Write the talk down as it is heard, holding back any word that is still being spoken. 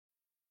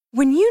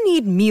When you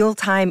need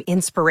mealtime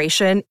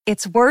inspiration,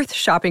 it's worth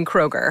shopping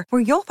Kroger,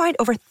 where you'll find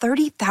over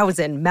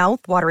 30,000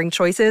 mouth-watering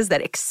choices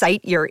that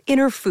excite your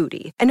inner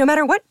foodie. And no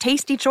matter what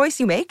tasty choice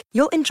you make,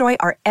 you'll enjoy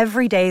our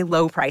everyday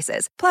low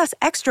prices, plus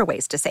extra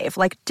ways to save,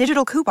 like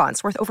digital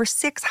coupons worth over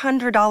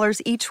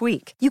 $600 each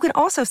week. You can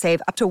also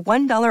save up to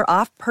 $1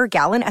 off per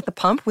gallon at the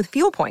pump with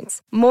fuel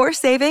points. More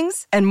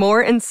savings and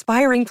more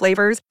inspiring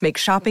flavors make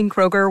shopping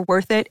Kroger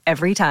worth it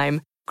every time.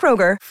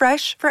 Kroger,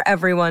 fresh for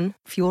everyone.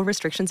 Fuel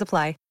restrictions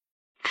apply.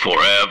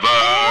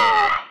 Forever.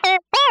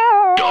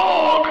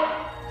 Dog.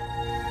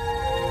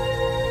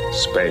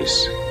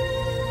 Space,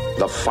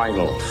 the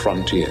final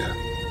frontier.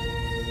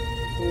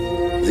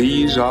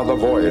 These are the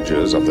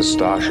voyages of the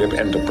Starship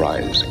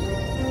Enterprise.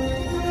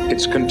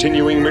 Its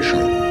continuing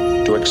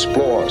mission to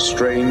explore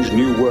strange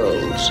new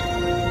worlds,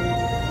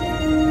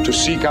 to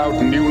seek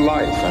out new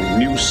life and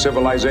new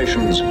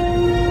civilizations,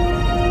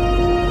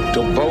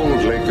 to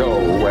boldly go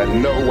where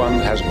no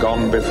one has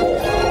gone before.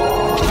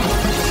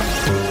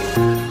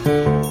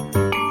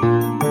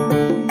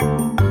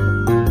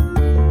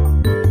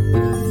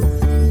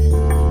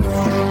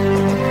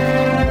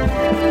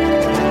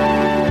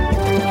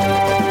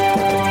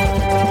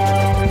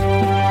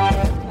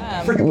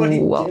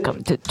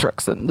 Welcome to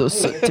Trucks in the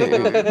City.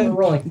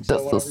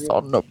 This is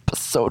on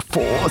episode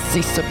 4,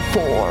 season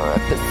 4,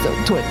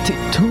 episode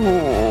 22.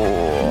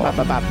 Half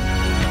a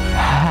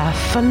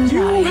life.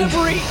 You have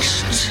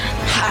reached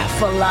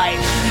half a life.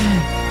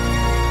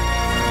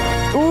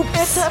 Oops.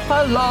 It's half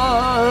a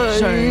life.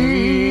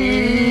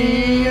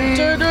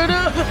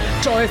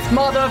 Joyce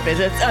Mother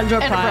visits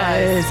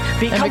Enterprise.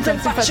 Becomes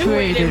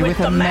infatuated with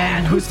a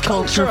man whose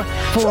culture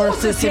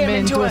forces him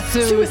into a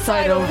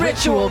suicidal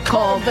ritual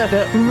called the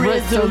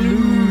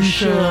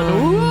Resolution.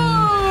 Ooh,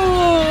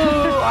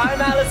 I'm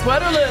Alice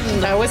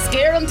Wetterland. I was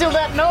scared until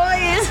that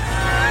noise.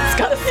 It's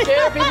gotta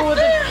scare people with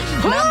it.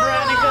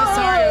 Veronica,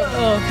 sorry.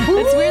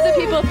 It's weird that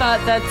people thought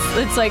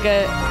it's like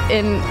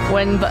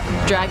when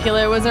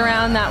Dracula was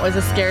around, that was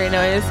a scary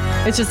noise.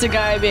 It's just a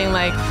guy being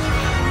like,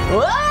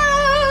 whoa!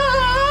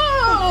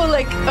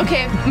 Like,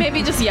 okay,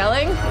 maybe just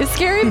yelling is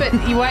scary, but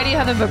why do you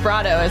have a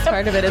vibrato as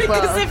part of it as well?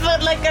 Because if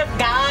like a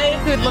guy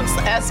who looks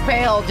as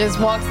pale just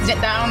walks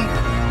down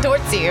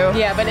towards you.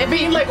 Yeah, but it'd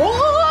be like,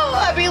 whoa!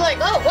 I'd be like,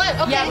 oh, what?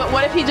 Okay. Yeah, but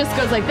what if he just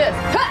goes like this?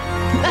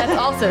 Ha! That's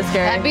also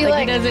scary. I'd be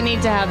like, he doesn't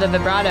need to have the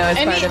vibrato as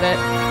part of it.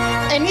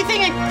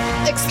 Anything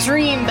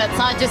extreme that's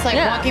not just like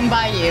walking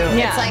by you.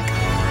 Yeah. It's like,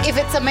 if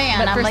it's a man,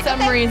 but I'm for like,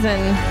 some okay. reason,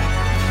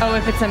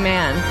 if it's a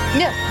man.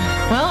 Yeah.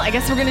 Well, I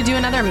guess we're going to do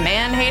another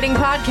man-hating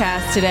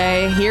podcast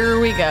today. Here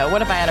we go.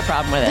 What if I had a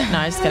problem with it? No,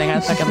 I'm just kidding. I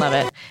fucking love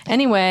it.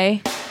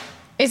 Anyway.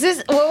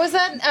 What was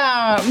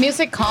that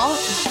music called?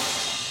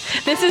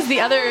 This is the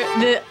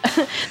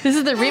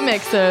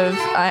remix of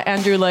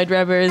Andrew Lloyd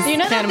Webber's Do you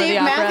know that Phantom of the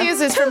Dave Opera.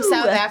 Matthews is from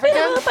South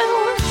Africa?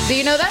 Do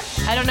you know that?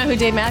 I don't know who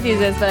Dave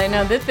Matthews is, but I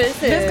know this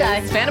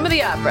guy. Phantom of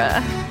the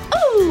Opera.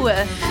 Ooh.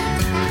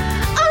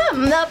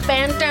 I'm the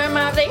Phantom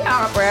of the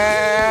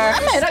Opera. I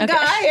met a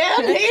guy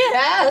and he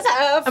has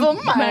half a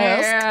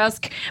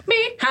mask.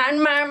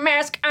 Behind my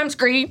mask, I'm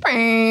screaming.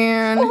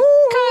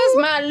 Cause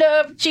my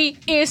love, she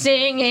is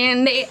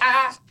singing the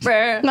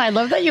opera. I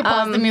love that you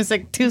paused the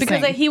music to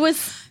because sing. He was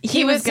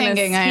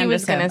singing. I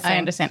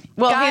understand.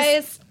 Well,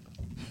 guys,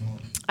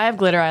 I have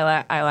glitter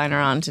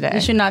eyeliner on today.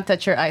 You should not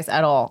touch your eyes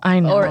at all.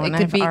 I know, or and it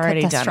could I've be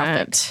already catastrophic.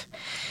 done it.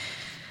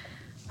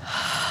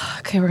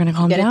 Okay, we're gonna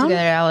calm down. Get it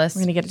together, Alice.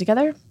 We're gonna get it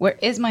together. Where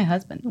is my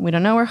husband? We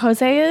don't know where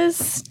Jose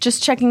is.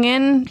 Just checking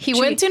in. He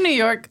went to New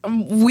York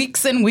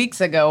weeks and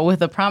weeks ago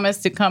with a promise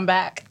to come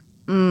back.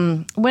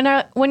 When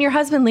your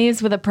husband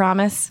leaves with a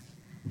promise.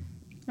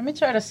 Let me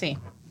try to see.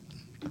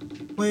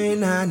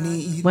 When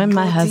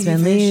my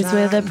husband leaves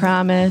with a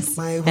promise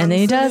and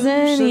he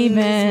doesn't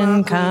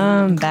even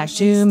come back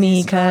to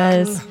me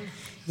 'cause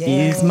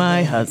he's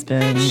my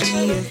husband.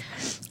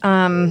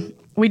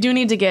 We do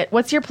need to get,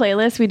 what's your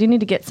playlist? We do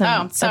need to get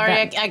some. Oh,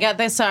 sorry, I got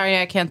this. Sorry,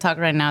 I can't talk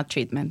right now.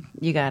 Treatment.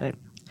 You got it.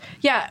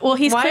 Yeah, well,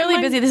 he's clearly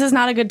busy. This is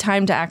not a good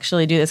time to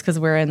actually do this because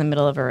we're in the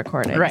middle of a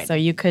recording. Right. So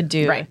you could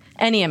do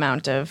any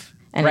amount of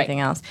anything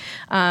else.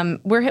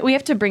 We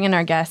have to bring in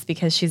our guest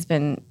because she's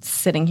been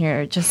sitting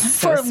here just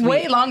so for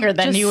way longer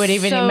than you would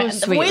even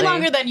imagine. Way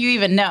longer than you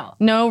even know.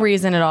 No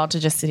reason at all to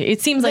just sit here.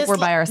 It seems like we're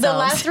by ourselves. The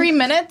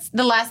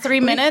last 3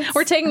 minutes.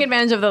 We're taking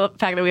advantage of the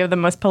fact that we have the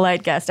most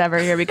polite guest ever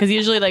here because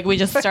usually like we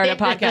just start a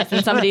podcast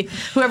and somebody,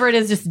 whoever it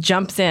is, just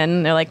jumps in.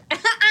 And they're like, I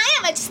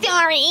have a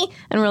story.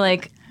 And we're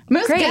like,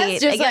 most great.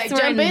 guests just like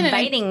jump in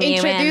and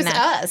introduce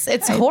us.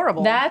 It's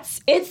horrible.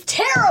 It's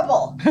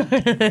terrible.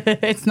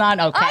 It's not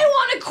okay. I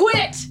want to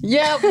quit.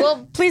 Yeah,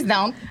 well, please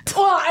don't.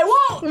 Well, I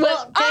won't.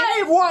 Well, okay.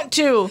 I want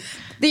to.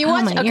 Do you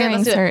watch? My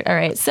earrings hurt. All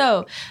right.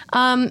 So,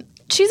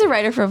 she's a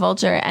writer for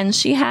Vulture, and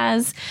she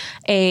has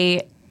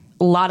a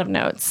a lot of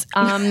notes.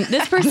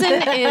 This person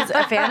is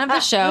a fan of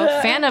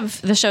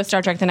the show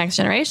Star Trek The Next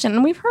Generation,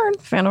 and we've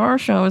heard fan of our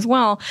show as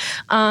well,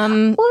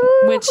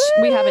 which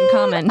we have in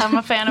common. I'm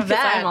a fan of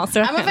that. I'm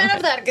also a fan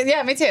of that.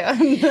 Yeah, me too.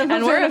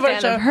 And we're a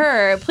fan of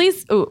her.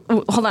 Please,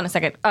 hold on a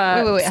second.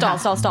 Wait.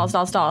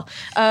 Stall.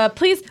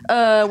 Please,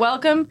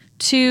 welcome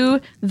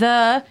to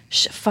the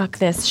fuck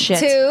this shit.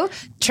 To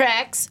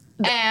Treks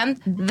and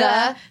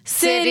the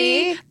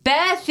City.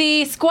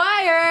 Bethy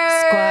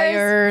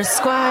Squires.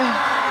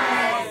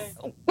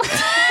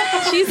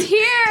 She's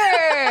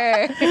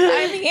here.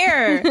 I'm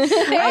here. I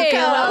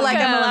feel like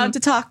I'm welcome. allowed to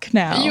talk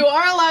now. You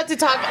are allowed to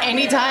talk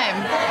anytime.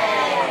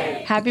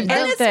 Happy and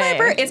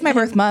birthday. it's my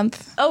birth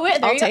month. Oh,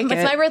 wait, there I'll you go. take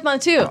It's it. my birth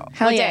month, too.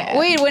 Hell yeah.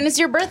 Wait, when is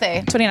your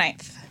birthday?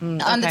 29th.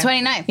 On the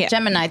 29th. Yeah.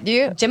 Gemini.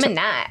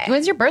 Gemini.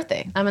 When's your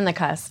birthday? I'm in the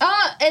cusp.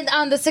 And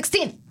on the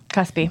 16th.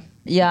 Cuspy.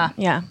 Yeah.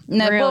 Yeah.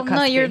 No, Real no,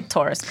 cuspy. you're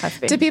Taurus.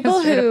 Cuspy. To people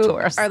Straight up who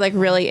Taurus. are like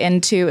really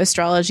into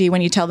astrology,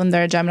 when you tell them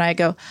they're a Gemini, I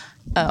go,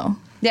 oh.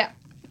 Yeah.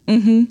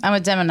 I'm a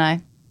Gemini.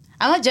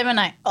 I'm a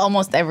Gemini.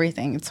 Almost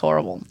everything. It's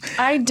horrible.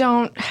 I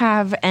don't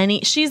have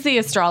any. She's the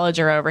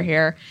astrologer over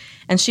here,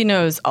 and she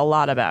knows a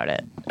lot about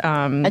it.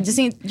 I just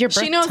need your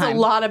birth She knows time. a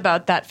lot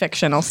about that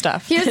fictional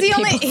stuff. Here's the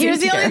only People seem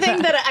to care thing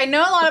about. that I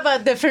know a lot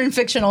about different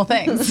fictional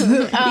things.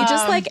 You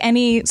just like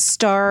any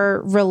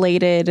star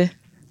related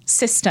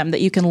system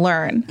that you can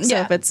learn. So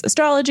Yeah. if it's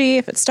astrology,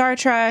 if it's Star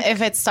Trek,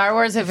 If it's Star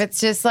Wars, if it's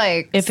just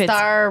like If it's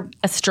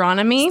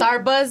astronomy. Star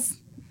Buzz,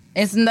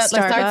 isn't that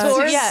like Star Starbuzz.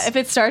 Tours? Yeah, if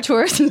it's Star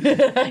Tours, you know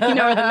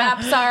where the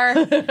maps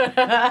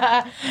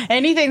are.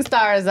 Anything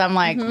stars, I'm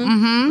like,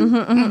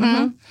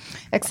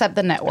 except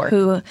the network.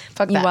 Who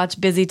Fuck you that. watch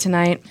Busy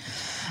tonight.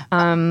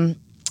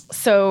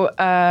 So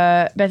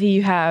Bethy,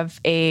 you have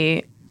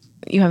a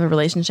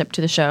relationship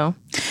to the show.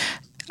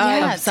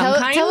 Yeah, of some tell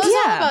kind? us all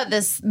Yeah. about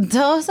this.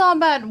 Tell us all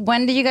about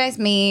when did you guys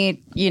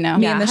meet? You know,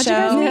 me and the how'd you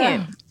show. guys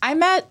meet? I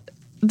met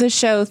the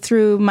show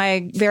through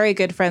my very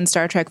good friend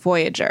Star Trek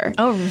Voyager.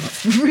 Oh,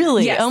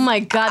 really? Yes. Oh my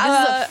God,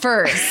 this is a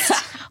first.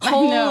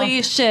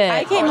 Holy shit!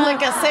 I came or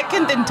like a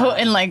second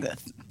in like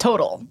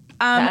total.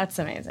 That's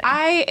amazing.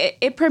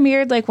 It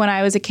premiered like when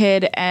I was a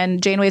kid,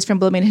 and Janeway's from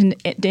Bloomington,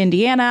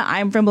 Indiana.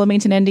 I'm from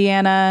Bloomington,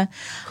 Indiana.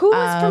 Who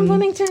was from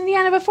Bloomington,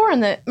 Indiana before?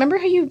 Remember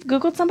how you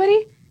Googled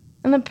somebody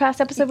in the past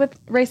episode with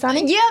Ray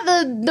Sani?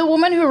 Yeah, the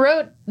woman who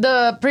wrote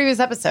the previous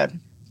episode.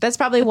 That's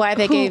probably why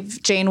they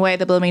gave Janeway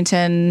the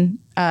Bloomington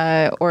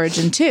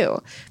origin too.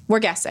 We're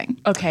guessing.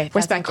 Okay, we're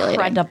that's speculating.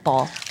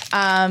 incredible.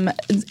 And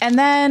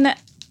then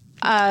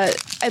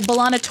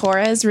B'Elanna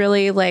Torres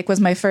really like was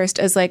my first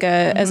as like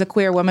as a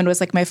queer woman was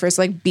like my first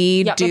like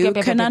be Yep, do yep, yep,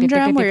 yep, conundrum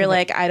yep, yep, where yep, you're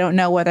yep. like I don't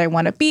know whether I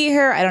want to be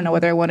her, I don't know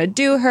whether I want to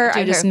do her.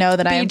 I just her. know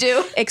that I'm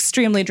Be-do.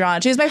 extremely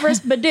drawn. She was my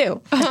first Badu.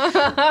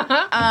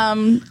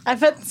 I've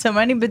had so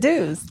many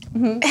Badoos.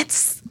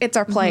 It's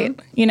our plight,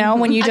 you know,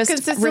 when you just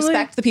consistently-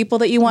 respect the people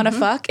that you want to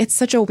fuck. It's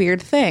such a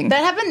weird thing.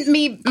 That happened to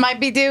me. My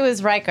Badoo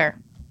is Riker.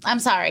 I'm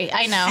sorry.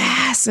 I know.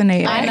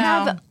 Fascinating. I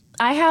know.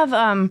 I have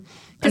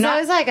Because I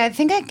was like, I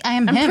think I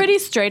am I'm him. pretty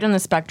straight on the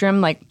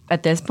spectrum, like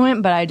at this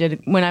point. But I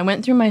did when I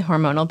went through my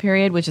hormonal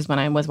period, which is when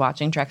I was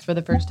watching Treks for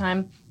the first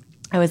time.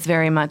 I was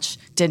very much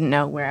didn't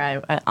know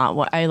where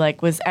what I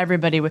like was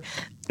everybody.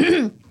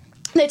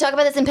 They talk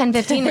about this in Pen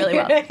 15 really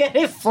well.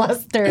 Getting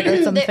flustered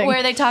or something.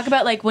 Where they talk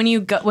about like when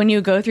you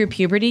go through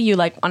puberty, you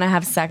like want to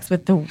have sex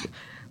with the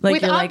like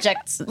With you're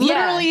objects. Like,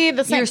 Literally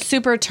the sink. You're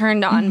super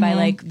turned on by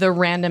like the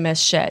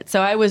randomest shit.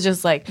 So I was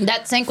just like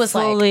That sink was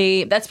like-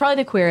 fully. That's probably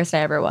the queerest I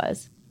ever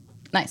was.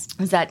 Nice.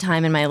 Was that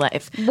time in my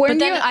life. Weren't But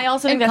then you I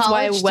also think in that's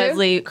why college, too?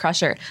 Wesley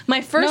Crusher.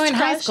 My first No, in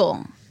high crush-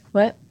 school.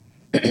 What?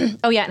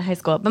 Oh yeah, in high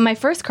school. But my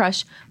first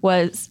crush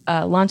was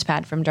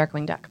Launchpad from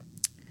Darkwing Duck.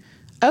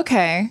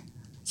 Okay.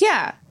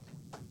 Yeah.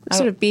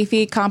 Sort of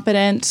beefy,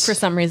 competent. For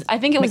some reason, I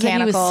think it was that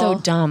he was so Mechanical.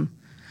 dumb.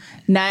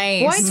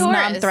 Nice. Why Taurus?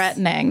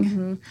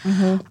 Non-threatening.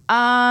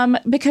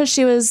 Because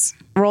she was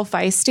real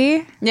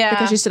feisty. Yeah.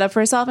 Because she stood up for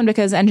herself and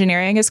because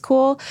engineering is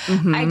cool.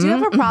 I do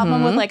have a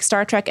problem with like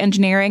Star Trek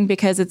engineering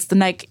because it's the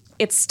like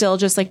it's still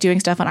just like doing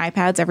stuff on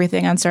iPads.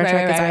 Everything on Star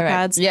Trek is right.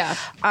 iPads. Yeah.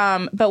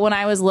 But when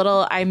I was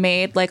little, I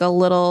made like a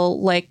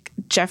little like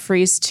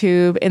Jeffrey's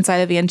tube inside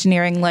of the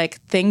engineering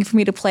like thing for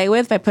me to play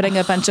with by putting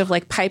a bunch of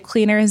like pipe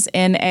cleaners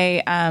in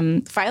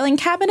a filing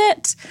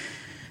cabinet.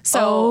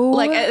 So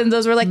like, and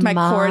those were like my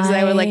cords that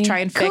I would like try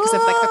and fix if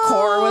like the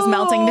core was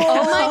melting down.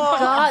 Oh my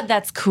god,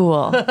 that's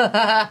cool. You were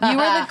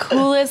the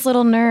coolest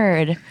little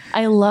nerd.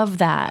 I love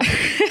that.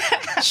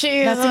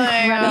 She's That's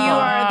like, incredible. You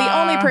are the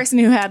only person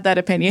who had that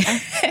opinion.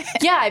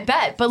 Yeah, I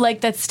bet. But like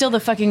that's still the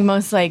fucking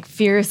most like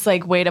fierce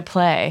like way to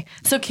play.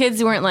 So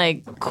kids weren't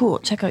like, cool,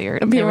 check out your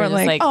they People were just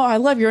like, "Oh, I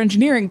love your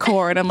engineering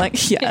core," and I'm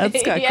like, "Yeah,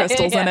 it's got Yeah,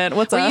 crystals in yeah. it.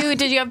 What's Were up?"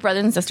 Did you have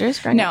brothers and sisters?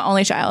 growing No, up?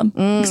 only child.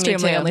 Me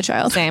Extremely too. only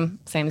child. Same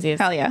as you.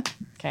 Hell yeah.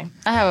 Okay.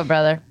 I have a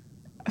brother.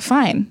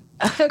 Fine.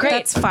 Great.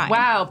 That's fine.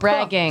 Wow,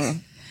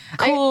 bragging.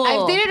 Cool.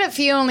 I've dated a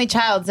few only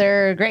childs.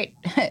 They're great.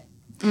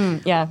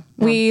 Yeah.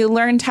 We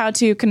learned how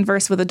to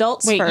converse with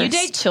adults Wait, first. you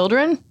date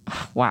children?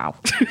 Wow.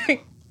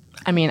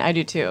 I mean, I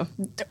do too.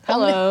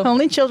 Hello.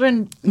 Only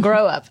children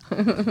grow up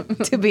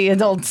to be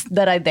adults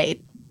that I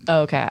date.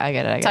 Okay, I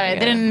get it. Sorry, I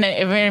didn't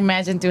even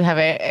imagine to have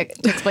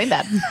to explain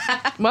that.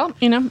 Well,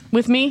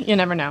 with me, you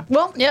never know.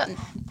 Well, yeah.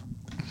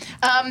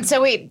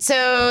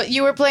 So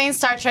you were playing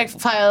Star Trek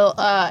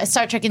Engineering.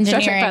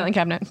 Star Trek filing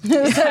cabinet.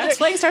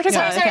 Playing Star Trek.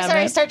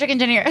 Sorry, Star Trek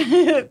Engineer.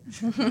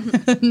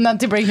 Not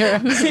to bring her.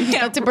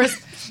 Not to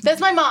burst.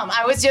 That's my mom.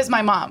 I was just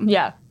my mom.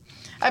 Yeah.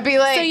 I'd be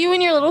like, So you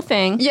and your little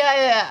thing.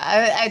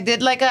 yeah. I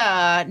did like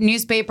a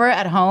newspaper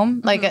at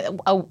home, like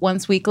a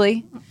once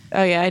weekly.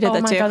 Oh yeah, I did that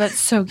Oh my too. god, that's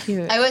so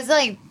cute. I was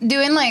like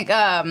doing like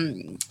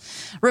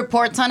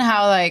reports on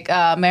how like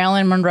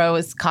Marilyn Monroe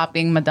was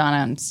copying Madonna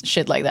and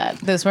shit like that.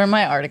 Those were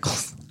my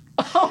articles.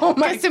 Oh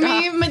my Because to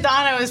me,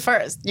 Madonna was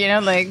first.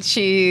 Like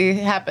she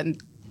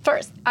happened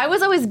first. I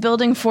was always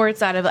building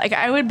forts out of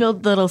I would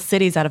build little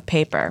cities out of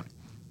paper.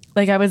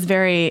 Like I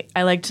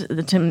liked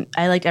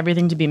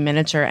everything to be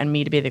miniature and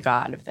me to be the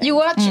god of things. You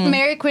watch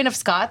Mary Queen of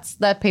Scots,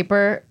 that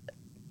paper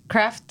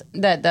craft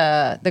that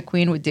the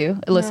Queen would do,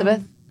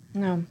 Elizabeth?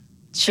 No.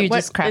 She would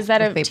just craft Is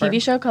that a with paper. TV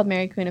show called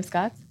Mary Queen of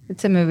Scots?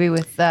 It's a movie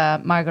with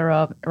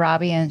Margot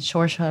Robbie and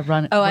Saoirse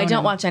Ronan. Oh, I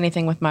don't watch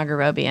anything with Margot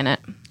Robbie in it.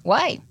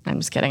 Why? I'm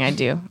just kidding. I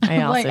do.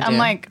 I also do. I'm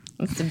like,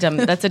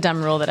 that's a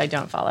dumb rule that I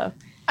don't follow.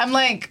 I'm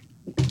like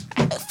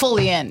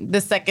fully in.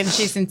 The second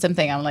she's in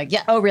something, I'm like,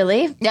 yeah. Oh,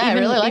 really? Yeah, I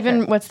really like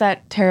her. What's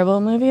that terrible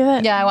movie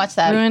that? Yeah, I watched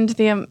that.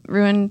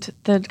 Ruined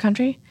the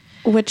country.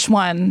 Which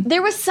one?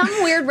 There was some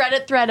weird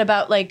Reddit thread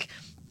about like.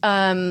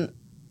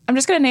 I'm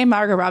just gonna name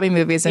Margot Robbie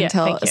movies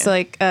until thank you. so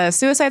like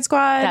Suicide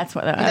Squad. That's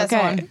what that was. That's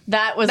Okay. one.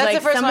 That was That's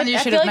like the first one you I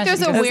should feel have like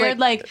there's a mentioned. weird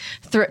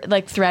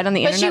like thread on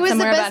the But she internet was the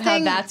somewhere best about how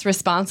thing- that's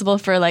responsible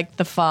for like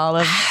the fall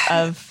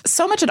of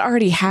So much had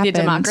already happened.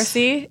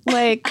 democracy.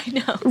 Like I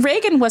know.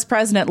 Reagan was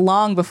president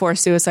long before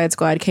Suicide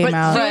Squad came But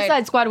out.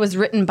 Suicide Squad was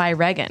written by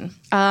Reagan,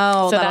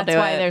 Oh, so that'll that's do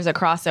why it. there's a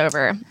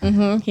crossover.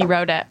 He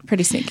wrote it.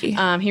 Pretty sneaky.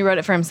 He wrote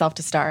it for himself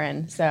to star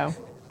in. So,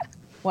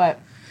 what?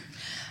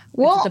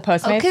 Well, the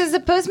Postmates? because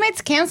the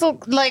Postmates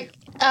canceled. Like,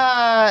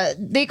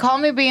 they call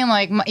me being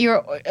like,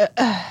 you're.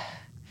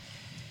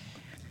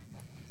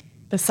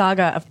 The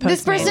saga of Postmates.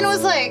 This person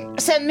was like,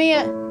 sent me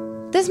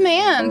this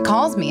man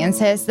calls me and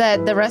says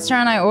that the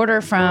restaurant I order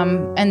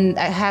from and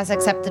has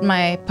accepted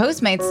my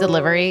Postmates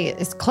delivery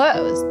is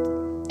closed.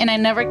 And I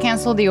never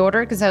canceled the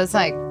order because I was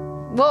like,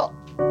 well,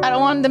 I don't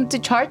want them to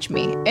charge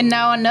me. And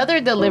now another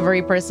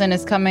delivery person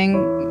is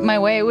coming my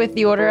way with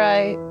the order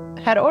I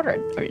had ordered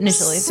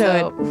initially.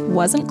 so it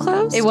wasn't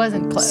closed? it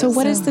wasn't closed. So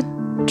what is the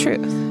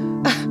truth?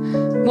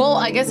 Well,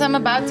 I guess I'm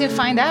about to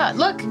find out.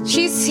 Look,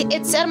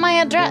 it's at my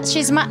address.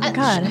 She's my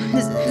God.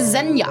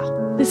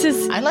 Zenya. This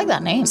is I like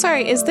that name.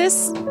 Sorry, is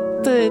this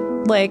the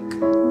like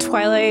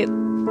Twilight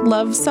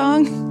love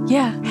song?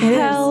 yeah.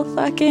 Hell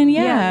fucking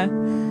yeah.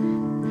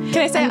 Can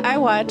I say I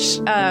watch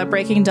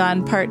Breaking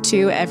Dawn Part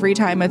 2 every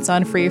time it's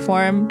on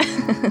Freeform?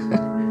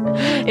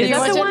 Is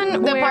that the one The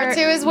where part 2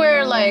 is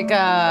where like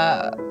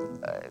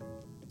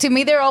to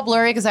me they're all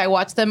blurry because I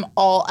watched them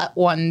all at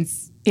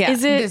once. Yeah.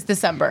 Is it This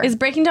December. Is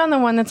Breaking Dawn the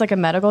one that's like a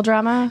medical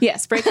drama?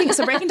 Yes, Breaking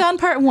Dawn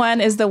Part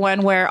 1 is the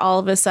one where all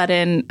of a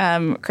sudden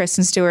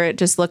Kristen Stewart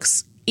just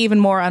looks even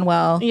more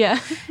unwell. Yeah.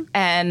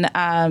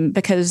 And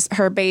because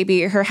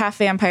her half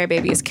vampire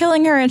baby is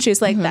killing her, and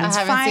she's like, that's I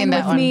haven't fine seen that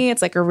with one. me.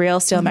 It's like a real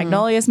Steel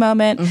Magnolias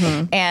moment.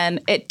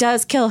 And it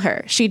does kill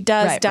her. She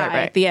does Right, die right,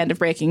 right. at the end of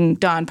Breaking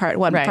Dawn Part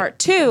 1. Right. Part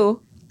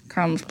 2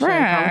 comes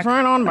back.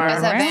 right on back. As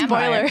a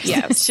vampire. Spoilers.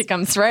 Yes. She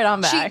comes right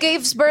on back. She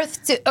gave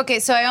birth to. Okay,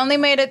 so I only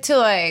made it to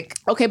like.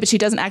 Okay, but she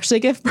doesn't actually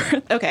give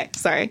birth. Okay,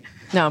 sorry.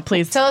 No,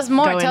 please Tell us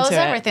more. go Tell us into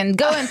it. everything.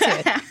 Go into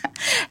it.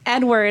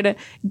 Edward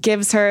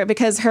gives her,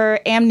 because her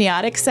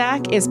amniotic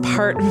sac is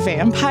part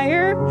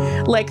vampire,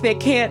 like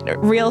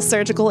real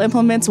surgical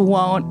implements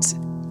won't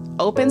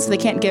open, so they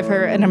can't give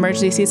her an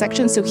emergency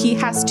C-section, so he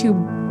has to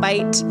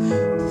bite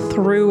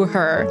through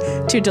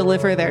her to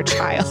deliver their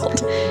child.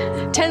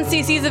 10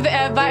 cc's of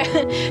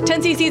 10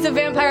 cc's of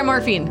vampire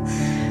morphine.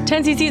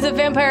 10 cc's of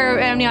vampire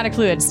amniotic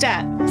fluid.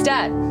 Stat.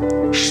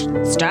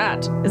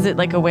 Stat. Is it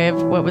like a way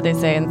of, what would they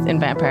say in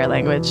vampire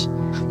language?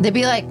 They'd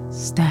be like,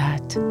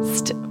 stat.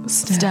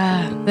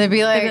 Stat. They'd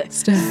be like, 10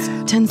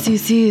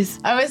 cc's.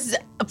 I was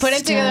putting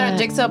together a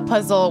jigsaw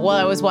puzzle while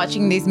I was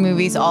watching these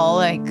movies. All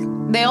like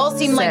they all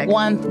seem like Sick.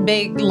 one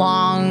big,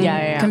 long,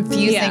 Yeah.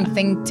 confusing Yeah.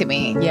 thing to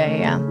me.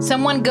 Yeah.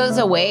 Someone goes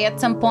away at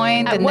some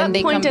point, At and what then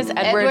they point come. does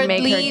Edward make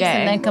her leaves gay?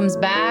 and then comes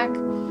back.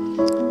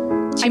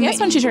 I guess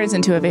when she turns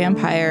into a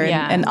vampire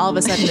Yeah. and all of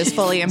a sudden is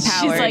fully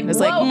empowered. She's like, it's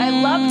whoa, like, I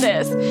love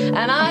this. And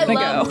I gonna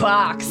love go.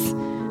 box.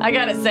 I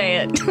gotta say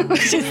it.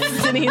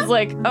 And he's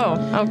like, oh,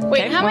 okay.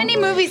 Wait, how well, many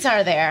movies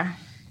are there?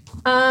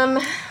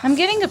 I'm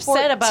getting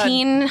upset about.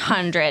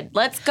 1,400.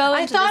 Let's go.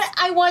 I thought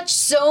I watched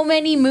so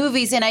many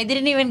movies and I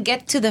didn't even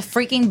get to the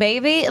freaking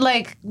baby.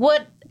 Like,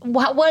 what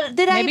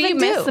did I Maybe even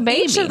you missed do? the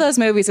baby. each of those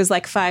movies is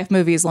like 5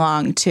 movies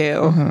long,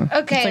 too.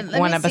 Okay, It's like let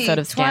one me episode see.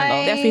 of Scandal.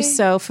 They have to be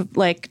so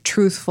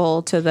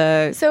truthful to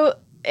the So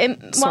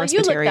While source you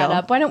look material. that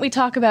up, why don't we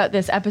talk about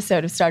this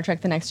episode of Star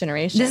Trek The Next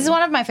Generation? This is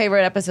one of my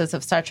favorite episodes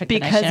of Star Trek The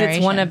Next because Generation.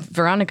 it's one of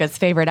Veronica's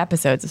favorite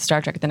episodes of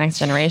Star Trek The Next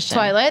Generation.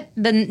 Twilight,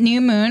 the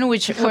new moon,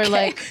 which we're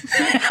like...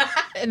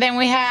 Then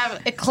we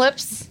have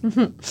Eclipse.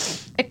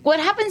 What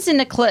happens in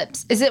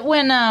Eclipse? Is it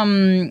when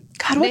God,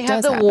 what they have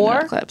does the happen in war?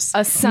 Eclipse?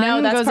 A sun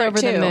No, that's goes part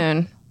over the two.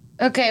 moon.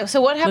 Okay, so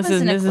what happens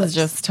in This Eclipse? is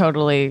just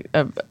totally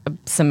a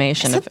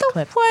summation Is of it the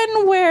Eclipse.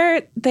 one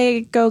where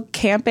they go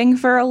camping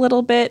for a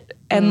little bit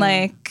and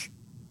like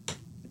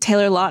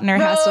Taylor Lautner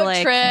has to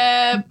like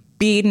trip.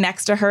 be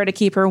next to her to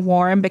keep her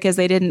warm because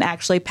they didn't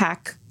actually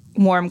pack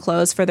warm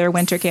clothes for their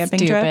winter camping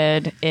trip?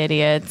 Stupid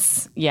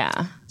idiots.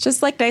 Yeah.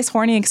 Just like nice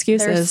horny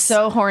excuses. They're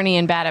so horny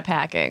and bad at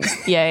packing.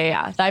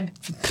 Yeah.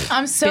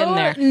 I'm so been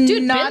there. not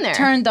Dude, been there.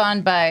 turned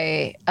on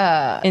by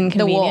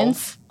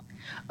Inconvenience.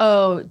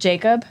 Oh,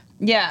 Jacob?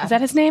 Yeah. Is that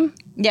his name?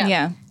 Yeah.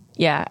 Yeah.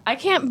 Yeah. I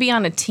can't be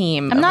on a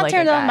team. I'm of not like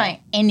turned a on guy. by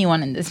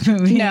anyone in this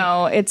movie.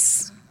 No,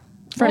 it's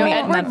for No, me.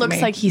 Edward not for looks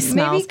me. like he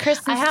smells.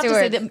 Kristen I have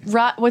Stewart. to say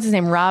that what's his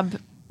name? Rob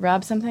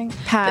something?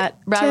 Pat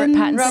Robert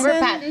Pattinson. Robert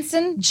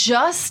Pattinson.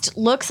 Just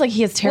looks like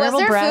he has terrible Was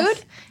there breath.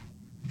 food?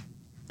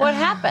 What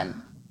happened?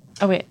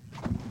 Oh wait.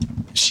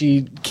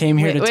 She came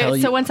here to tell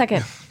you. So 1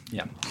 second.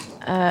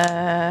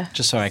 Yeah.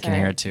 Just so I can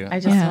hear it too. I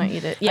just want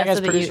you to. Yeah, Hi guys,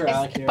 so that producer you.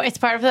 Alec here. It's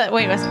part of the.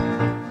 Wait,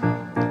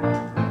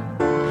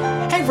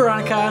 Hey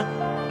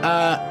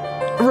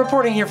Veronica,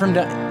 reporting here from.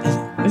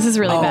 This is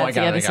really bad. I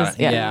got it.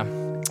 Yeah.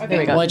 There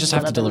we go. Well, I just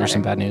have to deliver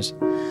some bad news.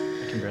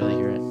 I can barely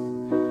hear it.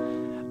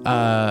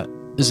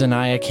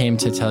 Zanaya came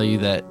to tell you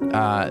that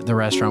the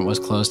restaurant was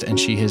closed, and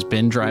she has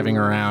been driving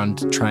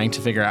around trying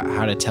to figure out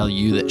how to tell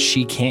you that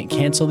she can't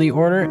cancel the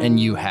order and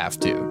you have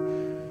to.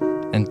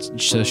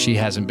 And so she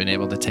hasn't been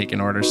able to take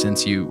an order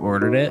since you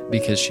ordered it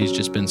because she's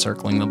just been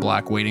circling the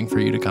block waiting for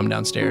you to come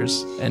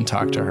downstairs and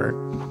talk to her.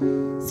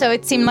 So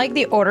it seemed like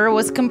the order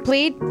was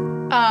complete.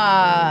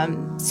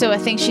 So I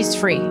think she's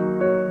free.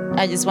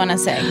 I just want to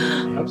say.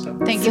 I hope so.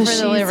 Thank you for she's,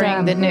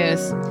 delivering the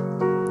news.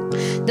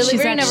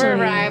 Delivery never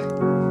actually- arrived.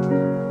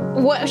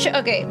 What?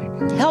 Okay,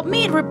 help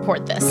me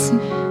report this.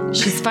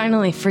 She's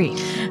finally free.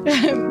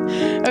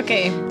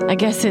 Okay, I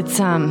guess it's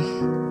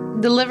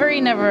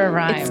delivery never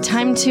arrived. It's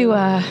time to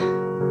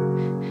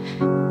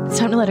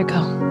let her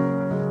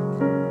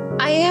go.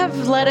 I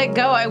have let it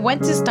go. I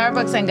went to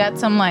Starbucks and got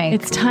some like.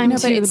 It's time But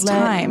to it's let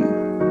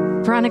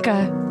time.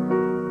 Veronica.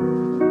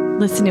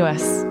 Listen to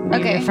us. We're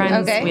Okay, your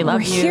friends. okay. We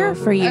love We're you. here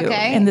for you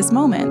Okay. in this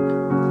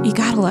moment. You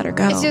gotta let her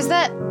go. It's just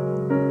that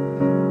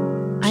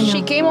I know.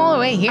 she came all the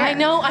way here. I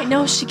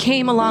know. She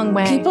came a long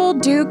way. People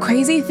do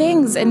crazy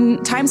things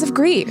in times of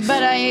grief.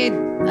 But I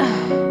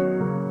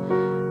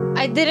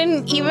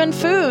didn't even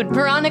food.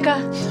 Veronica.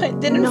 I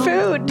didn't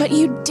food. But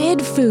you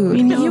did food.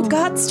 We know. You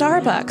got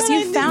Starbucks. I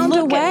You just found a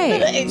look at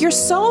way. it. You're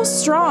so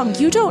strong.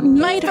 You don't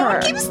My need phone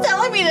her. keeps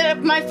telling me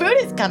that my food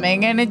is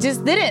coming, and it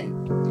just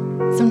didn't.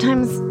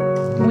 Sometimes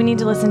we need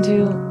to listen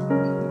to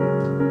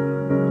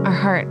our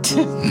heart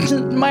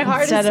My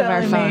heart instead is of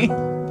our telling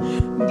phone.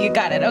 me. You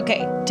got it.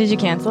 Okay. Did you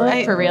cancel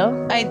it for real?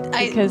 Because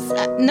Because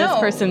no. this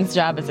person's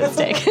job is at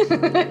stake.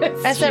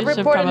 As a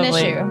report an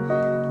issue.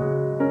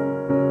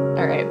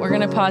 All right, we're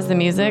gonna pause the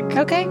music.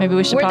 Okay. Maybe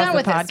we should We're pause done the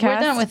with this. podcast. We're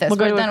done with this. We'll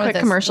go We're to done a with quick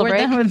this. commercial We're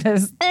break. done with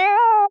this.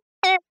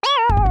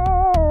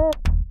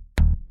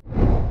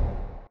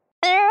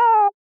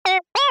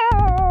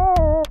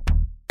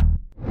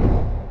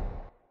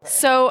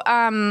 So,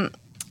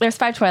 there's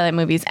 5 Twilight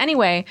movies.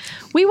 Anyway,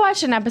 we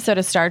watched an episode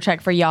of Star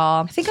Trek for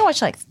y'all. I think I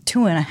watched like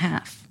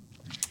 2.5.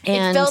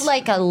 And It felt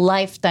like a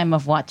lifetime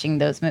of watching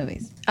those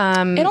movies.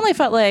 It only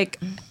felt like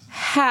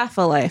half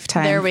a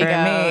lifetime. there we for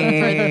go.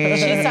 me.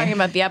 She's talking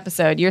about the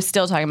episode. You're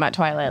still talking about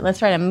Twilight. Let's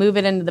try to move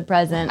it into the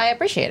present. I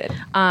appreciate it.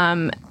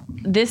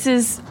 This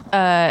is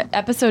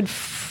episode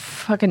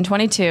fucking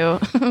 22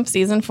 of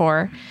season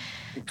 4.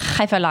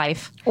 High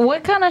Life.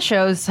 What kind of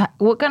shows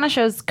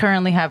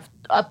currently have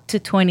up to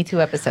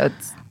 22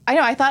 episodes? I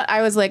know. I thought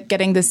I was like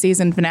getting the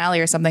season finale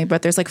or something,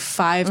 but there's like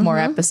 5 more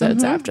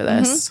episodes after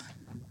this.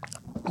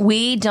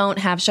 We don't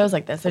have shows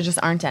like this. There just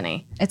aren't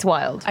any. It's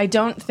wild. I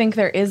don't think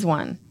there is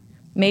one.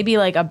 Maybe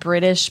like a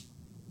British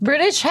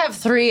British have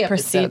 3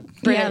 perceived.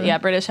 episodes. Yeah,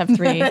 British have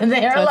 3.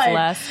 They're so like, it's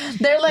less.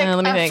 they're like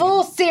let me a think.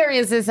 full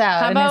series is out.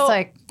 How and about- it's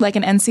like, Like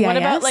an NCIS. What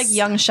about like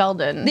Young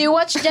Sheldon? do you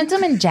watch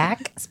Gentleman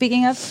Jack?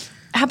 Speaking of,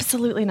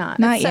 Absolutely not.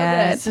 Not It's so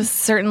yet. good. So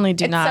certainly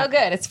do it's not. so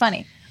good. It's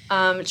funny.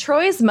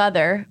 Troy's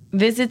mother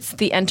visits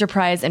the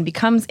Enterprise and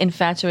becomes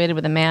infatuated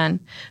with a man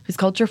whose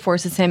culture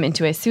forces him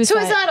into a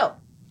Suicidal.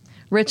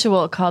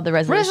 ritual called the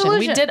Resolution. We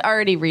Resolution. did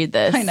already read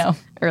this. I know.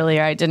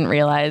 Earlier, I didn't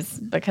realize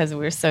because we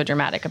were so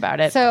dramatic about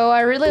it. So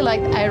I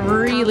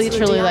really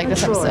truly like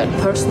this episode.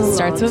 Personal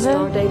Starts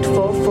log, with it?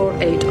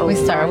 Stardate 44805.3. We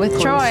start with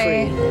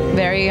Troy.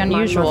 Very My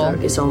unusual.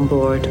 mother is on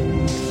board.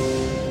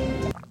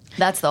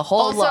 That's the whole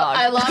Also, log.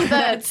 I love that-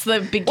 That's the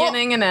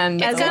beginning and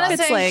end. I of was the gonna log.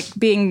 It's say- like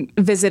being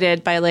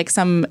visited by like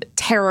some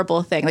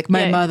terrible thing. Like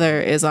my Yeah.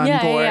 mother is on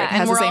board. Yeah.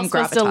 Has And the we're same all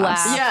supposed to gravitas.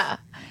 laugh. Yeah.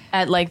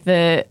 at like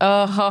the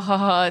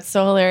it's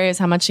so hilarious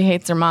how much she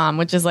hates her mom,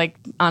 which is like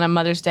on a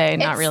Mother's Day,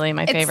 not really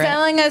my favorite. It's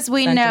telling us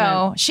we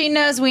know. She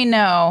knows we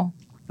know.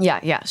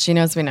 Yeah, she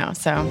knows we know.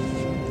 So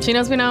she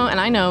knows we know, and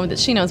I know that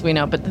she knows we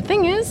know. But the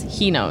thing is,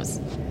 he knows.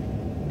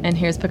 And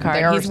here's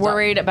Picard. He's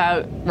worried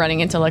about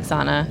running into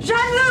Lwaxana.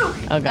 Jean-Luc!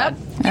 Oh, God.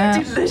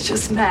 You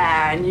delicious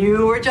man.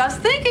 You were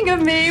just thinking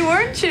of me,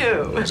 weren't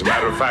you? As a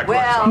matter of fact,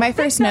 Well, My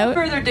first note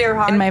further, dear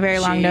heart. in my very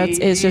long notes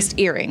is just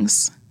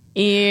earrings.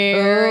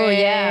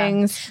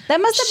 Earrings.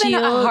 That must have been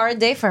a Shield. hard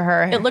day for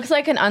her. It looks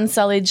like an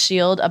unsullied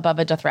shield above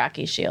a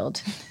Dothraki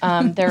shield.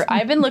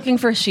 I've been looking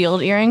for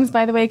shield earrings,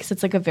 by the way, because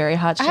it's like a very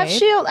hot shape.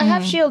 I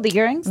have shield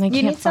earrings. And I You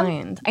can't need some?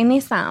 find. I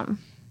need some.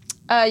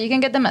 You can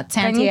get them at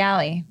Santee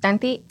Alley.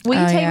 Santi,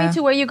 will you take me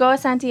to where you go at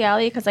Santee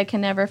Alley? Because I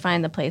can never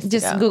find the place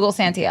Just to go. Google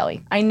Santee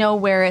Alley. I know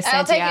where is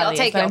Santee Alley. I'll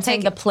take but you. I'm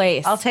saying the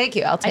place. I'll take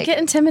you. I get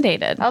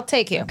intimidated. I'll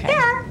take you. Okay.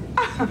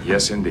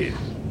 yes, indeed.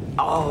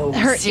 Oh,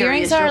 Her serious,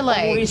 earrings are you're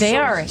like always They so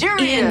are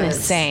serious.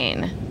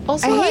 insane.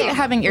 Also, I hate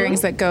having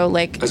earrings that go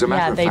like As a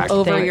matter they- of fact,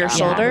 over I your am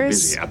shoulders.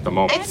 busy at the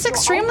moment. it's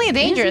extremely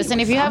dangerous, and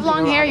if you have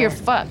long hair, you're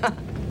fucked.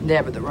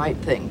 Never the right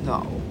thing,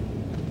 though.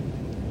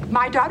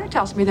 My daughter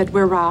tells me that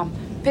we're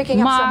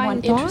picking up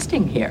someone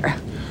interesting here.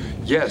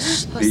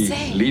 Yes,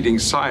 the leading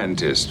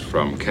scientist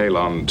from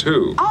Kalon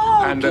 2.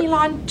 Oh, and,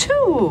 Kelon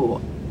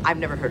 2. I've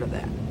never heard of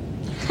that.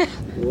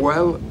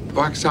 Well,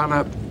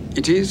 Lwaxana,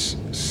 it is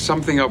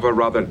something of a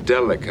rather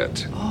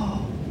delicate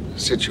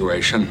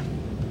situation.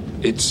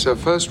 It's a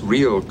first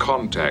real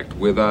contact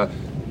with a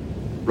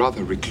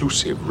rather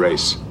reclusive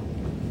race.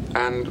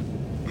 And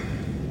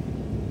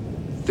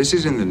this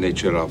is in the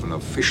nature of an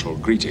official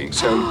greeting,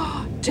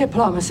 so...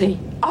 Diplomacy.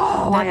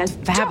 Oh, I That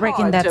fabric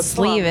in that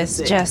sleeve is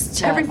diplomacy.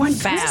 just Everyone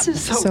fab.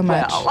 dresses So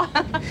much. well.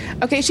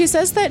 Okay, she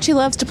says that she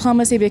loves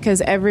diplomacy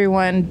because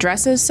everyone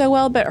dresses so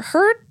well, but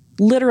her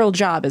literal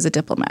job is a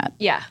diplomat.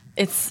 Yeah,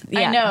 it's.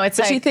 Yeah. I know. It's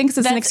But she like, thinks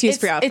it's an excuse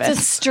for your outfit. It's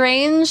a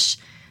strange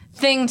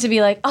thing to be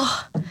like,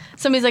 oh,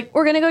 somebody's like,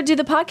 we're gonna go do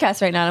the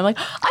podcast right now. And I'm like,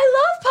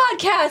 I love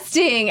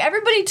podcasting.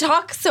 Everybody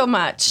talks so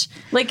much.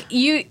 Like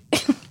you,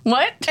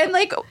 what? And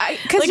like,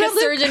 because Like a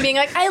surgeon being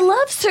like, I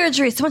love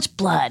surgery. So much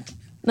blood.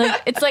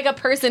 Like it's like a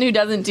person who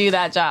doesn't do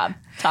that job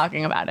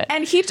talking about it.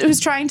 And he was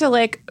trying to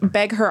like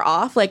beg her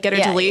off, like get her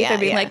to leave,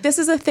 and being like, "This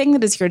is a thing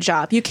that is your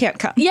job. You can't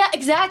come." Yeah,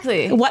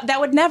 exactly. What that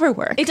would never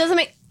work. It doesn't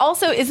make.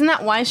 Also, isn't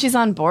that why she's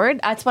on board?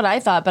 That's what I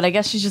thought, but I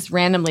guess she's just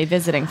randomly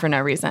visiting for no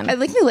reason. I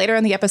think later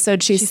in the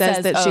episode she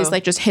says that she's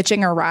like just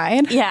hitching a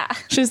ride. Yeah.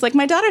 She's like,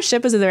 my daughter's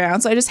ship is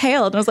around, so I just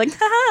hailed. And I was like,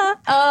 ha.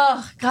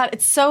 Oh God,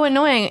 it's so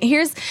annoying. I'm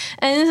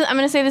going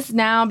to say this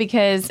now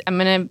because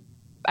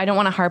I don't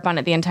want to harp on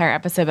it the entire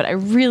episode, but I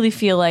really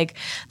feel like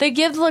they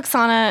give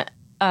Lwaxana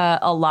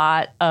a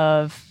lot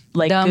of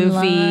like Dumb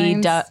goofy,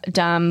 lines.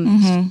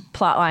 dumb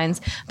plot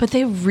lines, but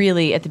they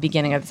really at the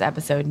beginning of this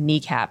episode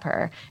kneecap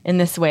her in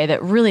this way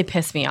that really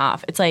pissed me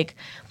off. It's like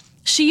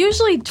she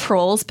usually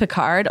trolls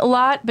Picard a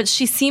lot, but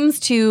she seems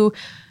to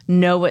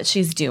know what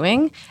she's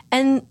doing,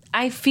 and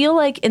I feel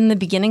like in the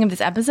beginning of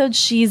this episode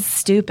she's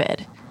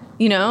stupid.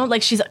 You know,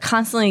 like she's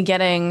constantly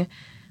getting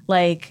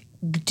like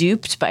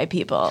duped by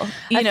people,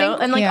 you know?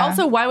 think- And like yeah.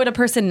 also, why would a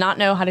person not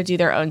know how to do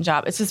their own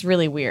job? It's just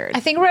really weird.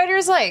 I think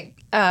writers like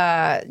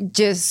are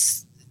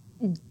just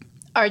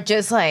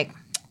like,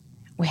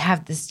 we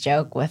have this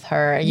joke with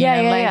her. You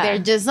know? Like they're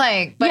just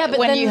like, but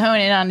when you hone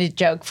in on the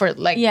joke for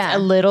like a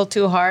little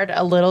too hard,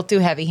 a little too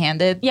heavy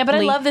handed. Yeah, but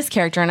I love this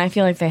character and I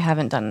feel like they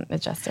haven't done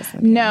it justice.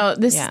 No,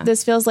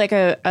 this feels like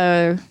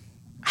a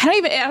I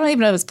don't even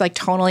know if it's like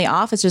tonally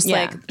off. It's just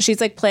like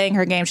she's like playing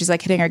her game. She's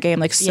like hitting her game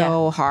like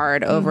so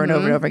hard over and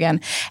over and over again.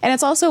 And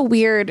it's also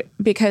weird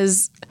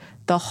because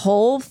the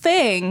whole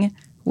thing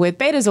with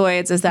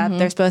Betazoids is that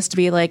they're supposed to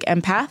be like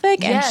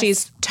empathic and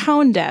she's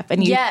tone deaf,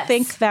 and you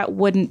think that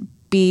wouldn't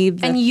be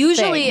the And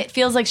usually thing. it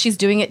feels like she's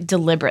doing it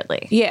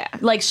deliberately. Yeah.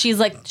 Like she's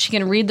like, she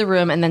can read the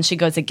room and then she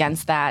goes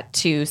against that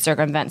to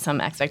circumvent some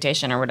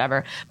expectation or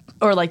whatever.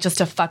 Or like just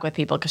to fuck with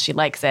people because she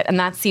likes it. And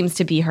that seems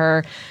to be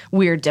her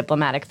weird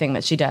diplomatic thing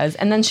that she does.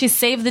 And then she's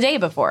saved the day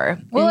before.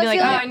 Well, and be I like,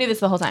 feel oh, like- I knew this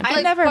the whole time.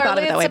 I never thought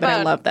of it that way, but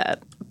I love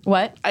that.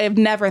 What? I have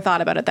never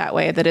thought about it that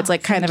way, that it's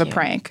like kind of a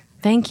prank.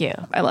 Thank you.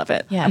 I love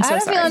it. Yeah. I'm I so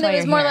have a sorry. feeling it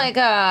was you're more here. like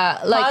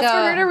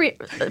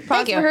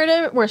Pause for her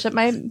to worship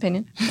my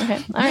opinion. Okay.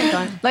 All right, go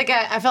on. like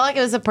I felt like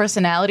it was a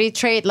personality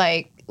trait.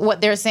 Like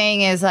what they're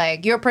saying is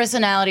like your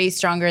personality is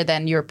stronger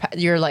than your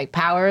like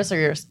powers or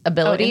your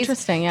abilities.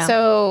 interesting, yeah.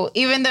 So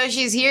even though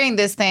she's hearing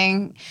this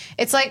thing,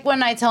 it's like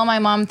when I tell my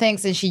mom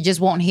things and she just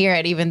won't hear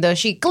it, even though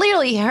she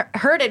clearly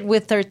heard it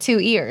with her 2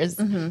 ears.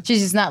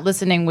 She's just not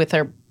listening with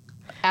her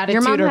attitude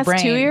Your mom or has brain.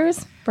 2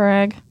 ears?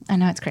 Brag. I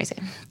know, it's crazy.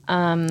 All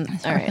right,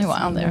 really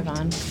wild. move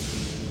on.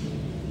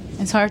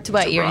 It's hard to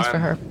buy earrings for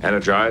her.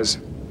 Energize.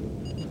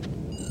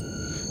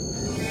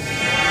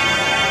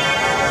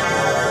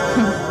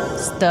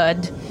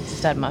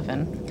 Stud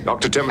muffin.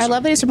 Dr. Timmerson. I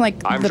love that he's from like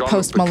I'm the Jean-Luc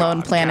Post Malone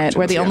Picard, planet, Captain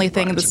where the of the only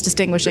thing Enterprise. that's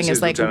distinguishing This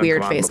is like Lieutenant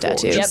weird Colonel face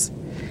LaForge.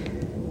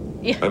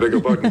 tattoos. I beg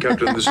your pardon,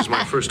 Captain. This is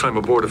my first time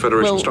aboard a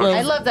Federation Starship.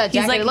 I love that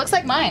jacket. like- it looks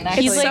like mine.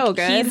 Actually. He's like, so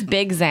good. he's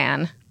Big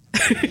Zan.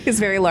 He's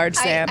very large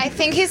Zan. I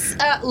think he's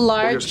Yes,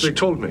 large, they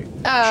told me.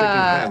 Shaking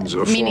hands,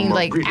 a meaning form of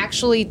like greeting.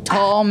 actually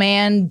tall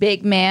man,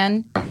 big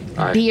man,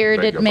 I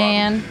bearded beg your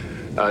man.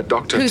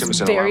 Dr. Who's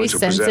Timmerson very allowed me to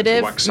present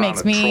sensitive, Waxana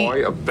makes me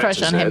Troy, a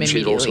crush on him Bethesda.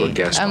 She's also a immediately.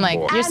 guest I'm on like,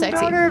 board. you're And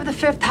sexy. daughter of the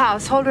fifth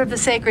house, holder of the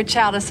sacred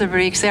chalice of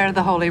Reeks, heir of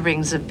the holy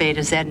rings of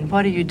Beta Z. And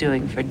what are you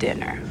doing for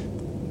dinner?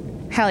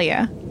 Hell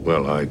yeah.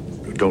 Well, I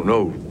don't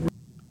know,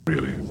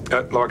 really.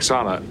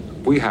 Loxana,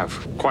 we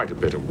have quite a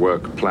bit of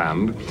work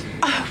planned.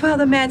 Well,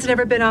 the man's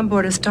never been on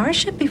board a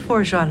starship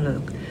before,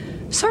 Jean-Luc.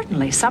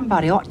 Certainly,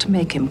 somebody ought to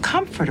make him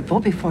comfortable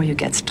before you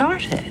get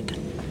started.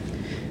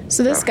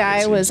 So this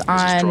guy was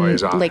Mrs. Troy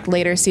is on our like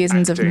later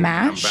seasons of acting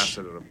MASH.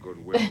 ambassador of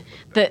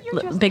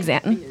goodwill. Big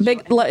Zan.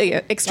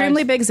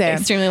 Extremely big Zan.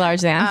 Extremely large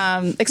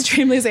Zan.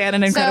 Extremely Zan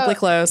and incredibly So,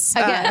 close.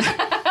 Again,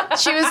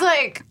 she was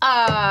like,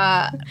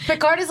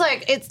 Picard is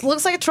like, it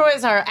looks like Troy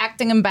is our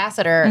acting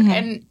ambassador.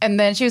 And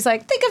then she was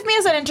like, think of me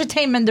as an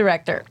entertainment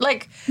director.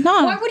 Like,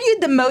 No. why would you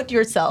demote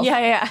yourself?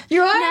 Yeah.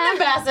 You're an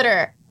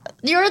ambassador.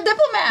 You're a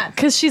diplomat.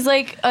 Because she's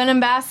like an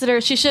ambassador.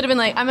 She should have been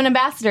like, I'm an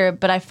ambassador,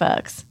 but I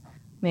fucks.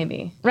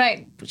 Maybe.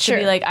 Right. Should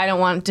be like, I don't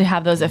want to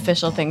have those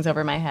official things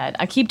over my head.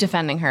 I keep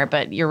defending her,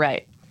 but you're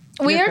right.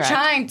 We You're are correct.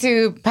 trying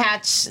to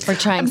patch. We're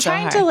trying I'm so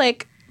trying hard. to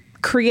like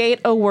create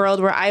a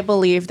world where I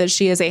believe that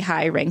she is a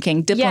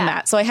high-ranking diplomat.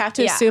 Yeah. So I have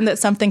to Yeah. assume that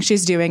something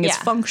she's doing is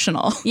Yeah.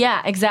 functional.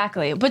 Yeah,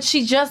 exactly. But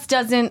she just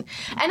doesn't.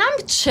 And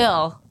I'm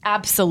chill,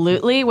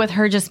 absolutely, with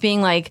her just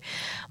being like,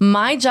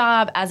 my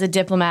job as a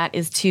diplomat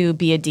is to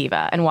be a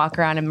diva and walk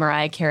around and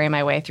Mariah Carey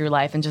my way through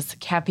life and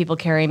just have people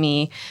carry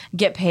me,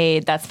 get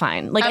paid. That's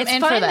fine. Like, I'm it's in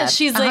for fine that,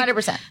 she's like,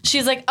 100%.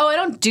 she's like, oh, I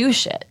don't do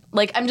shit.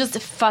 Like, I'm just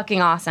fucking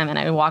awesome and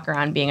I walk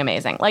around being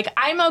amazing. Like,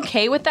 I'm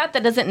okay with that.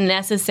 That doesn't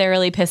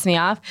necessarily piss me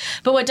off.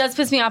 But what does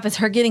piss me off is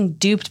her getting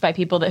duped by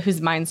people whose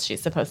minds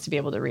she's supposed to be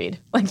able to read.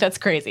 Like, that's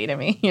crazy to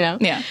me, you know?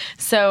 Yeah.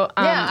 So,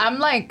 Yeah, I'm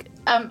like,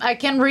 I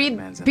can read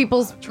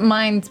people's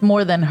minds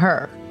more than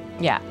her.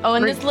 yeah. Oh,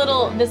 and this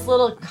little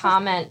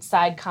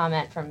side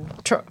comment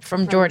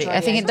From Jordy. I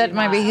think that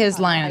might be his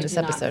line in this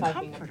do not episode.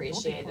 fucking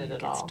appreciate it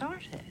at all.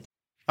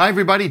 Hi,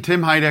 everybody.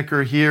 Tim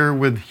Heidecker here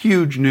with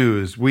huge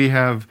news. We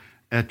have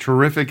a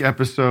terrific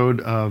episode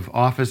of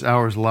Office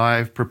Hours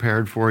Live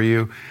prepared for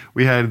you.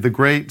 We had the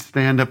great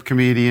stand-up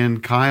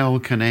comedian Kyle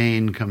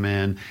Kinane come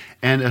in,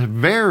 and a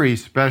very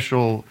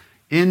special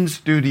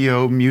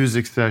in-studio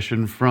music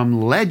session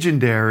from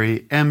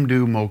legendary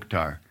Mdou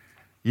Mokhtar.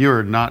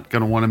 You're not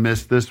going to want to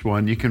miss this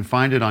one. You can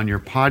find it on your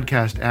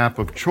podcast app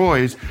of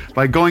choice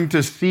by going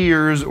to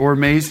Sears or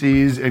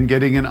Macy's and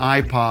getting an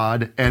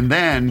iPod and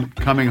then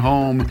coming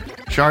home,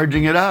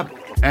 charging it up,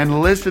 and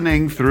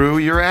listening through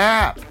your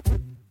app.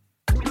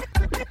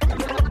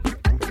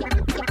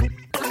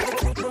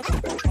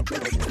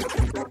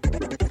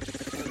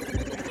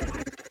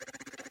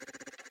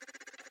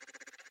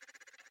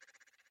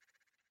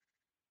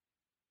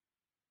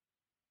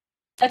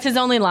 That's his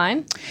only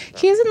line?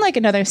 He's in like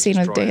another scene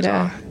with Troy is Data.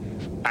 our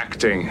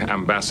acting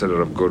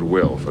ambassador of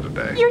goodwill for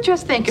today. You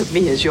just think of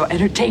me as your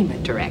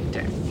entertainment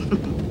director.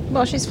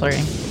 Well, she's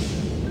flirting.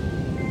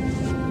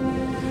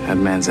 That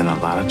man's in a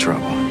lot of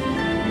trouble.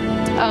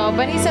 Oh,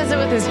 but he says it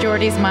with his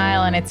Jordy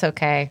smile, and it's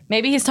okay.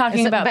 Maybe he's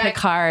talking It's about back-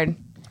 Picard.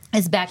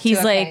 It's back to He's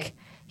okay. like,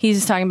 he's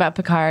just talking about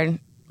Picard,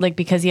 like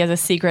because he has a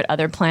secret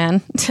other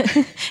plan.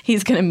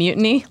 He's gonna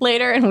mutiny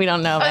later, and we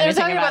don't know. they're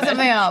anything talking about it.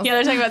 something else. Yeah,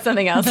 they're talking about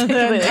something else.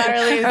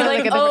 entirely Or like,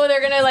 something oh,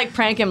 they're gonna like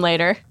prank him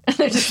later.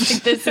 They're just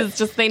like, this is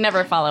just they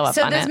never follow up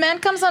So on this it. man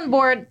comes on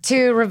board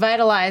to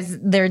revitalize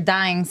their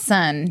dying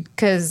sun,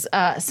 because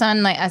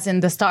sun, like as in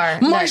the star,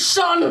 My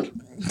son,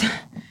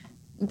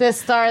 the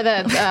star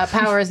that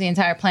powers the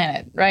entire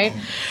planet, right?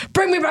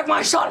 bring me back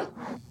my son.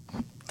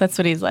 That's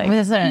what he's like.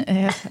 This is an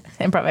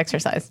improv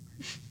exercise.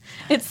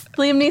 It's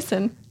Liam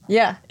Neeson.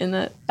 Yeah, In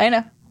the I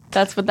know.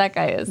 that's what that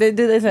guy is. They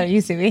do this on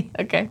UCB.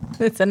 Okay,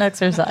 It's an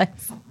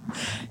exercise.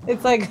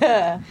 It's like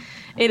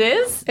it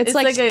is. It's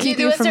like a, keep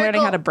do you a from learning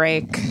circle. how to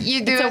break.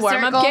 you do It's a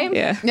warm-up circle. game?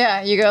 Yeah.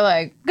 Yeah, you go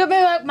like, give me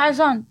back my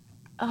son.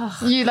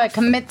 You like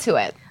commit to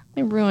it.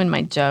 I ruined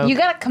my joke. You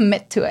gotta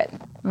commit to it.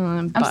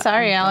 I'm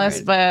sorry,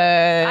 Alice, but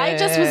I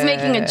just was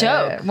making a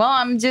joke. Well,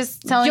 I'm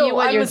just telling you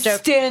what I'm your a joke.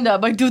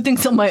 stand-up. I do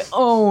things on my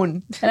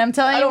own. And I'm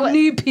telling I you don't what,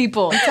 need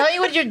people. telling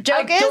you what your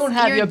joke I is. don't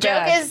have your joke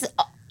back. is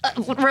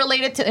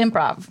related to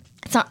improv.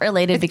 It's not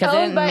related It's because I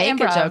owned didn't by make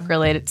improv. a joke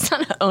related. It's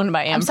not owned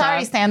by improv. I'm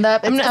sorry, stand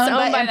up. It's I'm owned, just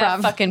by owned by improv.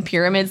 that fucking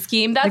pyramid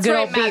scheme. That's good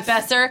right, old Matt beef.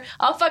 Besser.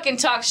 I'll fucking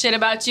talk shit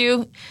about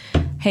you.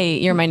 Hey,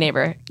 you're my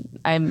neighbor.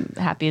 I'm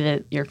happy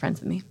that you're friends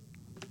with me.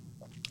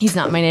 He's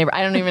not my neighbor.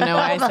 I don't even know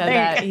why I said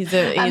that. He's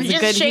I'm a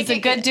just he's a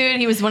good dude.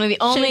 He was one of the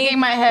only shaking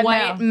my head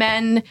white now.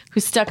 men who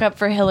stuck up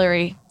for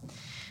Hillary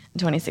in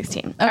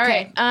 2016. All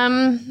right.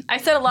 I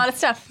said a lot of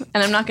stuff,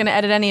 and I'm not going to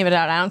edit any of it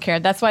out. I don't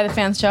care. That's why the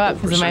fans show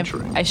up, because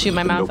I shoot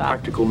my mouth no off.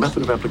 practical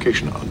method of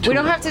application until We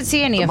don't have to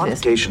see any the of this.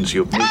 modifications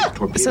you've made to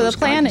torpedoes So the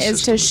plan guidance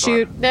is to systems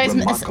shoot are There's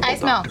remarkable, I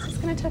smell.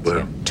 Doctor.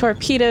 Well,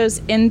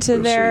 torpedoes into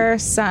We'll their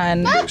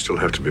sun they still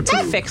have to be to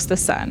proved, fix the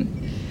sun.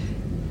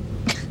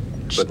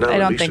 but now I at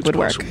don't least think it's would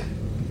work. possible.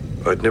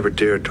 I'd never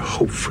dared to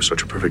hope for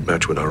such a perfect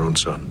match with our own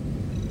son.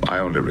 My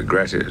only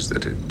regret is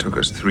that it took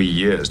us 3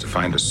 years to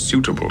find a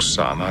suitable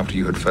son after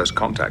you had first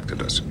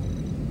contacted us.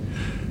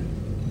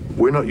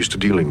 We're not used to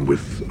dealing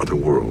with other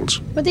worlds.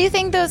 What do you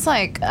think those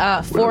like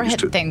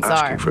forehead things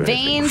are?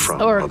 Veins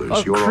or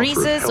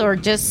creases or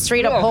just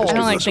straight up holes? I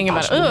don't like thinking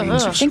about it.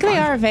 I think they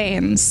are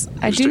veins.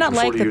 I do not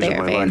like that they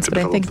are veins, but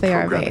I think they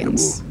are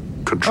veins.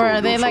 Or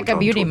are they like a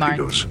beauty mark?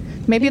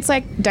 Maybe it's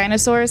like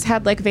dinosaurs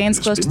had like veins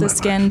close to the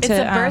skin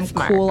to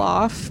cool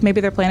off. Maybe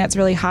their planet's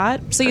really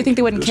hot. So you think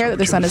they wouldn't care that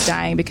their sun is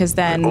dying because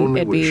then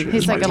it'd be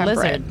he's like a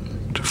lizard.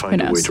 To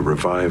find a way to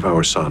revive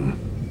our son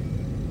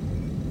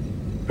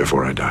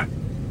before I die.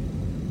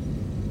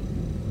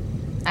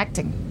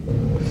 Acting.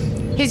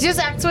 He just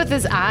acts with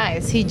his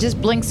eyes. He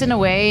just blinks in a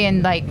way,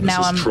 and like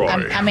now I'm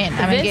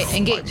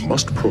engaged. I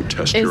must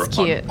protest your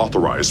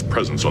unauthorized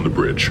presence on the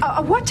bridge.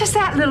 What does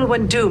that little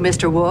one do,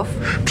 Mr. Wolf?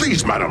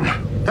 Please, madam.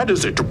 That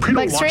is a torpedo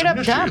Like straight up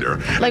initiator.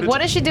 dumb. Like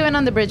what is she doing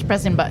on the bridge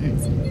pressing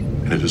buttons?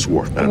 And it is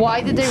worth that.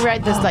 Why did they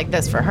write this like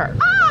this for her?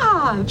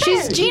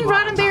 She's Gene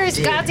Roddenberry's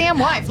goddamn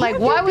wife. Like,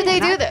 why would they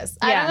do this?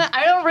 Yeah.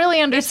 I don't really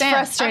understand.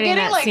 It's frustrating, I'm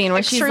getting, that scene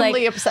where she's like,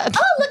 extremely upset.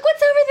 oh, look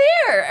what's over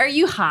there. Are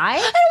you high?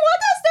 And what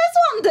does this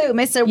one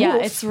do, Mr. Yeah,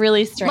 Wolf? it's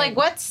really strange. Like,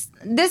 what's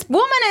this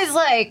woman is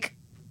like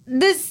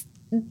this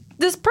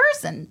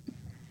person.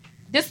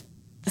 This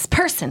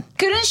person.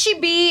 Couldn't she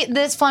be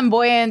this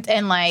flamboyant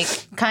and like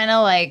kind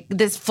of like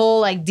this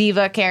full like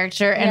diva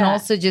character and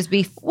also just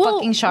be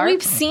fucking sharp?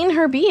 We've seen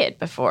her be it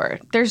before.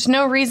 There's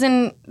no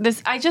reason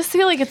this. I just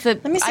feel like it's a.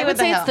 I would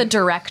say it's the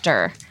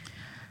director.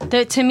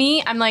 To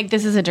me, I'm like,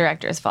 this is a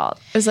director's fault.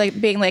 It's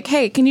like being like,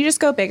 hey, can you just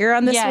go bigger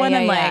on this one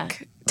and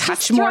like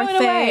touch just more throw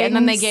it away. things? And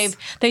then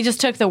they just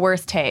took the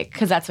worst take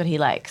because that's what he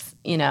likes,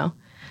 you know,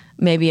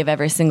 maybe of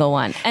every single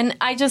one. And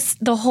I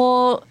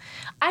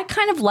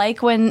kind of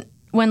like when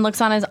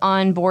Luxana's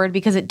on board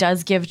because it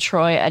does give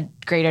Troy a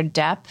greater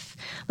depth.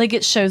 Like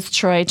it shows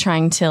Troy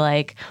trying to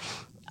like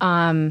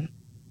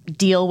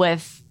deal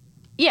with,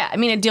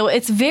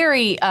 it's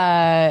very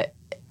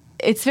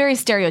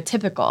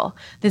stereotypical.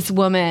 This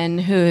woman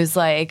who's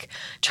like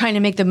trying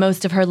to make the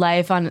most of her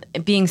life on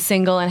being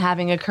single and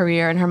having a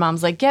career, and her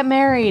mom's like, get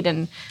married,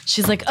 and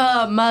she's like,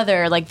 oh,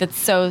 mother, like that's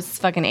so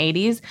fucking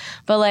 80s.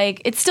 But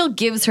like it still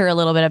gives her a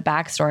little bit of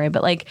backstory.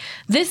 But like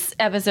this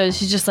episode,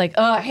 she's just like,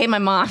 oh, I hate my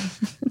mom.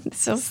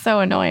 It's just so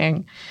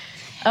annoying.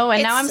 Oh,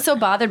 and now I'm so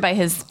bothered by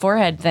his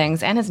forehead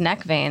things and his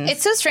neck veins.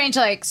 It's so strange.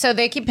 Like, so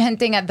they keep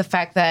hinting at the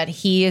fact that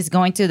he is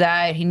going to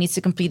die. He needs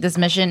to complete this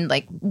mission,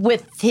 like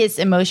with his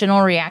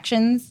emotional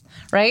reactions,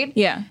 right?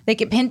 Yeah. They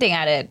keep hinting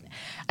at it.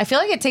 I feel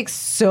like it takes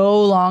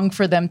so long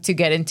for them to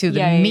get into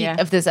the meat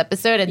of this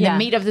episode. And the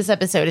meat of this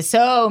episode is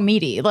so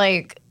meaty.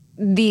 Like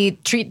the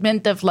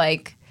treatment of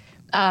like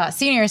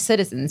senior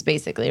citizens,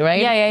 basically,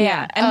 right?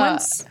 Yeah.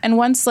 And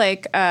once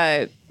like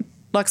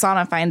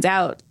Luxana finds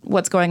out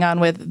what's going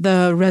on with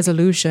the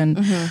resolution,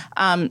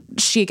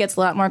 she gets a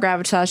lot more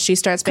gravitas. She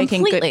starts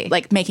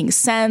making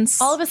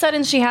sense. All of a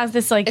sudden, she has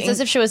this like. It's as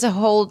if she was a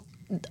whole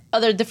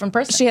other different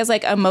person. She has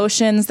like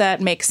emotions that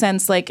make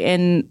sense, like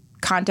in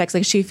context.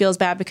 Like she feels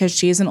bad because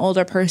she's an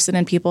older person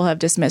and people have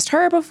dismissed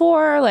her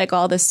before. Like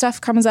all this stuff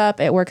comes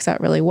up. It works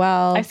out really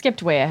well. I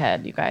skipped way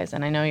ahead, you guys,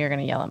 and I know you're going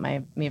to yell at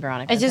me,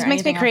 Veronica. It just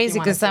makes me crazy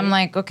because I'm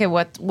like, okay,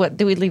 what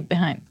do we leave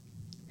behind?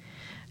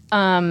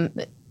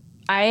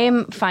 I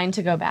am fine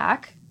to go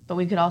back, but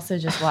we could also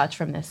just watch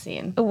from this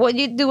scene. Well,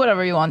 you do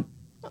whatever you want.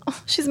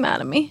 Oh, she's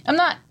mad at me. I'm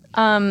not.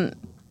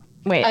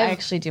 Wait, I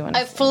actually do want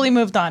to. I fully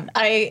moved on.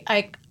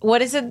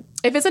 What is it?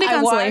 If it's any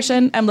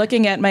consolation, I'm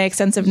looking at my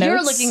extensive notes.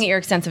 You're looking at your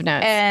extensive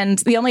notes. And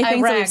the only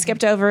things that we've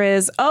skipped over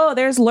is,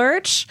 there's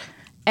Lurch,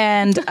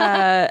 and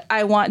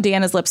I want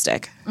Deanna's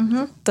lipstick.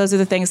 Mm-hmm. Those are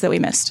the things that we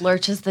missed.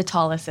 Lurch is the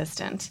tall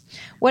assistant.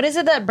 What is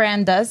it that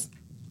Bran does?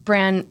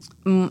 Bran,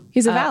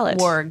 he's a valet.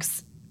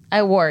 Wargs.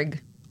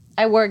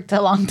 I worked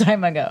a long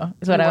time ago.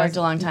 Is what I worked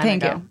a long time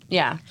Thank ago. You.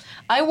 Yeah.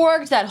 I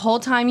worked that whole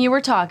time you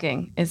were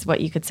talking, is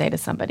what you could say to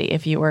somebody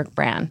if you were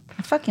Bran.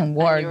 I fucking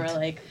warged. You were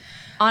like,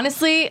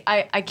 honestly,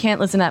 I can't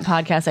listen to that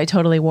podcast. I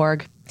totally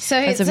warg. So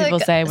that's what people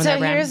say when they're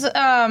Bran. So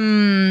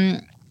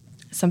here's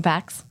some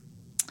facts.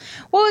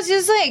 Well, it's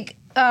just like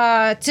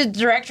to the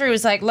director who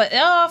was like,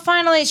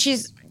 finally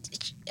she's.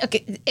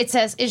 Okay, it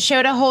says it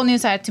showed a whole new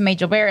side to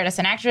Majel Barrett as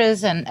an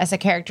actress and as a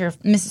character of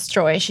Mrs.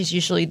 Troy. She's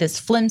usually this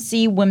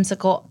flimsy,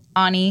 whimsical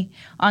Auntie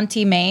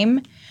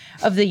Mame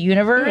of the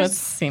universe. That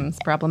seems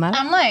problematic.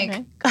 I'm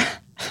like,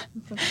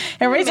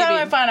 every time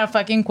I find a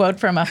fucking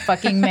quote from a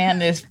fucking man in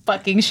this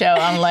fucking show,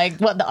 I'm like,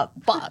 what the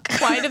fuck?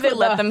 Why do they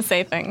let them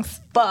say things?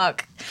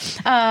 Fuck.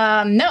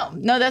 No,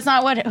 that's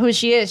not who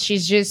she is.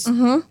 She's just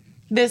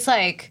this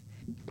like.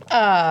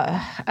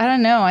 I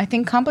don't know. I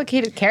think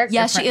complicated character.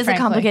 Yeah, she is a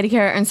complicated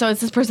character, and so it's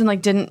this person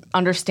like didn't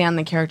understand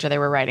the character they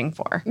were writing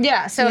for.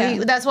 Yeah, so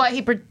that's why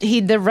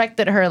he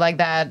directed her like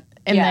that,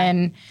 and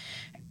then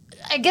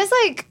I guess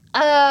like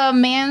a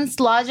man's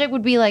logic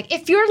would be like,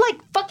 if you're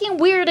like fucking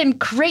weird and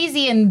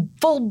crazy and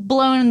full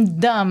blown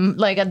dumb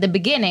like at the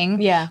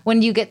beginning,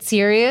 when you get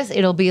serious,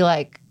 it'll be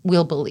like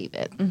we'll believe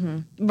it,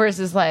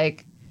 versus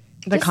like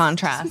The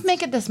contrast. Just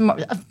make it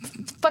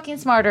fucking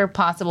smarter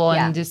possible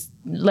and just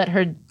let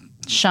her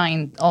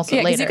shine also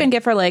Yeah, because later. you can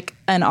give her like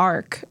an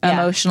arc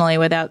emotionally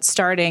without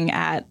starting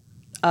at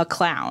a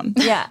clown.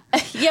 Yeah.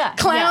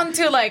 Clown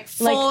to like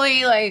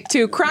fully like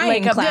to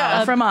crying like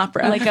clown from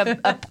opera. Like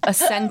a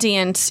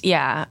sentient,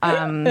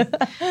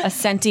 a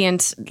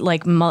sentient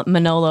like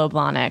Manolo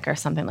Blahnik or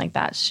something like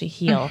that. She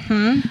heal.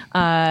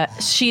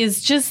 She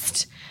is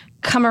just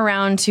come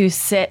around to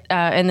sit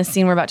in the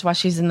scene we're about to watch.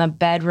 She's in the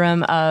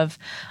bedroom of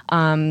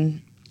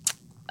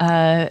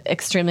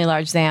extremely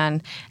large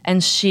Zan,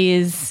 and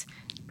she's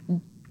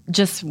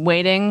just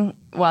waiting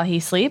while he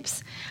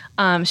sleeps.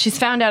 She's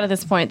found out at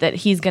this point that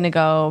he's going to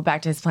go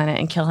back to his planet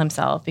and kill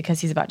himself because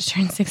he's about to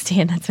turn 60,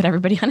 and that's what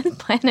everybody on his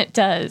planet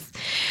does.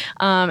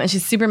 And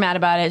she's super mad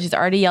about it. She's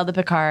already yelled at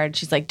Picard.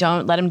 She's like,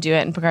 don't let him do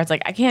it. And Picard's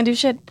like, I can't do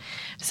shit.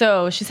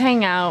 So she's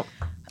hanging out.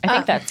 I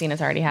think that scene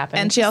has already happened.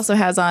 And she also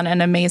has on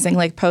an amazing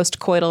like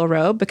post-coital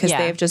robe because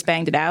they've just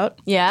banged it out.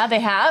 Yeah, they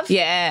have?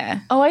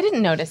 Yeah. Oh, I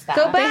didn't notice that.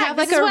 Go back. They have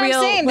like This is a what I'm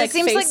real saying. like This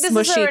seems face like this is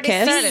mushy already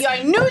kiss. started.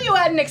 I knew you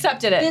hadn't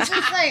accepted it. This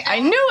is like,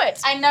 I knew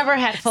it. I never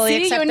had fully See,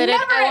 you accepted it.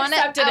 never I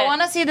accepted it.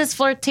 want to see this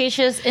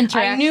flirtatious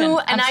interaction. I knew,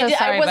 and I'm so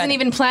sorry, I wasn't but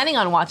even planning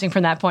on watching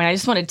from that point. I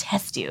just wanted to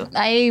test you.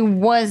 I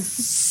was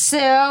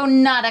so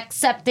not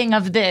accepting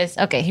of this.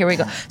 Okay, here we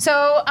go.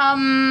 So,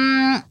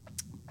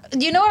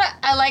 you know what?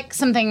 I like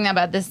something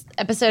about this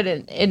episode,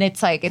 and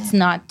it's like it's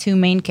not two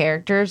main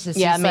characters. It's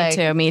just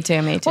like, Me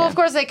too. Well, of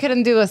course, I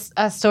couldn't do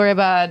a story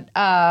about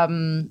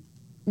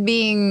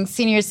being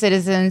senior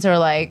citizens or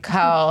like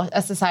how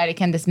a society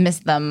can dismiss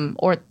them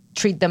or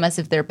treat them as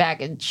if they're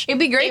baggage. It'd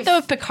be great though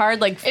if Picard,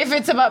 like, if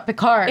it's about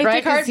Picard, if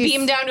right? Picard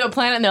beamed down to a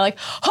planet and they're like,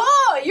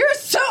 "Oh, you're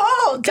so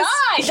old, die!"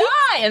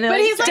 And they're But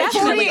like, he's like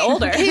definitely 40,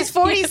 older. He's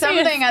 40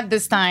 something at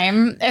this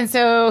time, and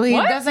so he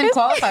What? doesn't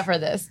qualify for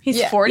this.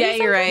 He's 40. Yeah,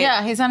 you're right.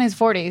 Yeah, he's on his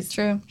 40s.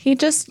 True. He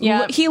just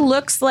he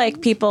looks like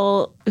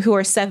people who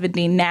are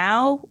 70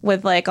 now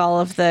with like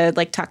all of the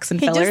like tucks and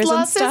He fillers just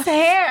lost and stuff. his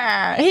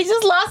hair. He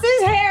just lost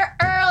his hair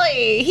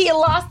early. He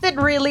lost it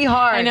really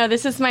hard. I know,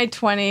 this is my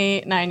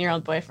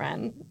 29-year-old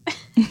boyfriend.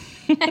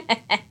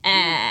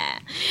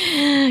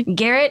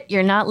 Garrett,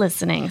 you're not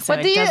listening, so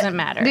it doesn't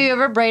matter. Do you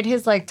ever braid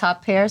his like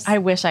top hairs? I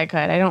wish I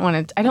could. I don't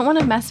want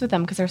to mess with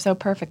them because they're so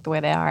perfect the way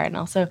they are, and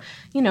also,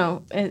 you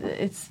know,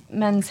 it's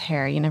men's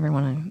hair. You never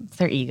want to. It's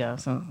their ego.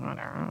 So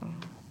whatever.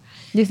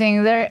 Do you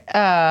think their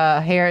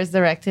hair is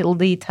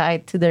directly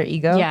tied to their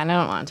ego? Yeah, and I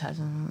don't want to touch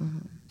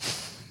them.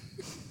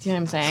 Do you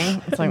know what I'm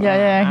saying? It's like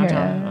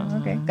yeah.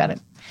 Okay, got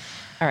it.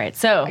 All right,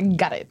 so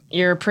got it.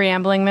 You're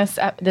preambling this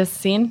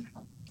scene.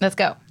 Let's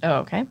go. Oh,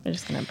 okay. We're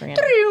just gonna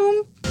preamble.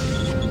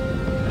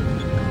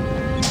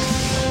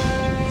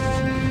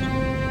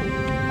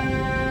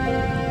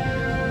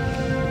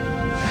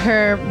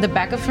 The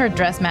back of her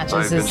dress matches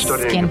I've been his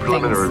studying skin the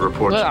preliminary things.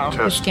 reports of the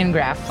Her test. skin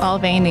graft. All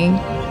veiny.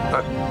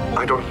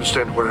 I don't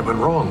understand where I went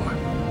wrong.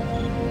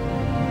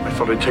 I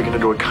thought I'd taken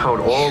into account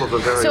all of the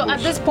variables. So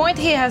at this point,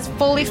 he has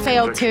fully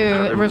failed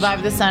to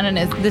revive the sun, and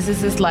this is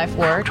his life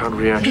work.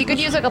 He could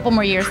use a couple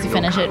more years to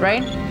finish it,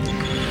 right?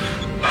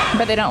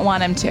 But they don't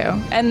want him to.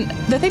 And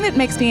the thing that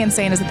makes me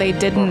insane is that they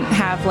didn't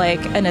have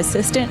like an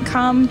assistant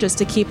come just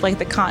to keep like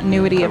the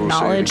continuity of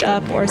knowledge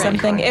up or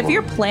something. If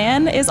your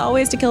plan is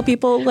always to kill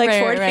people like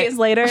 4 days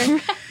later,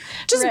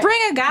 just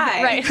bring a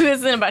guy. Right, who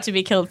isn't about to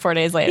be killed 4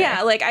 days later.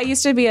 Yeah, like I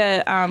used to be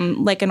a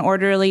like an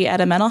orderly at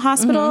a mental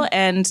hospital,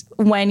 and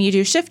when you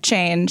do shift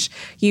change,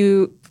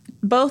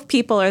 both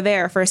people are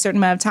there for a certain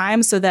amount of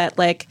time so that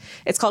like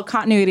it's called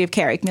continuity of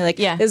care. You can be like,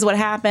 this is what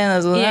happened,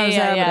 this is what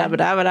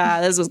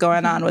this was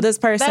going on with this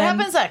person. That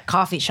happens at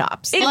coffee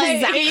shops.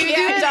 Exactly.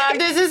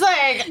 This is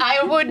like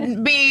I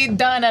would be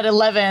done at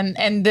 11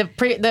 and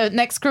the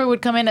next crew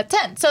would come in at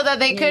 10 so that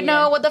they could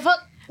know what the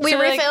fuck we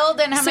refilled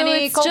and how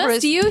many it's cold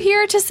brews. just you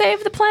here to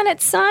save the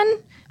planet's sun?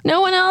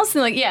 No one else?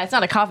 And like, yeah, it's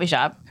not a coffee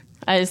shop.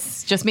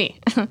 It's just me.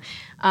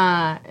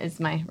 Is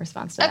my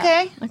response to that.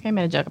 Okay, I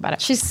made a joke about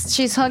it.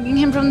 She's hugging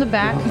him from the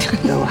back.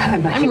 No,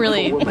 I'm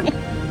really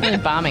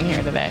bombing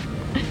here today.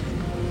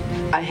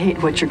 I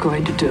hate what you're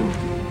going to do.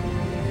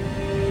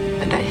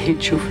 And I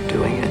hate you for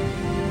doing it.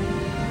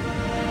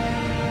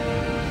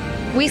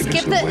 We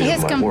skipped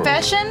his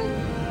confession.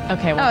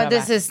 Okay, we'll oh, go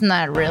this back. is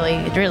not really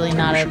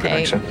not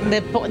okay.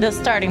 The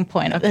starting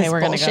point of Okay, this we're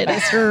gonna go bullshit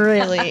back. is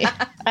really.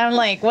 I'm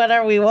like, what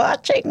are we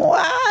watching?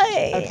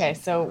 Why? Okay,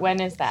 so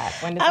when is that?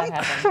 When does I'm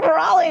that happen?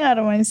 crawling out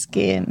of my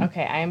skin.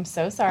 Okay, I am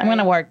so sorry. I'm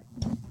gonna work.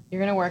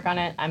 You're gonna work on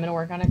it. I'm gonna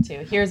work on it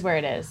too. Here's where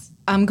it is.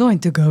 I'm going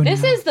to go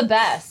This is the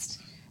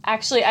best.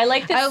 Actually, I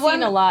like this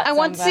scene a lot. I so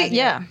want I'm to see. glad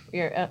Yeah.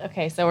 You're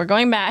okay, so we're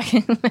going back.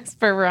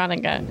 For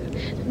Veronica.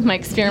 My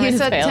experiment He has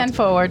said failed. 10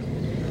 forward.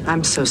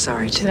 I'm so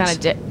sorry, She's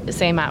got the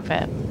same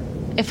outfit.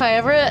 If I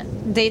ever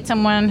date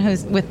someone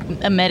who's with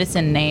a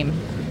medicine name,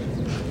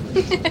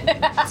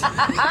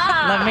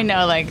 let me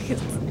know. Like,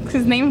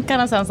 his name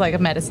kind of sounds like a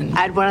medicine. I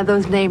had one of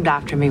those named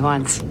after me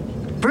once.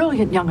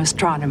 Brilliant young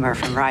astronomer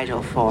from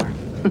Rigel 4.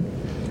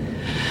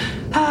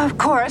 Of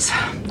course,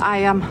 I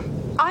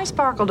I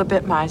sparkled a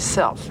bit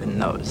myself in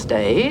those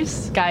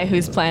days. Guy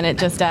whose planet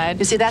just died.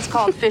 You see, that's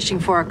called fishing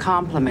for a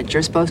compliment.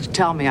 You're supposed to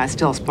tell me I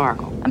still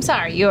sparkle. I'm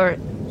sorry,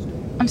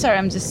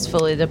 I'm just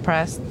fully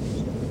depressed.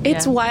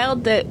 It's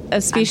wild that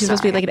a species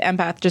supposed to be like an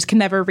empath just can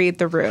never read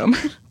the room.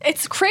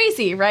 It's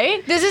crazy,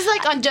 right? This is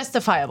like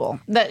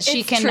unjustifiable that she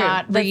It's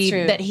cannot true. That's read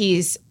true. that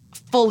he's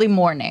fully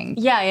mourning.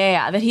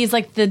 Yeah. That he's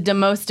like the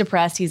most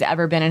depressed he's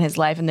ever been in his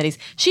life, and that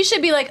she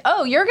should be like,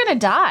 oh, you're gonna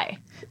die.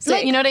 So,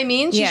 Like- you know what I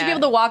mean? She should Yeah. be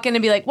able to walk in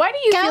and be like, why do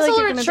you feel like you're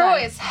Counselor gonna Troy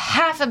die? is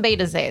half a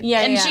Betazade.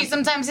 Yeah, and yeah. she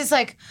sometimes is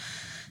like,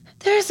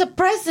 there's a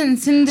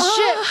presence in the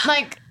ship.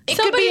 Like, it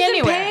could be Somebody's in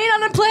anywhere. pain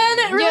on a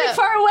planet really Yeah.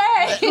 far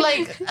away.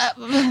 Like,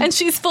 and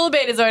she's full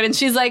Betazoid, and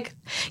she's like,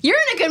 "You're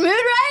in a good mood,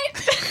 right?"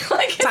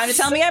 Like, Time to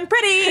tell me I'm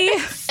pretty.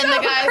 And the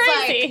guy's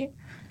crazy.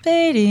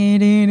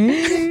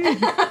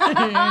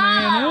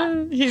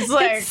 He's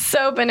like, It's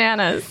so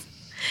bananas.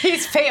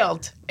 he's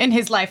failed in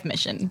his life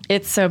mission.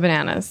 It's so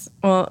bananas.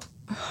 Well,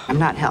 I'm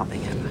not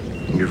helping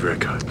him. You're very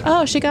kind.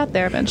 Oh, she got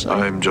there eventually.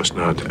 I'm just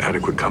not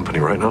adequate company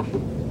right now.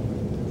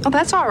 Oh,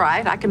 that's all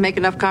right. I can make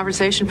enough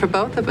conversation for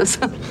both of us.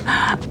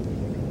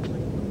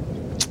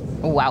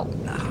 Wow.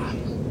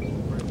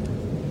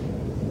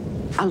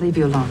 I'll leave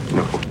you alone.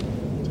 No.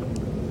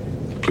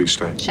 Please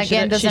stay.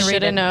 Again, doesn't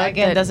read it.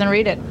 Again, doesn't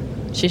read it.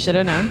 She should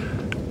have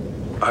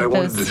known. I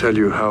wanted to tell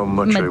you how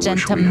much I wish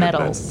magenta we had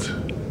metals.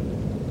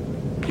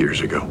 met years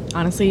ago.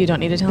 Honestly, you don't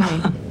need to tell me.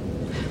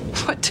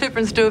 What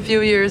difference do a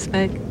few years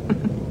make?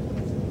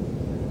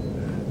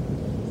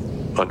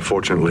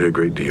 Unfortunately, a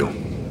great deal.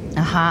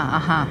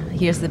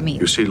 Here's the meat.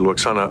 You see,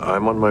 Luxana,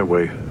 I'm on my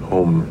way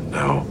home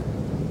now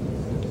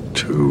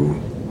to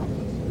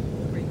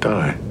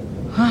die.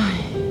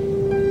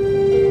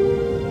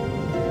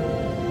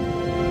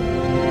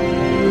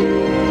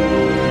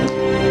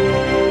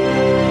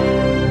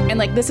 And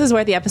like this is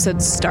where the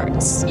episode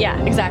starts. Yeah,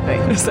 exactly.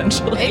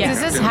 Essentially.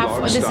 This is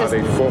half. This is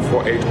Stardate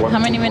 4481. how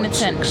many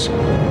minutes in?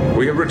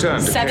 We have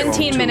returned to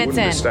 17 K-1-2 minutes and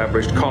in.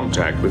 established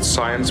contact with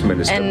Science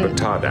Minister And-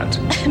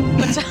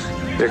 Batadat.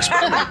 The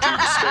experiment team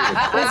stated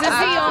This is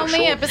the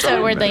only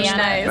episode where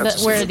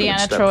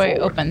Deanna Troy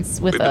opens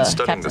with We've a been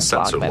studying the captain's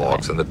sensor log, by the way.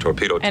 logs and the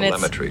torpedo And it's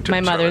telemetry to my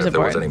determine mother's if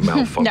there was aboard. any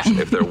malfunction.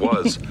 No. If there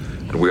was,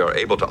 and we are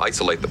able to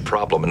isolate the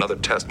problem, another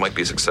test might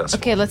be successful.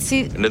 Okay, let's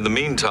see. And in the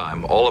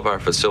meantime, all of our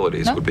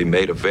facilities would be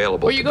made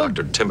available Where to you go?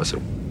 Dr.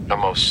 Timison. A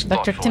most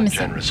Dr. thoughtful and Timothy,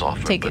 generous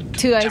offer, take but it.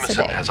 2 ice a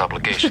Timothy day. has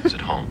obligations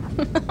at home,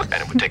 and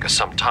it would take us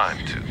some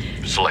time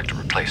to select a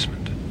replacement.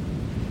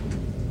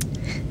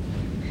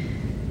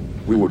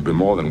 We would be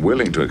more than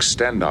willing to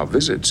extend our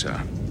visit,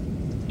 sir.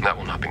 That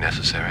will not be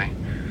necessary.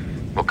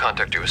 We'll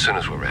contact you as soon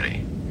as we're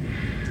ready.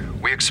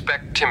 We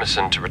expect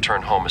Timison to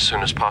return home as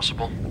soon as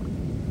possible.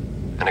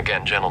 And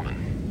again,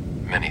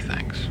 gentlemen, many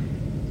thanks.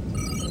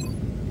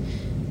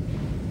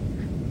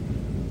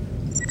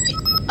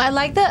 I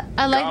like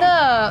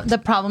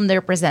the problem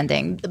they're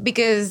presenting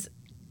because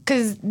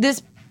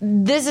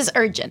this is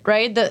urgent,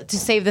 right? To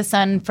save the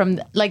sun from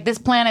like this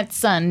planet's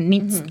sun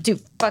needs to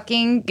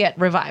fucking get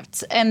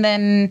revived, and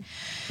then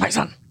My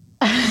son.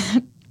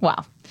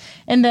 wow,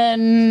 and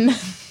then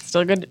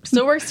Still good.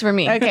 Still works for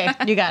me. okay,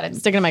 you got it.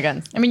 Sticking to my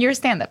guns. I mean, you're a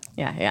stand-up.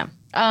 Yeah.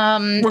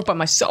 Work by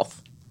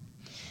myself.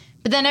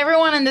 But then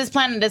everyone on this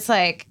planet is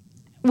like,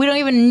 we don't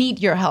even need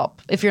your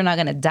help if you're not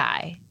gonna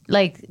die.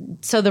 Like,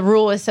 so the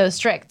rule is so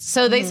strict.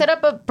 So they set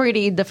up a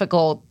pretty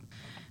difficult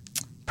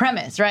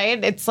premise,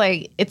 right? It's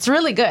like, it's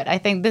really good. I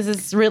think this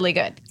is really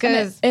good.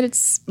 Because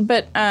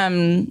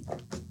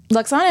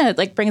Luxana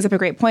like brings up a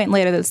great point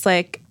later that's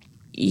like,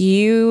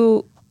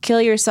 you kill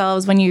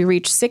yourselves when you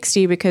reach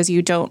 60 because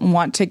you don't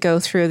want to go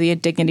through the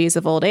indignities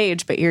of old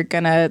age, but you're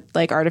gonna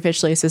like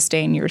artificially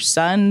sustain your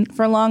son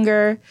for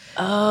longer.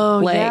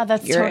 Oh, Like, yeah,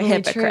 that's you're a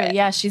totally true. hypocrite.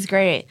 Yeah, she's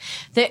great.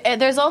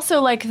 There's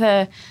also like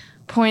the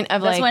point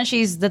of that's like when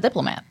she's the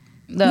diplomat.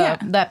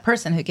 That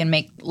person who can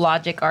make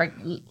logical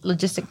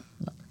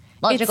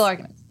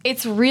arguments.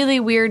 It's really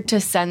weird to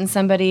send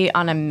somebody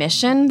on a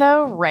mission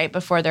though, right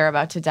before they're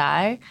about to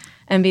die,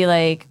 and be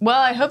like, "Well,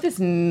 I hope this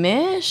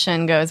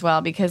mission goes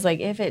well," because like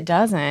if it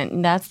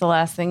doesn't, that's the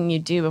last thing you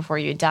do before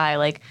you die.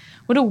 Like,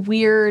 what a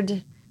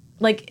weird.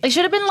 Like it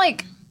should have been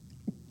like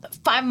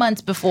 5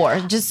 months before,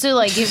 just to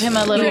like give him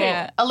a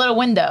little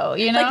window,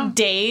 you know, like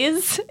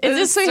days. It's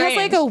just so he has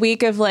like a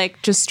week of like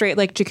just straight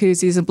like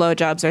jacuzzis and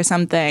blowjobs or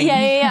something.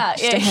 Yeah.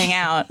 just to hang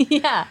out.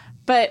 Yeah.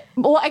 But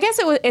well, I guess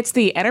it's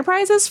the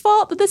Enterprise's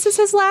fault that this is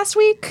his last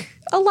week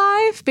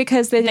alive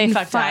because they didn't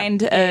fucked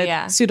find up.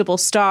 a suitable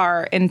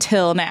star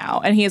until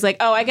now, and he's like,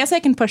 "Oh, I guess I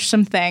can push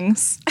some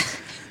things."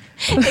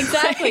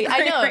 Exactly, I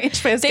know.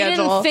 They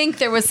didn't think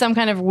there was some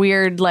kind of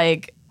weird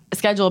like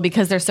schedule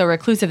because they're so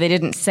reclusive. They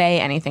didn't say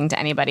anything to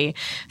anybody,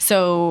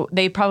 so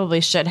they probably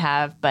should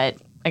have. But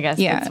I guess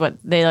that's what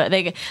they're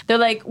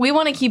like. We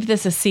want to keep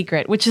this a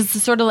secret, which is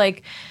sort of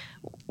like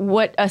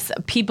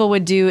people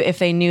would do if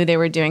they knew they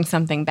were doing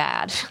something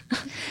bad.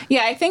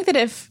 Yeah, I think that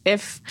if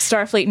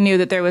Starfleet knew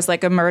that there was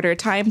like a murder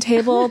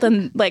timetable,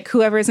 then like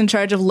whoever's in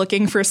charge of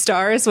looking for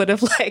stars would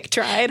have like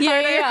tried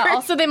harder. Yeah.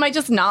 Also, they might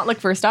just not look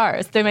for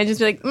stars. They might just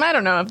be like, I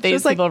don't know if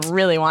these people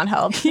really want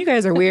help. You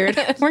guys are weird.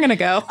 We're gonna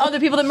go. Oh, the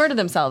people that murder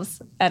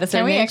themselves at a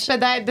certain age. Can we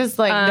expedite this?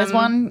 Like this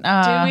one?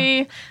 Do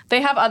we?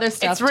 They have other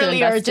stuff. It's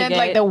really urgent.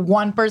 Like the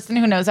one person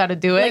who knows how to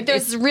do it. Like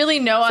there's really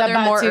no other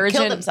more urgent.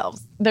 Kill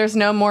themselves. There's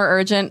no more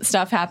urgent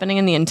stuff happening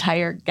in the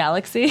entire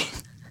galaxy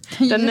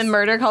than the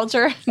murder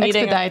culture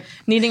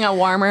needing a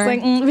warmer.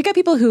 It's like, we got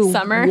people who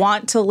summer.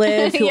 Want to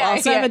live, who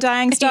also have a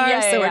dying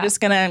star, so we're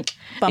just gonna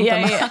bump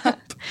them up.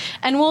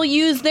 And we'll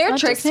use their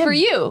tricks for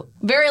you.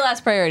 Very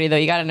last priority, though.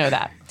 You got to know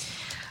that.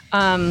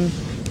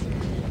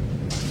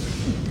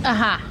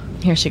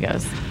 Here she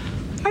goes.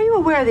 Are you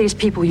aware these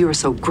people you are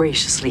so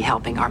graciously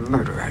helping are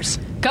murderers?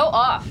 Go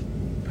off.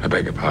 I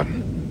beg your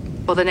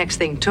pardon? Well, the next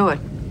thing to it.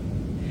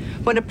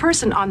 When a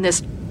person on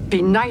this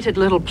benighted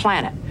little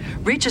planet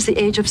reaches the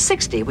age of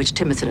 60, which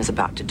Timothy is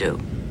about to do,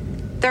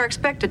 they're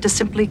expected to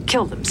simply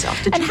kill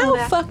themselves. Did you know that? And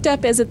how fucked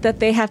up is it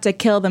that they have to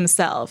kill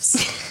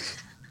themselves?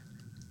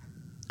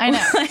 I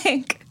know.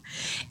 Like,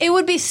 it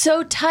would be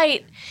so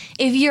tight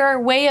if your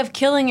way of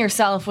killing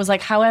yourself was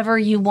like however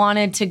you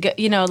wanted to go,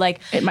 you know, like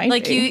it might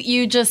like be.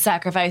 you just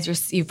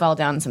sacrifice you fall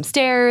down some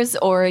stairs,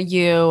 or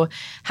you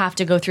have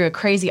to go through a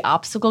crazy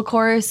obstacle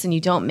course and you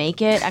don't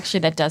make it. Actually,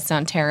 that does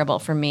sound terrible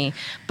for me.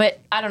 But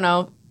I don't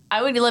know.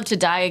 I would love to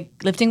die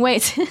lifting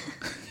weights.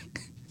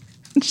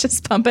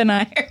 Just pumping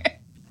iron.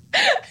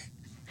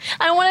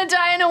 I want to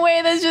die in a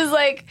way that's just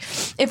like,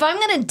 if I'm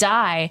going to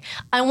die,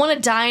 I want to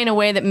die in a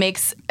way that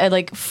makes,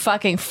 like,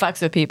 fucking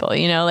fucks with people,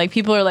 you know? Like,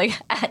 people are, like,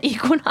 at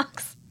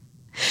Equinox,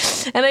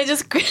 and I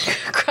just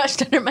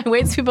crushed under my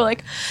weights. People are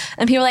like,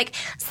 and people are like,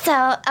 so,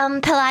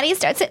 Pilates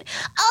starts at,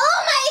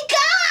 oh my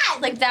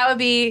God! Like, that would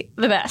be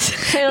the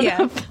best. I don't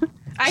know.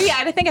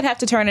 I think I'd have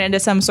to turn it into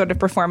some sort of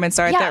performance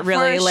art that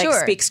really, like,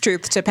 speaks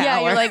truth to power.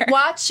 Yeah, you're like,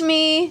 watch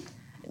me...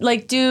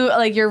 Like,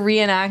 you're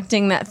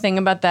reenacting that thing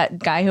about that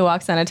guy who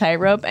walks on a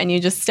tightrope and you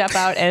just step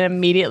out and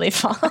immediately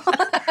fall.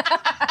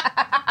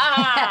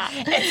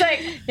 It's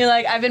like, you're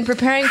like, I've been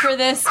preparing for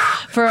this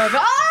for like,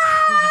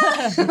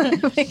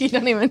 you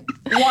don't even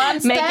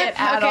make it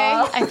at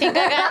all. I think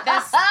I got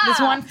this.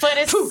 This one foot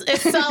is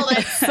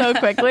solid. So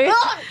quickly.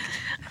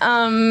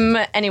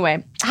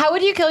 Anyway, how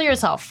would you kill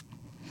yourself?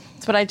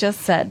 That's what I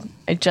just said.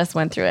 I just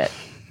went through it.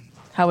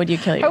 How would you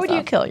kill yourself? How would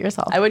you kill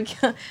yourself? I would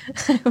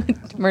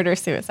murder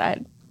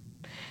suicide.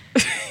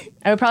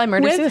 I would probably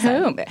murder with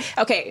suicide. Whom?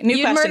 Okay, new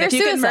question. Murder if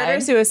you could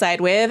murder suicide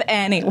with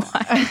anyone.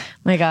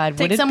 My God,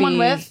 take someone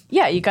with?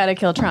 Yeah, you got to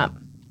kill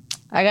Trump.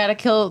 I got to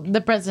kill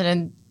the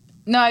president.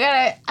 No,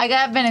 I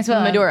got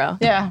Venezuela. Maduro.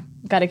 Yeah.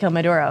 Got to kill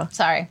Maduro.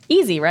 Sorry.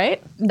 Easy,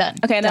 right? Done.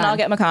 Okay, and then I'll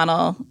get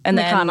McConnell. And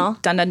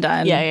McConnell. Then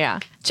done. Yeah.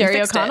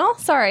 Jerry O'Connell?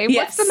 Sorry. Yes.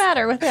 What's the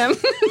matter with him?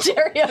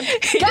 Jerry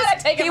O'Connell.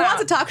 Gotta take him He out.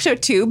 wants a talk show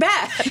too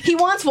bad. He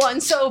wants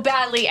one so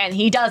badly, and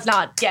he does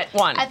not get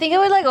one. I think I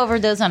would like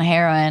overdose on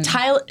heroin.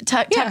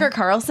 Tucker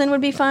Carlson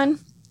would be fun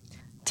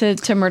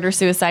to murder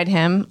suicide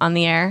him on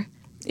the air.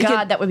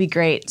 God, that would be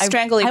great.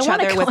 Strangle each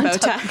other with bow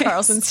ties.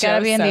 Carlson's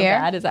gotta be in the air.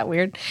 Bad. Is that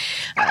weird?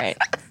 All right.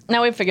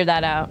 Now we've figured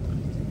that out.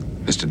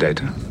 Mr.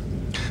 Data,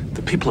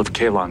 the people of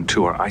Kalon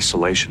 2 are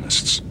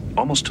isolationists,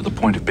 almost to the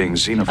point of being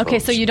xenophobes. Okay,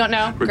 so you don't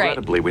know?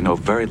 Regrettably, we know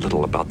very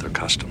little about their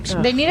customs.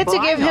 They needed to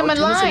give him a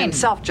line.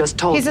 Himself just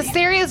told He's a me.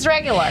 serious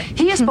regular.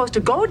 He is supposed to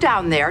go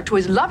down there to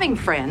his loving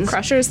friends.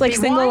 Crusher's like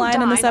single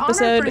line in this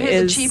episode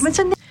is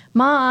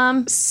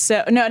Mom.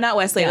 So no, not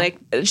Wesley. Like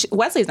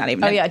Wesley's not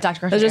even. Oh yeah, Dr.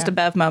 Crusher. It was just a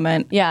Bev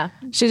moment. Yeah,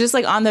 she's just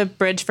like on the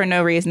bridge for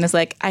no reason. Is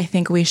like, I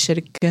think we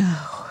should go.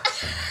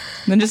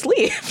 And then just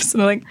leaves.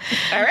 And I'm like,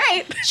 all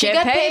right. She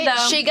got paid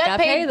though. She got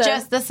paid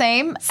just the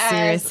same.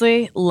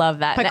 Seriously, love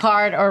that.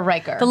 Picard or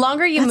Riker. The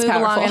longer you move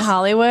along in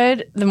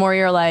Hollywood, the more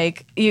you're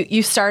like,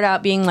 you start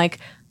out being like,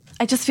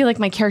 I just feel like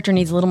my character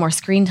needs a little more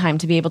screen time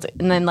to be able to,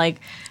 and then like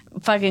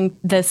fucking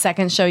the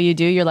second show you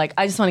do, you're like,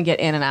 I just want to get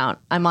in and out.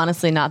 I'm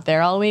honestly not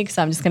there all week,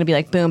 so I'm just going to be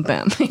like, boom,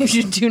 boom.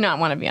 You do not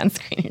want to be on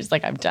screen. You're just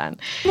like, I'm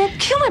done. Well,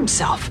 kill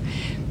himself.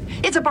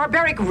 It's a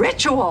barbaric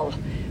ritual.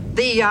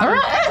 The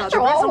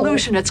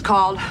resolution, it's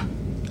called.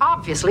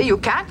 Obviously, you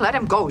can't let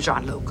him go,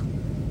 Jean-Luc.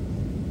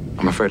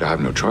 I'm afraid I have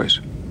no choice.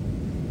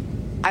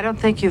 I don't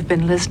think you've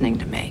been listening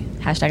to me.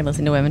 Hashtag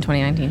listen to women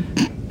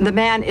 2019. The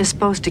man is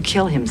supposed to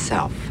kill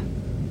himself.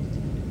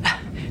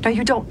 Now,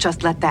 you don't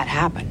just let that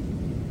happen.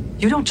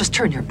 You don't just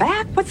turn your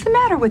back. What's the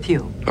matter with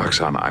you?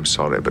 Roxana, I'm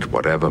sorry, but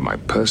whatever my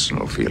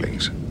personal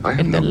feelings, I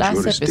have In no the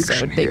last jurisdiction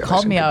episode, they here. I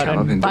called me simply out cannot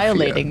on interfere.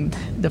 violating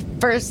the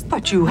first.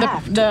 But you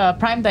have the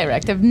Prime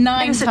Directive 9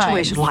 times. In a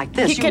situation like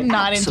this, he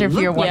cannot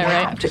interfere one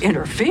have to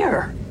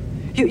interfere.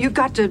 You've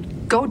got to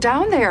go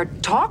down there,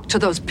 talk to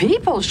those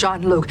people,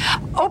 Jean-Luc.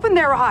 Open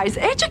their eyes,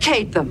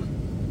 educate them.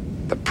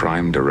 The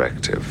Prime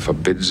Directive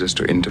forbids us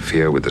to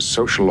interfere with the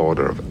social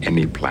order of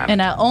any planet.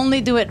 And I only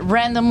do it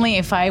randomly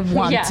if I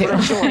want to.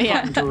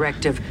 Prime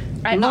Directive.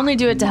 I'd only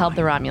do it to help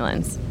the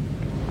Romulans.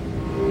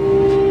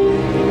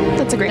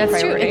 That's That's a great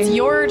That's priority. true. It's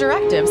your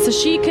directive, so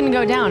she can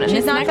go down. And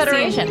She's this not next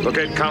Federation. scene-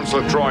 Locate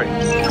Counselor Troy.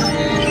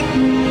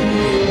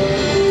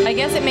 I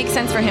guess it makes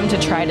sense for him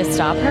to try to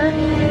stop her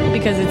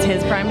because it's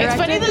his prime It's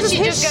directive. funny that she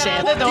just got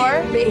out the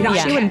door.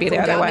 Yeah. She wouldn't be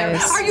there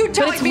otherwise. Are you But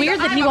telling it's me weird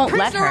that I'm he a won't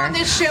let prisoner her. on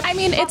this ship? I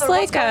mean, it's Mother,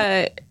 like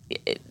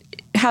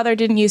how there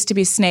didn't used to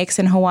be snakes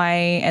in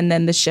Hawaii, and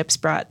then the ships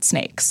brought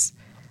snakes.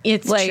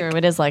 It's true.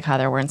 It is like how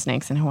there weren't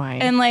snakes in Hawaii.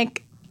 And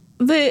like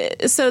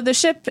the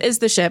ship is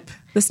the ship.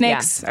 The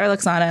snakes are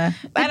Lexana.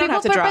 I don't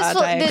have to draw a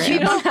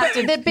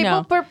diagram. Did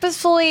people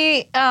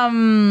purposefully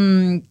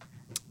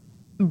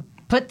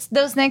put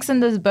those snakes in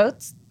those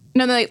boats?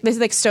 No, they're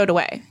like stowed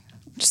away.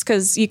 Just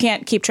because you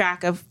can't keep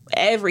track of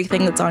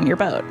everything that's on your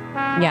boat.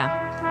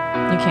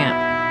 Yeah, you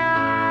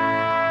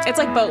can't. It's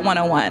like boat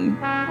 101.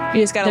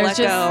 You just gotta There's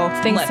let just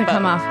go. things let to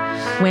come boat.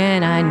 off.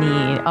 When I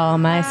need all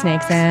my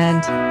snakes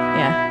and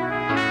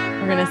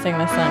yeah, we're gonna sing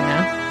this song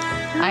now.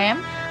 I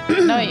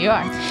am. No, you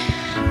are.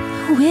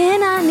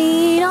 When I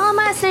need all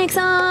my snakes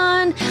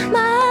on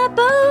my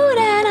boat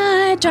and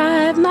I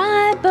drive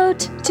my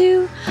boat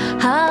to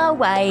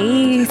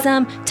Hawaii.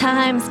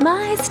 Sometimes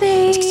my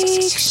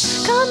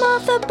snakes come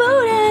off the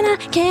boat and I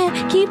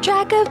can't keep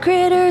track of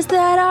critters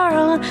that are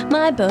on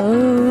my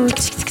boat.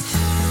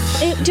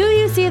 Do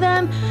you see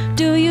them?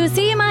 Do you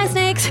see my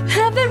snakes?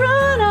 Have they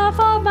run off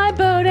of my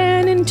boat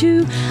and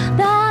into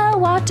the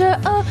water?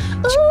 Oh,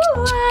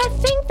 ooh, I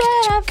think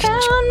that I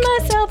found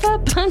myself a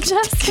bunch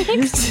of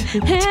snakes.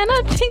 And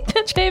I think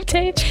that they've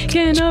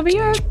taken over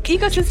your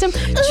ecosystem.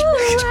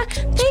 Ooh, I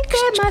think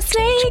that my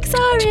snakes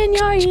are in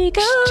your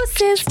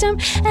ecosystem.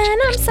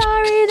 And I'm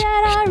sorry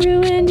that I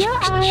ruined your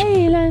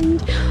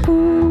island.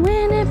 Ooh,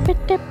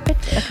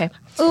 okay.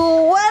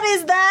 Ooh, what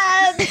is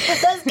that?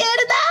 Let's get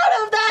it out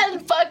of that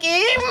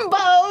fucking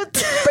boat.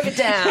 Break it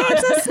down.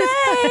 It's a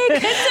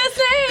snake. It's a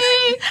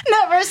snake.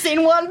 Never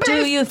seen one before.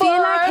 Do you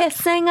feel like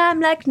hissing? I'm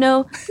like,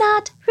 no,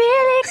 not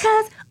really,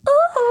 cause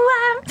ooh,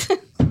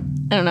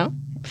 I don't know.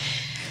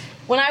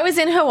 When I was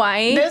in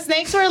Hawaii, the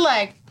snakes were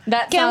like,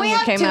 that can song we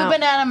have came 2 out.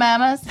 banana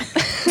mamas?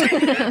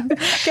 Can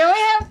we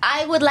have?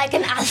 I would like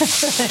an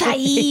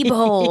acai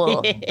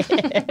bowl.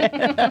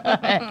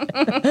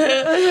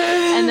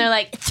 And they're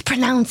like, it's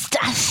pronounced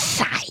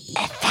acai.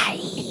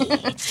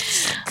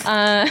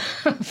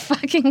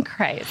 Fucking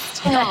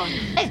Christ.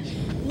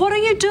 What are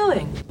you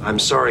doing? I'm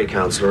sorry,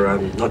 Counselor.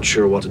 I'm not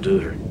sure what to do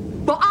here.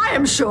 Well, I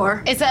am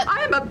sure. Is that?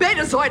 I am a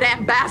Betazoid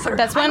ambassador.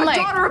 That's when, I'm a like-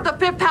 daughter of the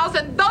 5th house,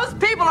 and those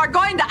people are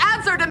going to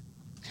answer to me.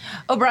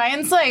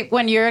 O'Brien's like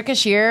when you're a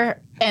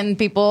cashier and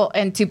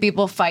two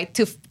people fight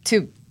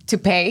to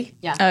pay.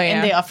 Yeah. Oh, yeah.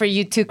 And they offer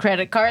you 2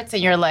 credit cards,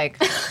 and you're like,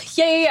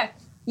 Yeah.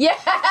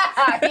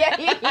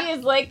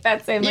 He's like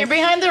that same. you're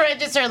behind the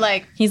register,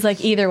 like He's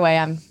like, either way,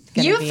 I'm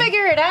gonna you be.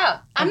 figure it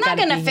out. I'm not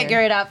gotta gonna be figure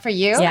here. it out for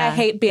you. Yeah. I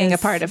hate being a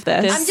part of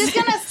this. I'm just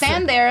gonna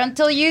stand there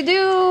until you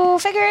do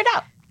figure it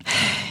out.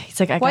 He's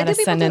like, I Why gotta do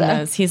people send do in that?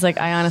 those. He's like,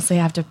 I honestly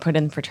have to put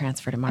in for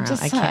transfer tomorrow.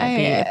 I can't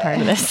be a part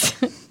of this.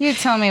 You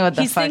tell me what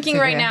the He's fuck thinking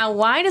to right do. now,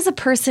 why does a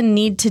person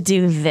need to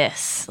do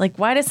this? Like,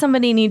 why does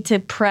somebody need to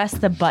press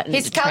the button?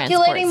 He's to transport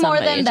calculating more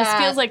somebody? than It just that.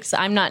 feels like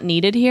I'm not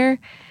needed here.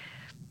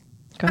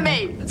 Go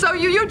ahead. Me. So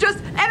you just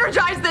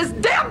energize this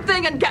damn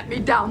thing and get me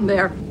down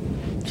there.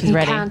 She's He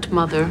ready. can't,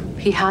 Mother.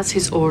 He has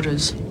his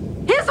orders.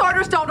 His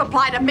orders don't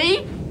apply to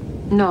me.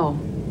 No,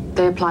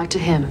 they apply to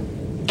him.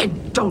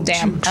 And don't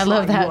Damn, you I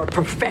love try that. your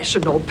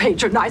professional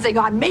patronizing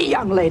on me,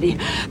 young lady.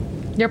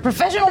 You're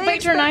professional They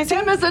expect patronizing.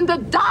 Timothy to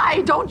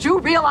die. Don't you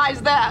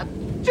realize that?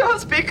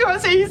 Just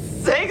because he's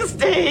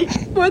 60.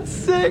 What's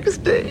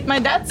 60? My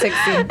dad's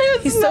 60.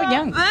 He's so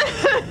young.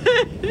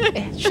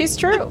 She's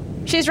true.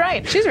 She's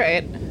right. She's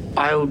right.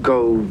 I'll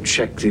go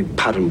check the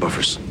pattern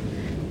buffers.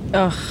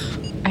 Ugh.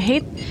 I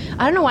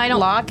don't know why I don't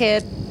Lock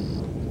it.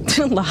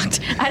 locked.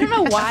 I don't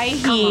know why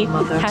he on,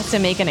 Mother. has to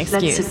make an Let's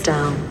excuse. sit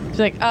down. She's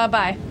like,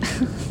 bye.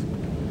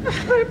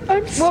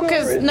 Well,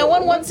 because no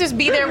one wants to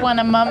be there when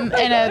a mom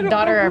and a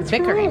daughter are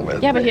bickering.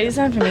 Yeah, but he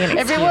doesn't have to make an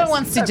excuse. Everyone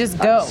wants to just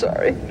go.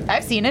 Sorry.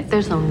 I've seen it.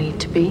 There's no need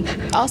to be.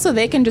 Also,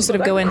 they can just sort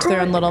of go into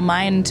their own little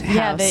mind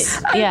Yeah,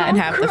 house yeah, and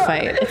have the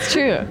fight. It's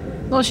true.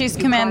 Well, she's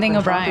commanding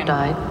When Father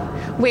O'Brien.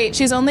 died. Wait,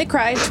 she's only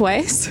cried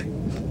twice?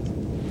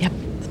 Yep,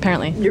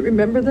 apparently. You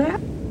remember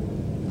that?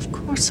 Of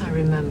course I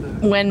remember.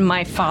 When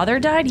my father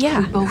died,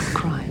 yeah. We both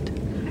cried.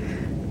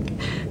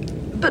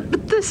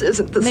 But this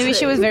isn't the Maybe same.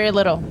 she was very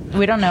little.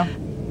 We don't know.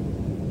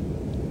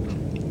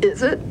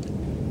 Is it?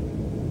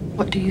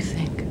 What do you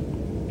think?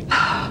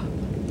 I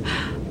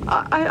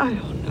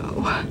don't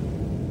know.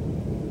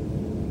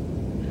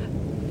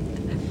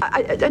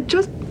 I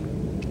just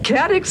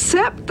can't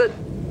accept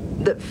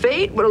that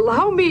fate would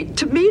allow me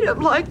to meet him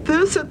like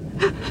this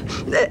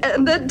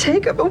and then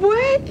take him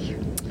away.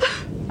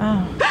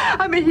 Oh.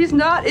 I mean, he's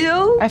not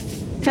ill. I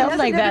felt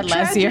like that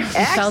last year.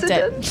 I felt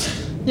it.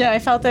 Yeah, I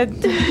felt it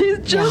He's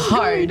just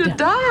hard. going to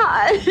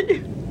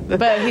die.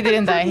 But he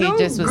didn't die. He no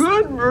just was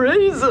good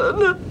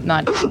reason.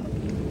 not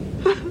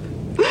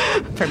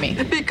for me.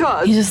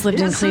 Because He just lived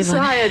in his Cleveland.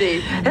 society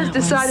has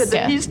decided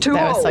that Yeah, he's too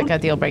that old. was like a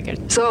deal breaker.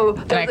 So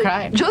I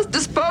cried. just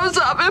dispose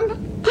of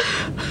him.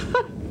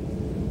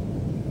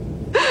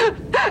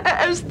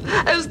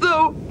 As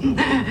though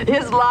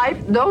his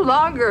life no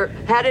longer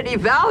had any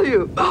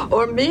value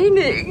or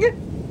meaning.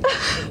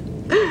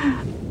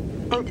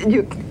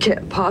 You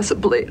can't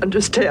possibly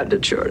understand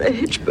at your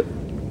age, but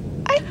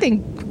I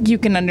think you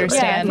can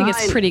understand. Yeah, I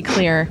think it's pretty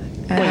clear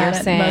what you're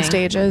saying. At most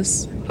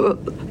ages. Well,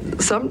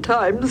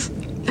 sometimes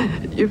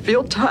you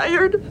feel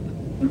tired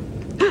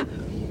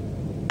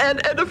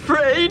and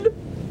afraid.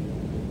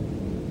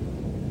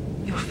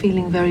 You're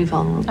feeling very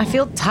vulnerable. I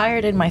feel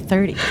tired in my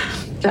 30s.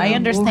 I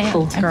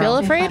understand. I feel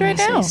afraid right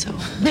now.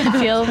 I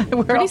feel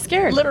pretty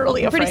scared.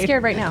 Literally I'm pretty afraid.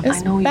 scared right now.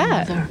 It's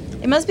bad.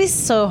 It must be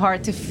so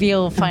hard to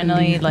feel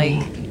finally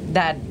like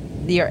that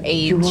your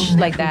age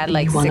like that,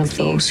 like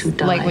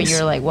 60, like when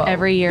you're like, whoa.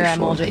 Every year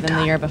I'm older than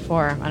the year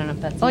before. I don't know if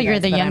that's. Oh, you're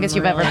the youngest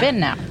you've ever been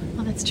now.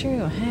 Oh, that's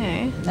true.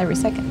 Hey, every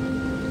second.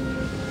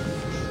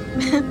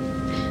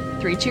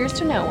 3 cheers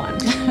to no one.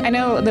 I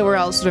know that we're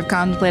all sort of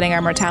contemplating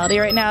our mortality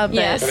right now, but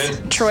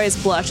Yes.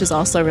 Troy's blush is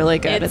also really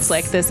good. It's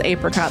like this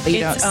apricot that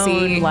you don't its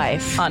see own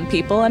life. on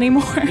people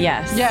anymore.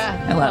 Yes.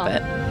 Yeah. I love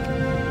it.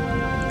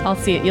 I'll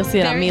see it. You'll see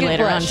it on Very me good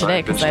later on blush. today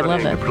I've been because I love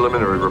studying it. the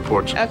preliminary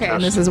reports. Okay,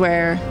 and this is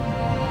where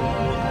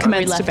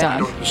commenced left to I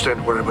bend. don't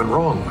understand where I went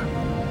wrong.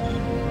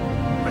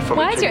 I fully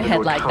Why is take your into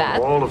head like account that?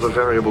 All of the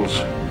variables.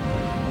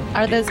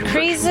 Are those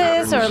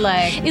creases or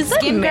like Is that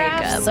skin makeup?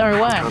 grafts or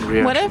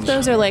what? What if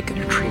those are like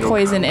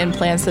poison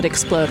implants that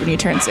explode when you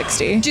turn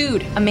 60?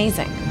 Dude,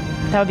 amazing.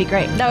 That would be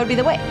great. That would be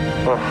the way.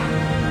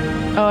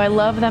 Oh, I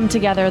love them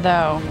together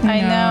though.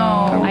 I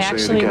know. will I say it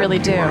actually again, really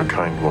you do. are a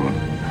kind woman.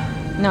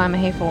 No, I'm a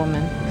hateful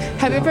woman.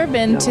 Have you ever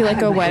been to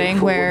like a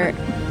wedding where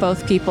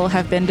both people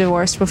have been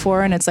divorced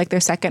before and it's like their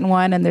second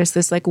one and there's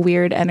this like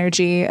weird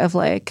energy of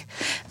like,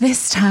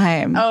 this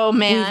time. Oh,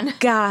 man. we've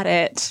got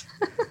it.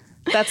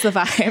 That's the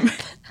vibe.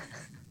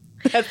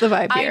 That's the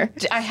vibe here.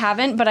 I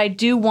haven't, but I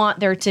do want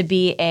there to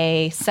be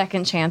a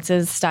Second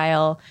Chances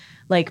style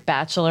like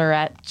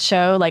bachelorette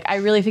show. Like I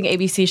really think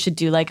ABC should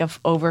do like a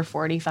over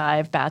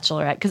 45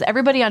 bachelorette because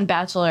everybody on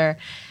Bachelor,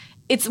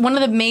 it's one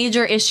of the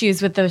major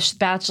issues with those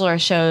Bachelor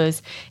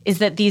shows is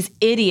that these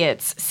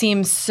idiots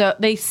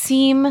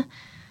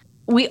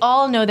we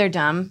all know they're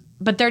dumb,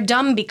 but they're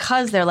dumb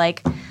because they're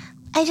like,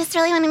 I just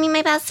really want to meet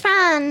my best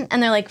friend.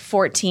 And they're like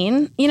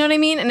 14. You know what I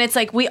mean? And it's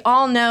like, we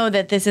all know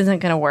that this isn't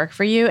going to work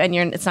for you and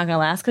it's not going to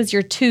last because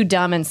you're too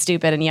dumb and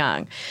stupid and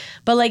young.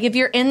 But like, if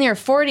you're in your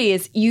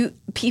 40s,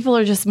 people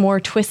are just more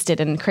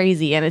twisted and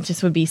crazy. And it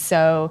just would be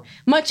so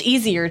much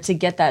easier to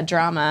get that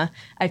drama,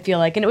 I feel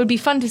like. And it would be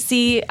fun to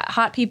see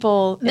hot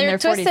people in They're their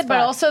 40s. twisted, but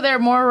also they're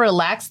more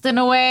relaxed in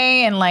a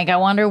way. And like, I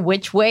wonder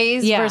which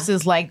ways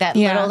versus like that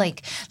little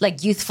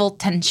like youthful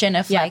tension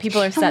of like.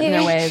 People are set in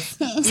their ways.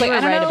 It's like, I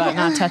right about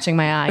not touching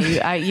my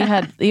eye.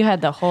 You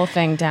had the whole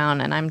thing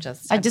down, and I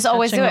just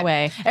always do it.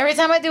 Away. Every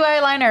time I do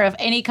eyeliner of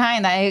any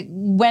kind, I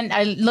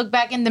look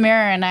back in the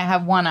mirror and I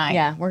have one eye.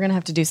 Yeah, we're gonna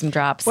have to do some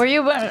drops. Were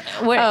you?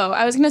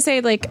 I was gonna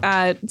say like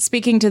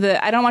speaking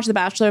to I don't watch The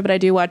Bachelor, but I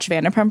do watch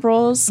Vanderpump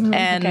Rules,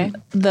 and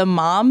the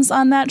moms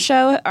on that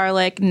show are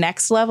like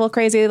next level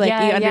crazy. Like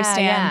you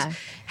understand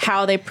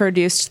how they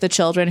produced the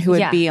children who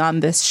would be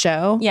on this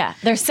show. Yeah,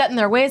 they're set in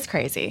their ways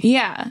crazy.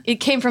 Yeah, it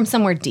came from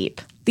somewhere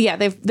deep. Yeah,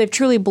 they've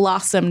truly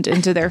blossomed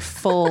into their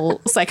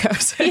full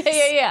psychosis.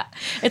 Yeah.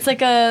 It's like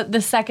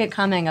the second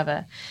coming of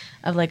an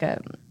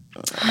orchid.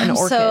 I'm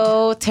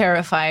so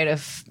terrified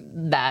of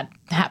that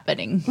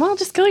happening. Well,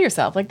 just kill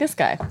yourself like this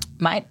guy.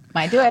 Might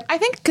do it. I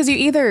think because you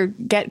either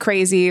get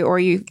crazy or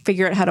you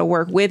figure out how to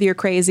work with your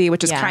crazy,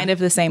 which is kind of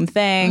the same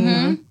thing.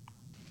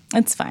 Mm-hmm.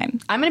 It's fine.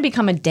 I'm going to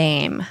become a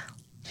dame.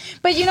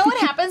 But you know what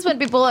happens when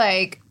people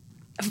like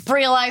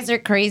realize they're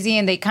crazy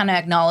and they kind of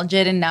acknowledge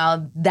it, and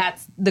now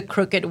that's the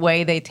crooked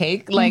way they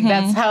take. Like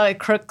that's how it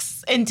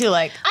crooks into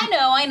like, I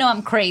know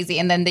I'm crazy,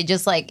 and then they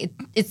just like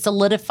it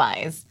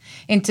solidifies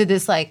into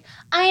this like,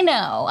 I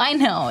know,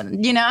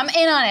 you know, I'm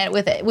in on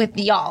it with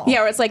y'all. Yeah,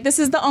 where it's like, this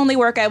is the only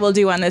work I will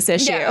do on this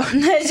issue. Yeah.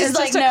 It's just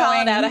like to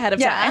call it out ahead of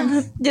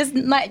time.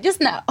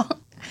 Just know.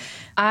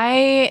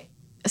 I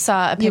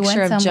saw a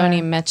picture of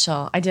Joni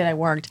Mitchell. I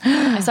worked.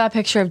 I saw a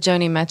picture of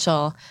Joni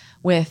Mitchell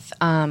with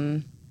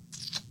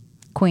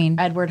Queen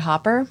Edward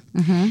Hopper,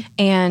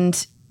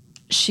 and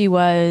she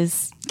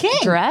was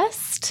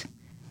dressed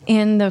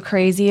in the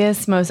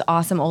craziest, most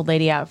awesome old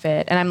lady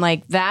outfit. And I'm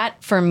like, that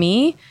for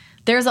me,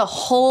 there's a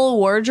whole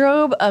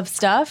wardrobe of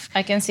stuff.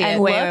 I can see and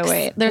it.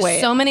 Wait.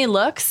 There's so many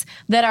looks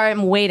that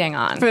I'm waiting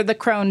on. For the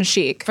crone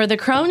chic.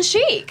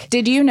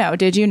 Did you know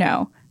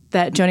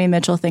that Joni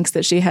Mitchell thinks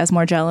that she has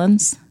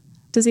Morgellons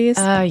disease?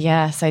 Oh,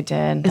 yes, I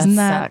did. Isn't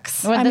that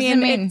sucks. What does it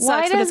mean? It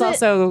sucks, but it's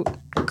also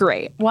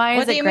great. Why is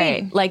What do it you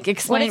great? mean? Like,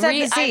 explain. What is that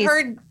disease? I've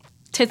heard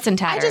tits and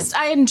tatters.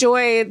 I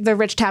enjoy the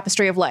rich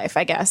tapestry of life,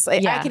 I guess.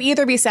 I could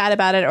either be sad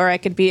about it or I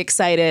could be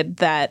excited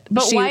that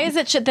why is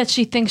it that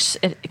she thinks,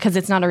 because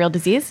it's not a real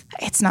disease?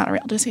 It's not a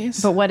real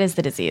disease. But what is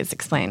the disease?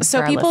 Explain So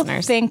for our people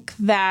listeners. think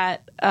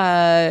that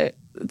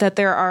that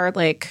there are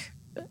like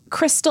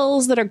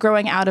crystals that are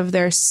growing out of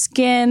their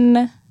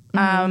skin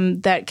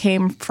that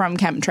came from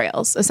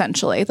chemtrails,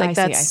 essentially. Like I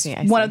that's see.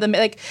 one of them.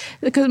 Like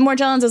because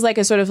Morgellons is like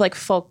a sort of like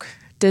folk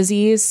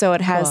disease, so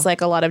it has like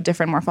a lot of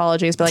different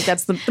morphologies. But like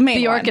that's the main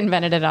Bjork one.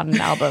 invented it on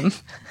an album,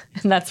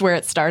 and that's where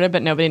it started.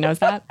 But nobody knows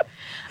that.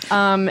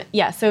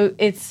 So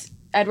it's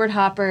Edward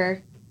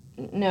Hopper.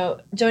 No,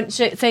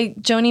 say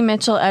Joni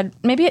Mitchell.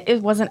 Maybe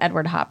it wasn't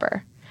Edward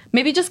Hopper.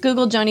 Maybe just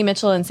Google Joni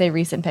Mitchell and say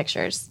recent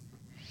pictures,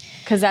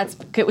 because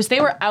they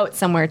were out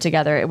somewhere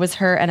together. It was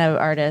her and an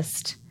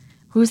artist.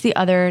 Who's the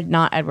other?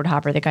 Not Edward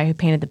Hopper, the guy who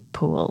painted the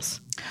pools.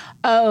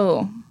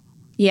 Oh,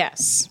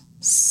 yes,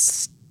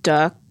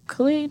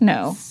 Stuckley.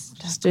 No,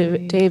 just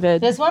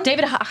David. This one?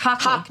 David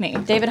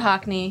Hockney. David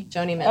Hockney,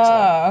 Joni Mitchell.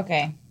 Oh,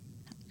 okay.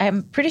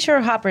 I'm pretty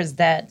sure Hopper's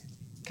dead.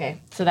 Okay,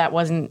 so that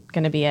wasn't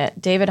going to be it.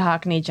 David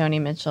Hockney,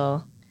 Joni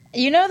Mitchell.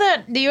 You know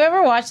that? Do you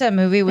ever watch that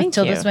movie with Thank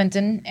Tilda you.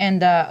 Swinton?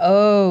 And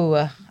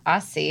I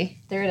see.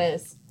 There it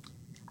is.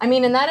 I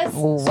mean, and that is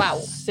wow,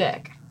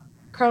 sick.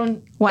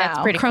 Crone, That's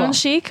pretty Crone cool.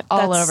 chic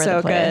all That's over so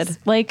the place. good.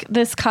 Like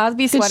this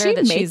Cosby Did sweater she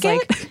that make she's it?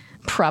 like,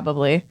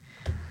 probably.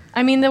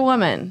 I mean, the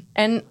woman.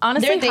 And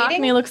honestly, They're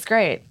dating? Hockney looks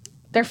great.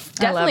 They're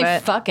definitely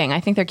it. fucking. I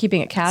think they're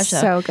keeping it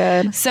casual. So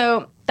good.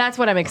 So that's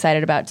what I'm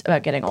excited about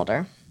getting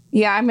older.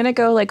 Yeah, I'm gonna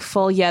go like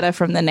full Yetta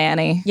from The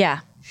Nanny.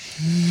 Yeah.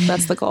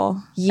 That's the goal.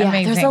 Yeah,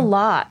 Amazing. there's a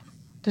lot.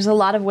 There's a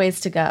lot of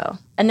ways to go.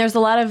 And there's a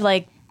lot of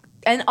like,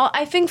 and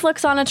I think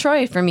Luxana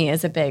Troy for me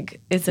is like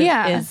the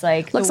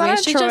Luxana way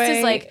she just Troy-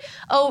 is like,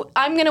 oh,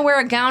 I'm going to wear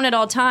a gown at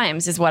all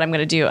times is what I'm going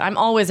to do. I'm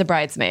always a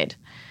bridesmaid.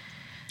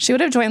 She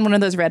would have joined one of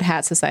those red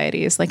hat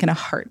societies like in a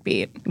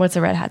heartbeat. What's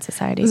a red hat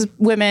society? It's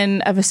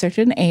women of a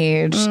certain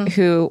age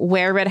who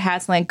wear red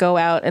hats and like go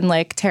out and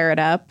like tear it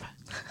up.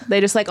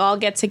 They just like all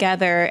get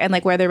together and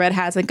like wear their red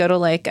hats and go to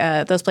like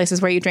those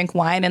places where you drink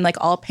wine and like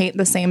all paint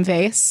the same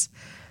face,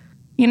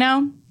 you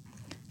know,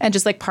 and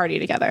just like party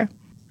together.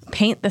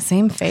 Paint the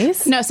same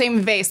face? No, same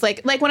vase.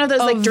 Like one of those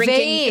like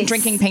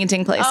drinking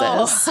painting places.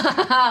 Oh.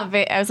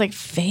 I was like,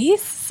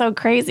 face? So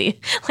crazy.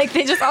 Like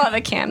they just all have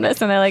a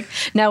canvas and they're like,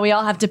 now we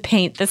all have to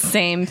paint the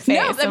same face.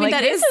 No, I mean,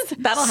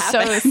 that'll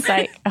happen. So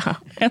psych. Oh,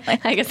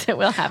 I guess it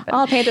will happen.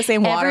 I'll paint the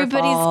same waterfall.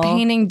 Everybody's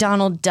painting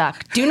Donald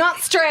Duck. Do not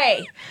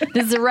stray.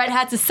 This is a Red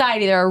Hat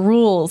Society. There are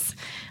rules.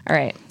 All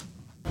right.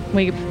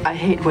 I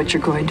hate what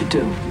you're going to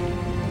do.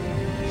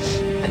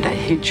 And I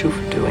hate you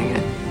for doing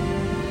it.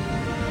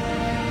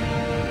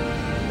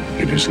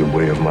 It is the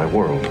way of my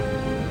world.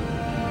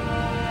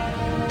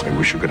 I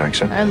wish you could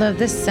accept it. I love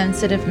this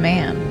sensitive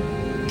man.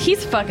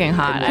 He's fucking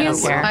hot. I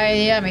don't care.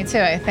 Yeah, me too.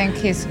 I think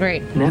he's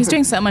great. He's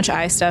doing so much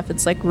eye stuff.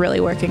 It's like really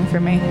working for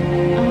me.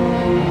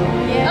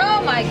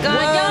 Oh my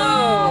god,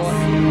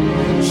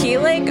 y'all! He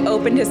like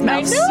opened his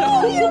mouth. He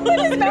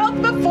opened his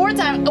mouth before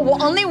time.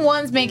 Well, only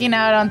once making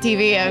out on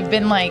TV. I've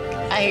been like,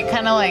 I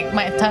kind of like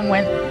my tongue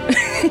went,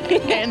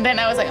 and then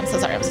I was like, I'm so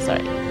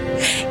sorry.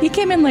 He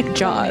came in like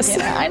Jaws.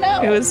 Yeah, I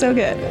know. It was so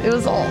good. It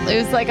was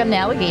like an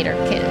alligator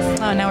kiss.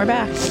 Oh, now we're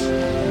back.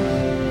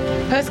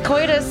 Post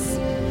coitus.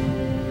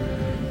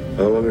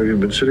 How long have you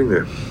been sitting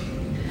there?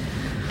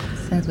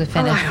 Since we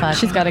finished fucking.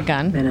 She's got a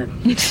gun.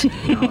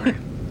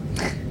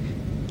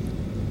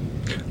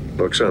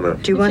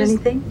 Luxana, Do you want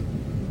anything?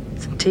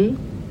 Some tea?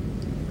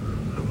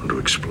 I want to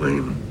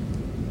explain.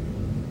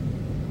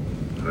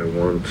 I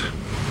want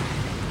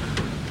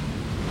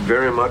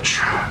very much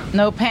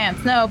No pants.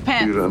 you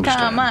to understand.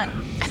 Come on.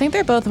 I think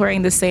they're both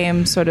wearing the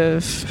same sort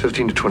of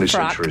 15 to 20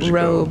 frock centuries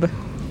robe. ago,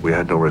 we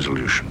had no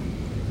resolution.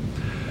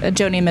 A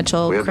Joni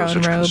Mitchell We had no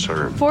crone such robe.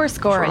 concern. 40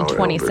 for and our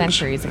 20 elders.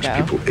 centuries As ago.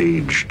 people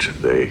aged,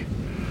 their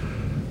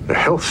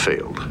health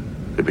failed.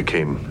 They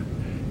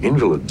became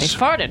invalids. They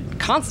farted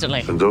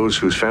constantly. And those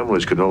whose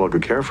families could no longer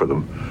care for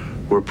them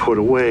were put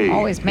away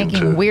Always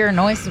making into weird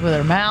noises with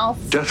her mouth.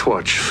 death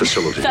watch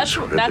facilities That's-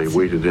 where they that's-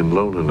 waited in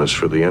loneliness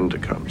for the end to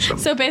come.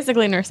 So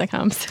basically nursing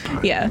homes.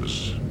 Yeah.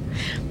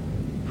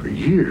 For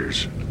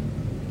years,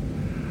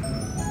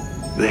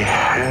 they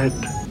had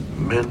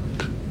meant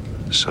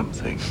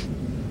something.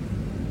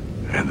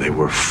 And they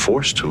were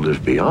forced to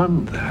live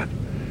beyond that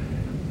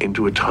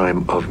into a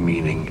time of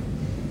meaning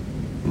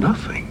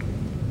nothing.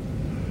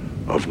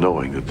 Of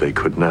knowing that they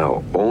could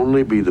now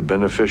only be the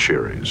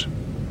beneficiaries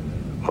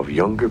of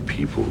younger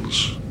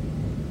people's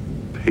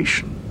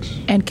patience.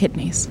 And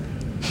kidneys.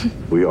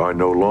 We are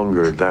no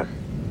longer that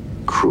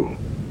cruel,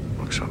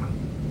 Luxana.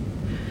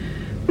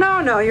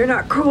 No, you're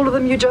not cruel to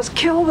them. You just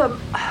kill them.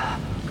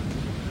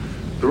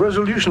 The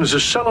resolution is a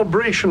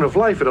celebration of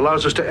life. It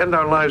allows us to end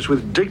our lives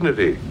with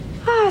dignity.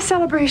 A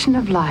celebration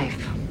of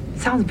life.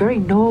 Sounds very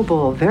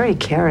noble, very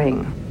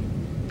caring.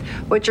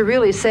 What you're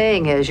really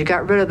saying is you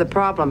got rid of the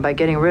problem by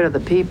getting rid of the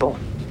people.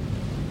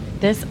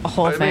 This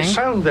whole It may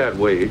sound that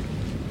way,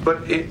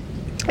 but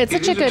It's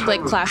such a good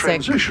like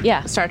classic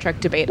Star Trek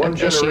debate One of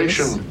generation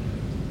issues.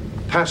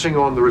 passing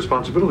on the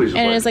responsibilities of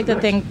And life it is like to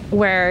the thing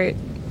where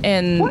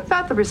in What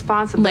about the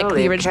responsibility like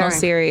the of original caring?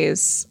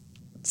 series,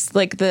 it's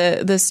like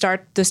the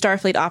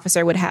Starfleet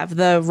officer would have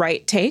the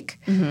right take,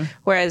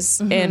 whereas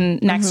in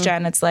Next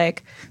Gen it's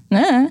like,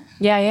 Yeah.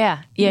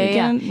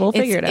 We'll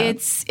figure it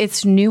out.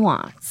 It's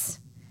nuance.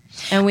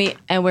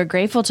 And we're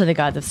grateful to the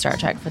gods of Star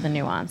Trek for the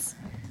nuance.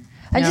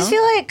 I just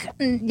feel like,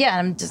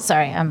 I'm just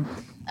sorry. I'm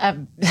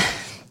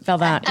fell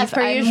down. As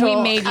per usual,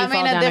 we made you fall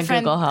down a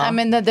Google hole. I'm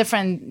in the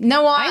different.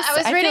 No, I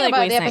was reading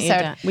about the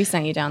episode. We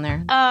sent you down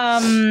there.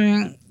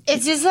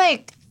 It's just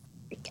like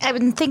I've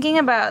been thinking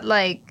about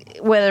like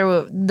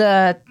whether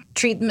the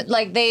treatment,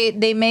 like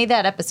they made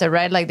that episode,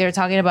 right? Like they're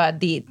talking about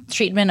the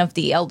treatment of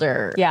the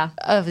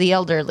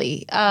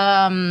elderly.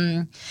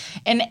 And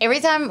every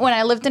time when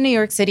I lived in New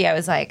York City, I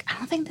was like, I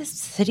don't think this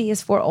city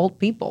is for old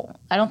people.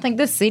 I don't think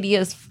this city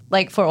is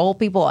like for old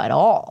people at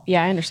all.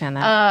 Yeah, I understand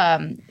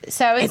that.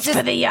 So it's just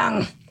for the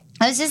young.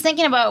 I was just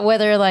thinking about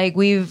whether like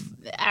we've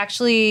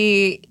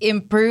actually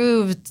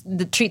improved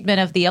the treatment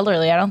of the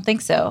elderly. I don't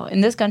think so. In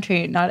this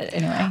country, not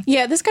anyway.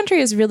 Yeah, this country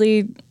is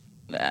really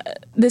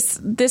this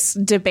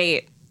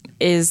debate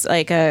is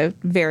like a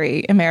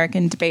very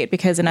American debate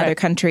because in other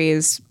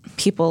countries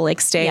people like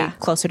stay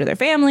closer to their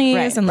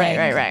families and like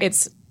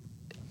it's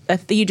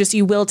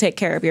you will take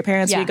care of your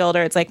parents when you get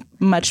older. It's like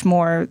much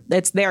more,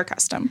 it's their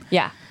custom.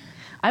 Yeah.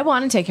 I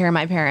want to take care of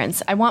my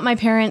parents. I want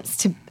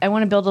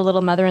to build a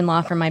little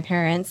mother-in-law for my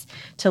parents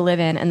to live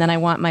in, and then I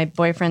want my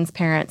boyfriend's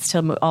parents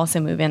to also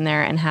move in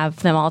there and have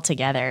them all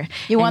together.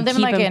 You want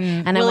them like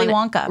in Willy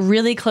Wonka.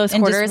 Really close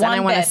quarters, and I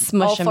want to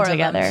smush them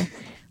together them.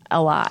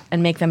 A lot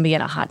and make them be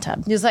in a hot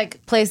tub. Just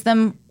like place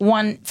them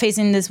one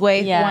facing this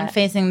way, one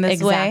facing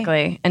this way.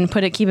 Exactly. And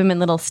keep them in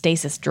little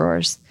stasis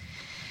drawers.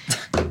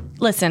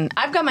 Listen,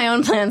 I've got my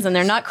own plans and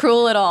they're not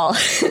cruel at all.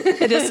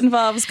 It just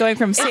involves going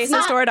from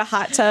stasis door to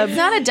hot tub. It's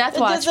not a death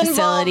watch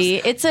facility.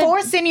 It's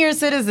for senior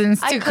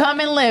citizens to come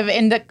and live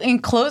in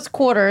close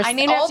quarters. I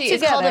named all it.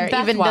 It's called a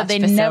Beth even Watch though they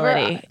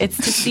facility. never. It's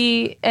to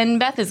see, and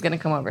Beth is going to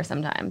come over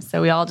sometime,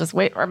 so we all just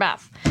wait for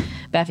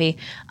Beffy.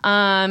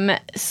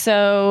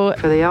 So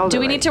for the elderly. Do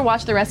we need to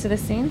watch the rest of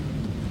this scene?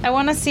 I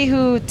want to see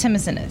who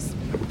Timothy is.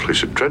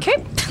 Place of dreadful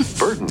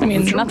burden. I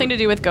mean, it's nothing to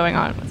do with going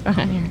on. What's going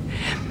on here?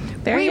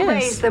 There we he is.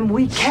 raise them,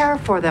 we care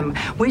for them,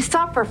 we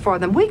suffer for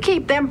them, we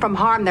keep them from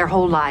harm their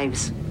whole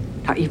lives.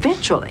 Now,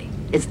 eventually,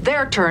 it's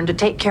their turn to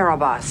take care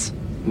of us.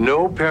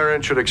 No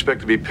parent should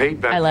expect to be paid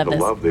back for the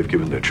love they've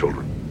given their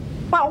children.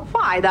 Well,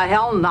 why the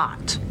hell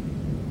not?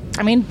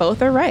 I mean,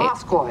 both are right.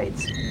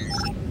 Oscoids.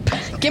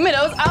 Give me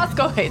those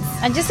Oscoids.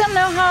 I just don't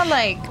know how,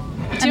 like,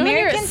 you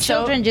American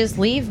children just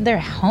leave their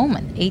home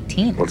at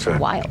 18. What's that?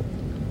 Wild.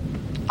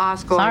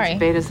 Oscoids,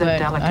 betas, and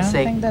delicacy.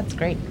 I don't think that's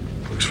great.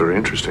 Looks very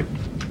interesting.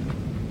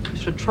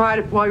 Should have tried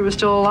it while you were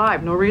still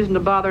alive. No reason to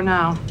bother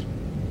now.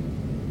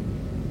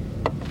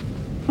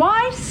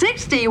 Why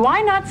 60? Why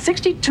not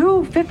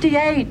 62,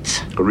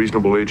 58? A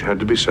reasonable age had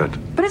to be set.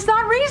 But it's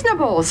not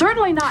reasonable.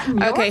 Certainly not in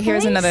your Okay,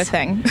 here's case. another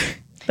thing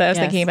that I was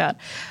thinking about.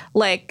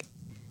 Like,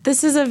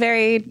 this is a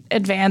very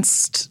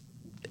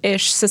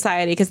advanced-ish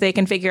society because they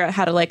can figure out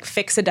how to, like,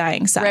 fix a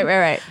dying son.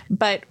 Right.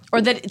 But or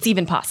that it's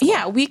even possible.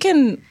 Yeah,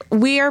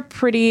 we are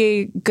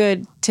pretty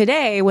good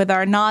today with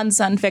our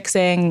non-son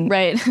fixing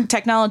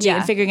technology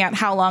and figuring out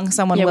how long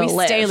someone will live.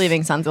 We stay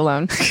leaving sons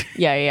alone.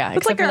 Yeah. It's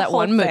Except like for our that whole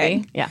one movie.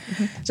 thing. Yeah.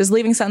 Just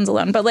leaving sons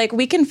alone. But like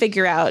we can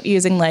figure out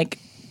using like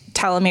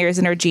telomeres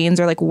in our genes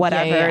or like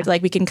whatever. Yeah.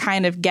 Like we can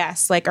kind of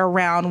guess like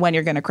around when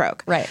you're going to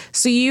croak. Right.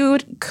 So you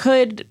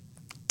could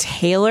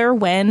tailor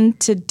when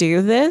to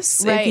do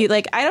this. Right. If you,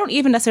 like, I don't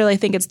even necessarily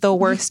think it's the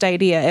worst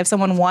idea if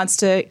someone wants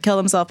to kill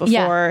themselves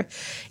before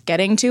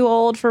getting too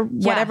old for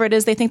whatever it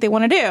is they think they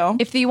want to do.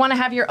 If you want to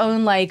have your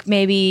own, like,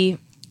 maybe,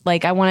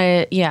 like, I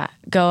want to,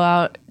 go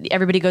out,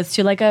 everybody goes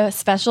to, like, a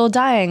special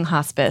dying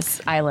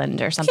hospice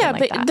island or something like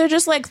that. Yeah, but they're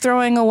just, like,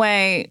 throwing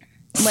away...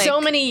 Like,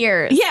 so many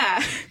years.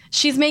 Yeah.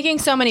 She's making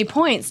so many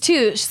points,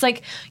 too. She's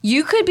like,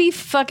 you could be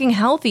fucking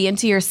healthy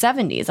into your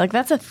 70s. Like,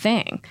 that's a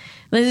thing.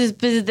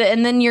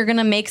 And then you're going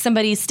to make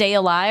somebody stay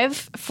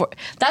alive for...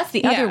 That's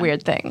the other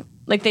weird thing.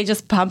 Like, they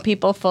just pump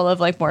people full of,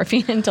 like,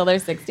 morphine until they're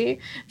 60.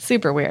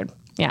 Super weird.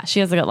 Yeah, she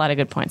has a lot of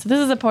good points. So this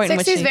is a point in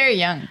which... 60 is very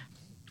young.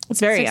 It's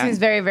very young. 60 is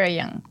very, very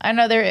young. I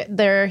know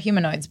they're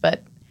humanoids,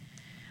 but...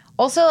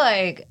 Also,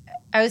 like,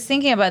 I was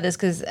thinking about this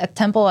because at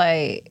Temple,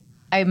 I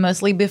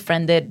mostly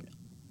befriended...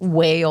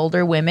 way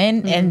older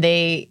women and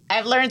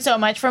I've learned so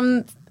much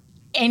from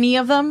any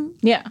of them.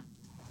 Yeah.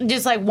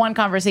 Just like one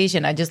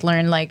conversation, I just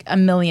learned like a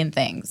million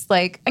things.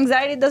 Like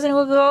anxiety doesn't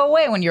go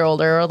away when you're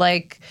older or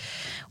like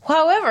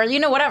however,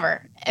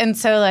 whatever. And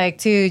so like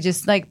to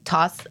just like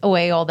toss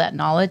away all that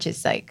knowledge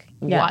is like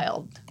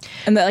wild.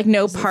 And that like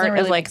no part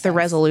of like the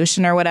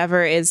resolution or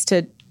whatever is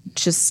to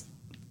just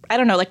I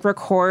don't know, like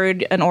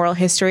record an oral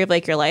history of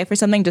like your life or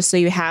something just so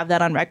you have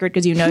that on record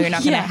because you're not going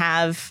to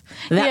have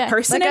that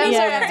person like, anymore.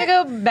 I have to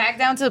go back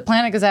down to the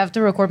planet because I have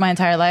to record my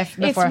entire life.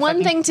 It's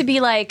one thing to be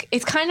like,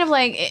 it's kind of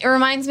like, it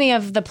reminds me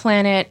of the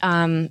planet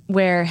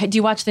where, do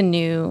you watch the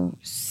new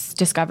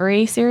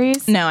Discovery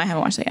series? No, I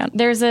haven't watched it yet.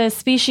 There's a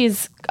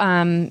species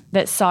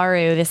that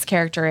Saru, this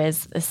character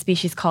is, a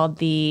species called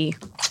the,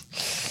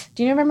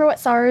 do you remember what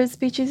Saru's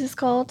species is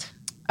called?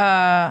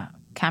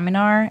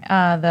 Kaminar,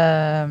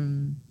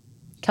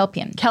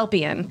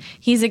 Kelpian.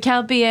 He's a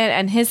Kelpian,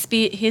 and his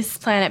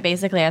planet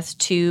basically has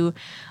two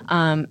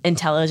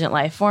intelligent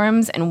life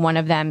forms, and one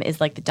of them is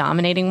like the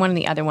dominating one, and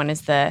the other one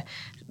is the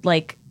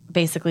like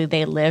basically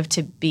they live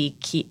to be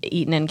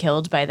eaten and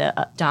killed by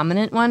the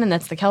dominant one, and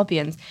that's the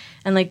Kelpians,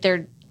 and like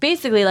they're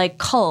basically like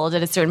culled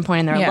at a certain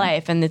point in their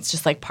life, and it's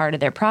just like part of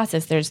their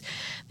process. There's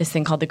this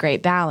thing called the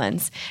Great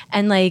Balance,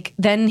 and like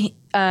then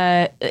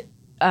Saru,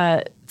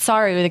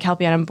 the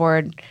Kelpian on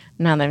board,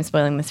 now that I'm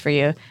spoiling this for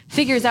you,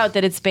 figures out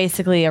that it's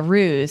basically a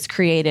ruse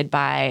created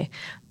by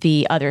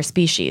the other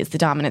species, the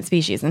dominant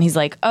species. And he's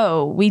like,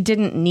 oh, we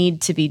didn't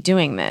need to be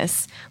doing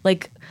this.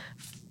 Like,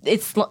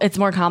 it's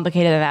more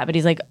complicated than that. But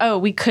he's like, oh,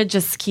 we could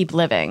just keep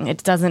living.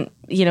 It doesn't,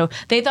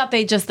 they thought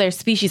their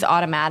species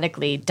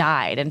automatically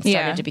died and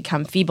started to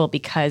become feeble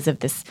because of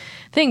this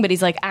thing. But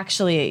he's like,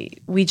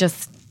 actually, we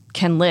just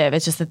can live.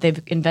 It's just that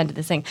they've invented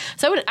this thing.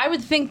 So I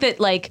would think that,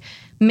 like,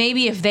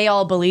 maybe if they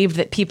all believed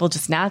that people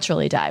just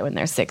naturally die when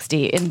they're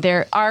 60, and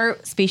our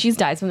species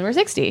dies when we're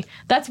 60,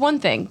 that's one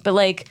thing. But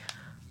like,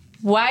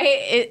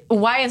 why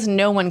has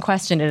no one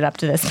questioned it up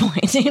to this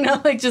point?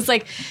 Like, just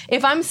like,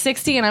 if I'm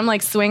 60 and I'm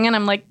like swinging,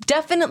 I'm like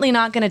definitely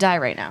not going to die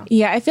right now.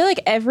 Yeah, I feel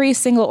like every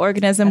single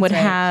organism would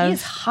have.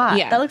 He's hot.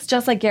 Yeah. That looks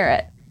just like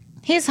Garrett.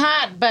 He's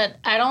hot, but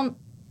I don't.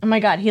 Oh my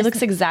God, he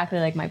looks exactly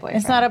like my boyfriend.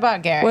 It's not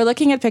about Garrett. We're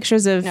looking at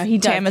pictures of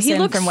Timothy He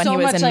looks from when so he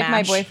was much in like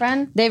MASH. my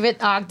boyfriend. David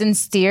Ogden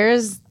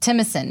Steers,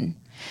 Timothy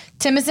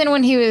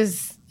when he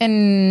was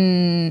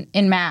in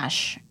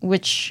MASH,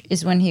 which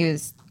is when he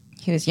was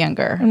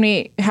younger. When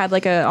he had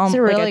like a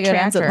really good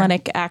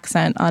transatlantic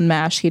accent on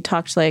MASH, he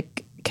talked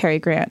like Cary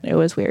Grant. It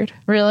was weird.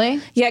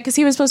 Really? Yeah, because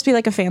he was supposed to be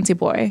like a fancy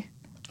boy.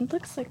 It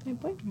looks like my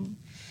boyfriend.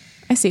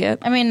 I see it.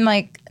 I mean,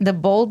 like the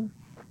bold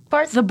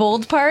part? The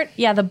bold part?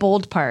 Yeah, the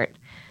bold part.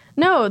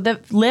 No, the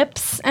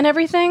lips and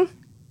everything.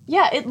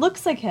 Yeah, it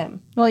looks like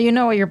him. Well, you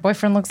know what your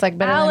boyfriend looks like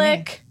better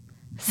Alec,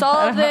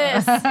 solve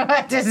this.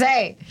 What to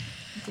say?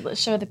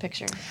 Let's show the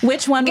picture.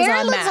 Which one was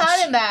Garrett on looks MASH?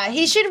 hot in that.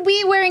 He should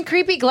be wearing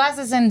creepy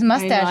glasses and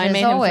mustaches I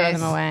made always. him throw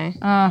them away.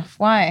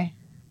 Why?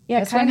 Yeah,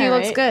 that's when he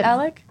looks good.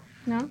 Alec?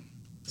 No?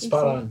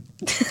 Spot on.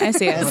 I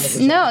see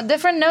it. No,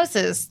 different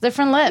noses,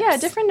 different lips. Yeah,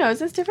 different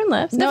noses, different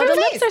lips. No, Different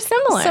the lips are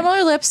similar.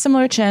 Similar lips,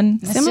 similar chin.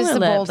 It's Similar just the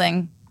lips.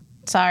 bolding.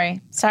 Sorry,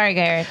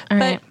 Garrett.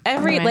 But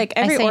every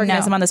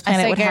organism on this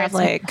planet would have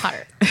like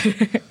hotter.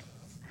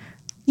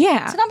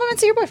 Yeah. It's a compliment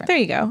to your boyfriend. There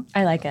you go.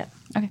 I like it.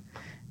 Okay.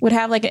 Would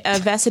have like a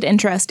vested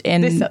interest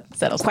in This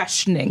settles.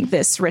 questioning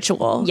this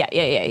ritual. Yeah.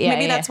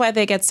 Maybe that's why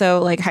they get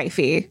so like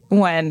hyphy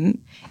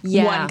when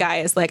one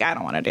guy is like, I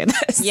don't want to do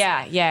this.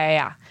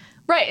 Yeah.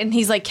 Right, and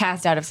he's like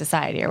cast out of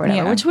society or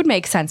whatever, which would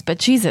make sense. But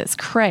Jesus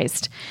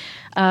Christ.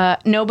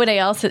 Nobody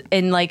else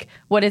in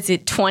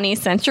 20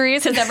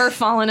 centuries has ever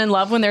fallen in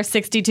love when they're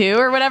 62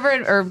 or whatever,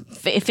 or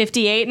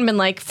 58 and been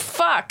like,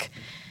 fuck.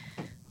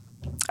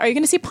 Are you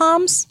going to see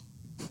Palms?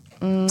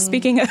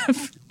 Speaking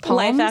of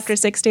life after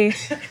 60.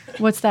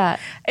 What's that?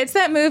 It's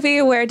that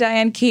movie where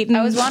Diane Keaton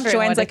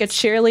joins like a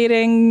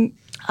cheerleading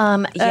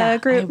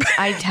group.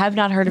 I have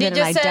not heard of it, and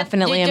I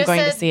definitely am going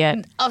to see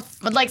it.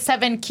 Like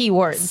 7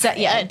 keywords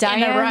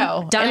Diane, in a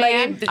row.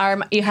 Diane,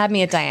 you had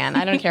me at Diane.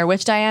 I don't care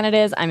which Diane it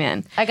is. I'm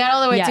in. I got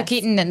all the way to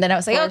Keaton, and then I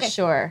was like, okay.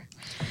 Sure.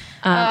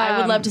 I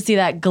would love to see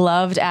that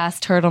gloved-ass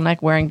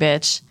turtleneck wearing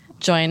bitch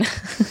join.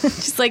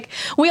 She's like,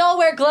 we all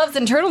wear gloves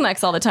and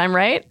turtlenecks all the time,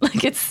 right?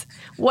 Like,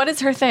 what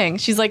is her thing?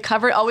 She's like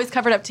always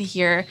covered up to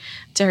here,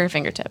 to her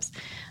fingertips.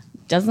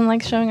 Doesn't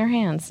like showing her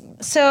hands.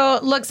 So,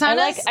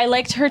 Luxana, I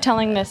liked her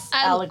telling this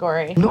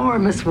allegory.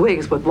 Enormous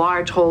wigs with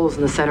large holes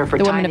in the center for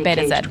The woman tiny of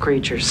Beta caged Z.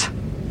 creatures.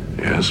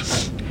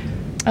 Yes.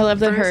 I love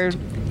that her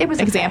It was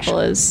a example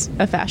fashion. is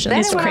a fashion. Then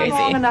It's it went on long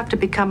crazy. enough to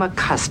become a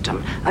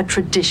custom, a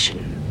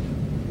tradition.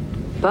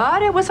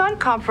 But it was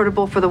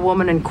uncomfortable for the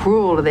woman and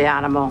cruel to the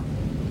animal.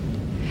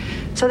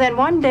 So then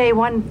one day,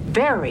 one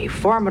very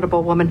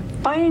formidable woman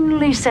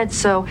finally said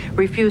so,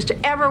 refused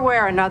to ever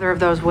wear another of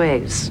those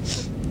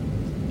wigs.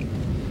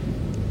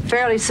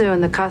 Fairly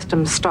soon, the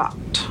custom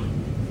stopped.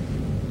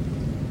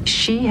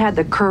 She had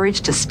the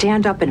courage to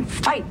stand up and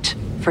fight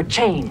for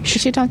change.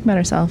 Is she talking about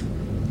herself?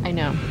 I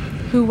know.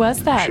 Who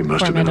was that? She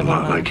must have been a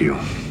lot like you.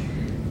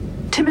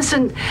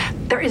 Timothy,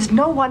 there is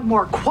no one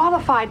more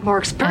qualified, more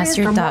experienced,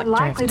 your or more doctor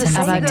likely to to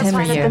save about this Tim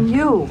planet you. than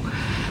you.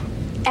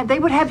 And they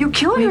would have you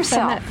kill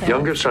yourself.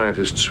 Younger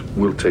scientists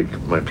will take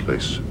my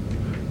place.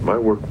 My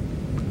work,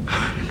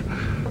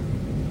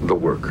 the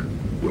work,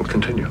 will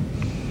continue.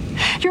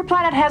 Your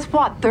planet has,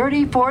 what,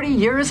 30, 40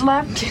 years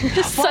left?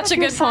 Such a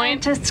good point.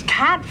 Scientists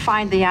can't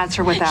find the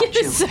answer without you.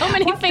 There's so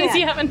many things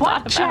you haven't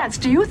thought about. What chance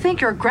do you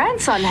think your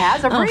grandson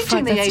has of Oh, reaching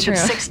fuck, the that's age of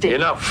true. 60?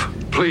 Enough,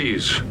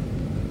 please.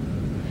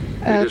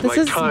 It is This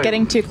my is time.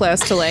 getting too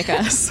close to like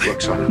us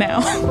Luxana.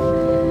 now.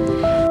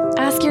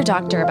 Ask your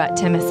doctor about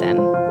Timothy.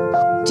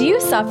 Do you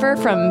suffer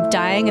from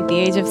dying at the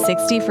age of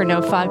 60 for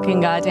no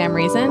fucking goddamn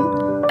reason?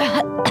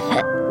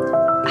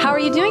 How are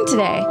you doing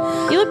today?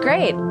 You look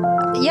great.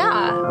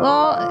 Yeah,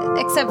 well,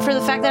 except for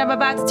the fact that I'm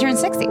about to turn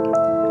 60.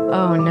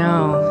 Oh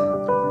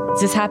no.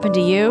 Does this happen to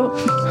you?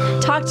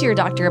 Talk to your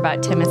doctor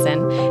about Timothy.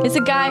 It's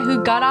a guy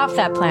who got off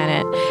that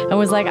planet and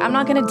was like, I'm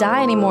not going to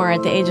die anymore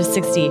at the age of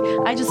 60.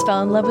 I just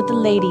fell in love with the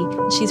lady.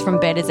 She's from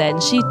Beta Z,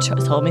 and she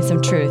told me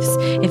some truths.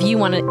 If you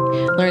want to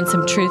learn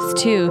some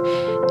truths too,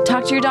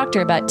 talk to your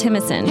doctor about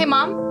Timothy. Hey,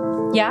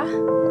 Mom. Yeah?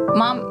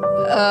 Mom,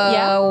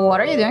 yeah? What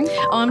are you doing?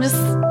 Oh, I'm just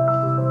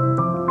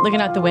looking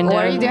out the window.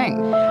 What are you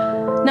doing?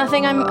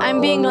 Nothing.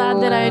 I'm being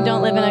glad that I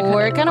don't live in a...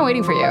 We're kind of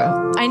waiting for you.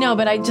 I know,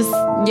 but I just...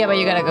 Yeah, but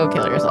you gotta go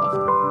kill yourself.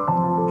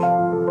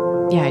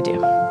 Yeah, I do.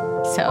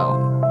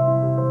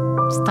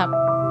 So, stop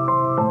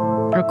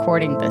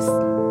recording this.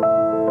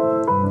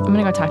 I'm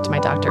gonna go talk to my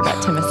doctor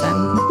about Timothy.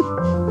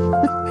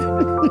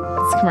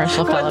 This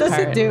commercial fell apart. What does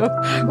it do?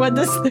 What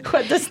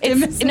does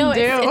Timothy do?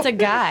 It's a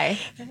guy.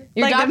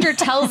 Your doctor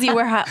tells you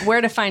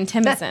where to find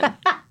Timothy.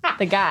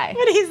 The guy.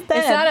 But he's dead.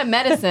 It's not a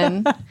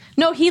medicine.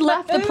 No, he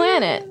left the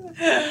planet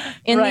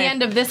in the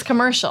end of this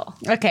commercial.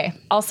 Okay.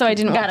 Also, I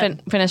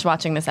didn't finish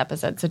watching this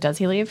episode, so does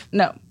he leave?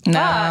 No.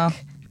 No.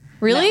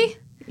 Really?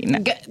 No.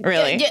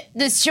 Really?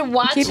 This should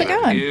watch. Keep it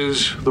going.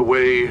 Is the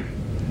way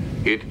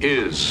it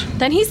is.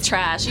 Then he's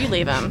trash. You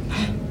leave him.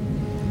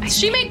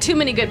 She made too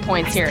many good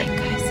points here.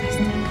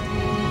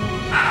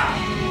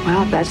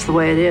 Well, if that's the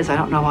way it is, I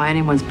don't know why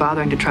anyone's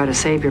bothering to try to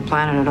save your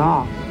planet at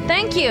all.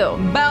 Thank you.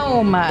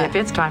 Boom. If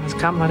its time has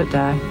come, let it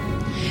die.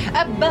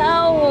 A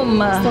boom.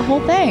 That's the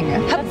whole thing.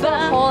 That's the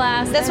whole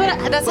ass. That's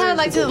how I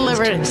like to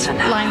deliver lines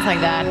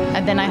like that,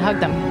 and then I hug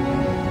them.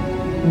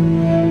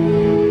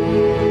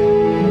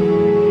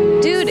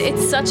 Dude,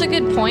 it's such a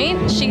good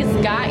point. She's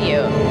got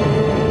you.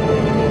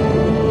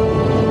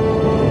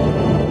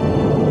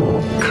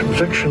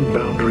 Convection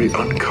boundary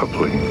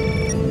uncoupling.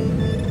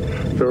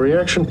 The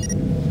reaction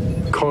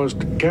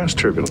caused gas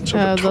turbulence.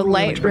 The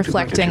light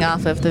reflecting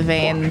off of the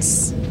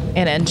veins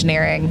in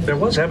engineering. There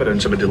was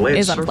evidence of a delayed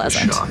is surface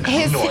unpleasant. shock.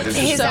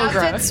 His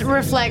outfits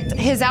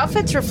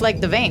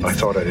reflect the veins. I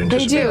thought I'd They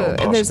anticipated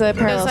do. There's a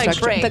parallel There's like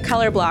structure. break. The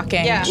color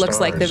blocking looks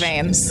like the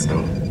veins.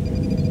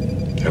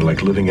 And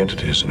like living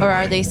entities. Or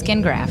are they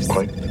skin grafts?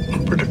 Quite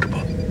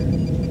unpredictable.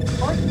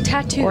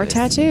 Tattoos. Or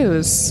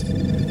tattoos.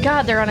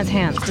 God, they're on his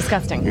hands.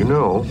 Disgusting. You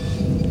know,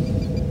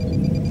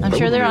 I'm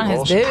sure they're on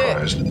his dick.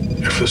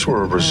 If this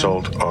were a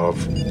result of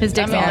His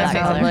dick's all that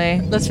color.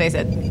 Probably. Let's face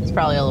it, it's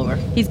probably all over.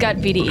 He's got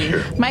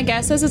VDE. My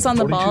guess is it's on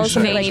the 42 balls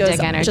and it like seconds. goes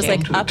Dick energy. just like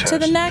into the up to the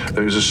test, neck,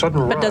 there's a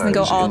sudden but doesn't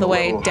go rise all in the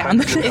way low down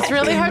the hydrogen It's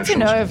really hard to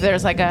know if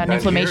there's like an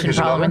inflammation here's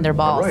problem in their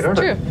balls. Right, aren't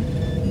True.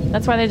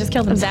 That's why they just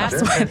killed him. That's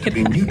There why had to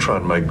be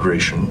neutron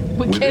migration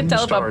We within can't the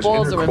tell if our star's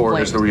balls inner are core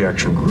as the inflamed.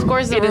 reaction grew. Of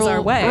course, the It is rule,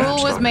 our way.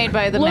 rule was made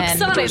by the Look, men.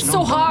 son, it's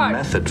so hard.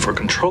 Method for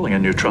controlling a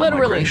neutron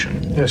Literally.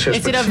 migration. Yes,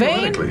 Is but it a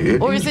vein, theoretically,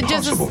 or is it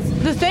just possible.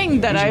 the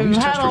thing that Using I've these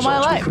had test all my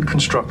results, life? we could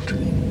construct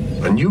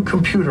a new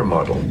computer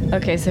model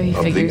Okay, so he of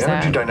the figures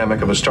energy out.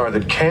 dynamic of a star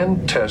that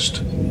can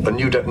test a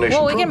new detonation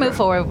Well, we can program. move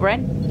forward, right?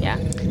 Yeah.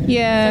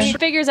 Yeah. He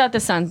figures out the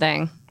sun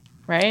thing,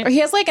 right? Or he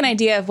has like an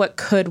idea of what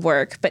could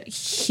work, but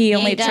he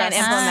only ain't got trusts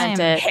time.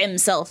 Implement it.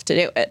 himself to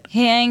do it.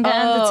 He ain't got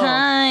Oh. the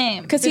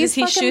time. Because Does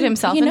he shoot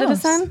himself into the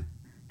sun?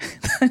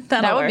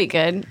 That would be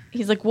good.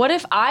 He's like, what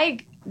if my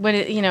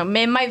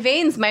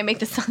veins might make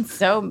the sun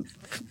so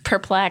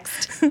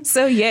perplexed.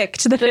 So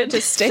yicked that it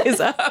just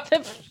stays up.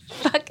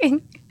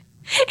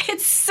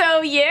 It's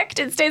so yicked.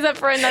 It stays up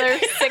for another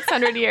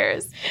 600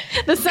 years.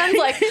 The sun's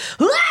like,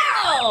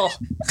 wow!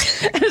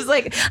 It's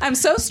like, I'm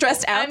so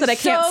stressed out that I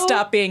can't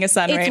stop being a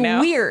sun right now.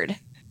 It's weird.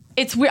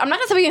 It's weird. I'm not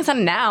going to stop being a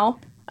sun now.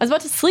 I was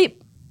about to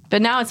sleep,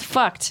 but now it's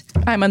fucked.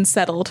 I'm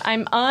unsettled.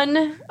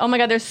 Oh my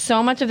God, there's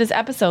so much of this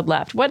episode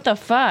left. What the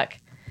fuck?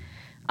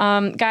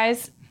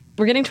 Guys,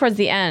 we're getting towards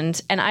the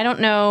end, and I don't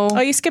know. Oh,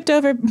 you skipped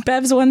over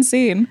Bev's one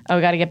scene. Oh,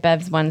 we got to get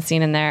Bev's one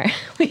scene in there.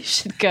 We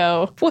should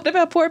go. What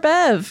about poor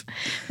Bev?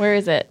 Where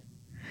is it?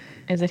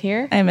 Is it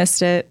here? I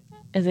missed it.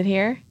 Is it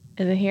here?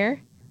 Is it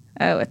here?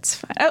 Oh, it's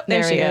fine. Oh,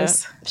 there she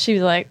is. She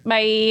was like,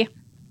 bye.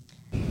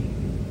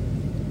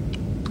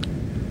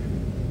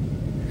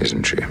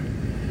 Isn't she?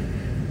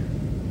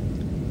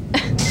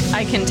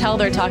 I can tell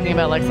they're talking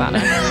about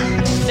Lexana.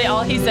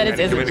 All he said is,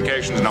 And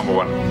communications number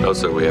one. No,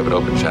 sir, we have an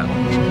open channel.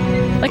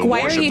 Like, The why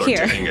are warships you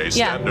here? taking a Yeah.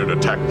 standard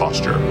attack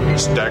posture.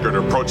 Staggered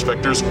approach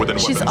vectors within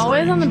She's weapons always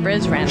range. on the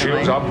bridge randomly.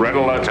 Shields up, red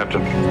alert.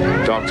 Captain.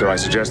 Doctor, I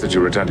suggest that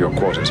you return to your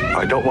quarters.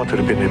 I don't want there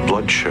to be any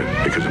bloodshed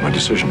because of my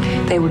decision.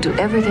 They will do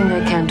everything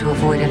they can to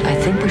avoid it. I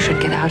think we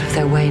should get out of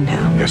their way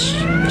now.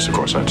 Yes, of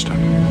course, I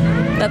understand.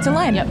 That's a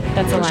line. Yep,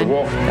 that's a Mr. line.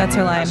 Worf, That's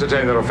her line.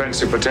 ascertain their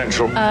offensive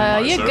potential.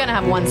 You're gonna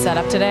have one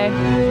setup today.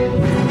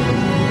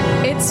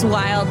 It's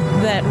wild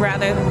that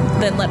rather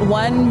than let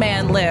one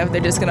man live, they're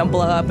just going to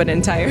blow up an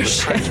entire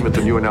ship. Transmit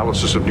the new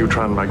analysis of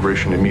neutron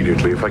migration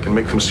immediately if I can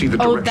make them see the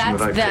direction that's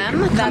that I've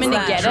them taken. coming to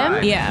get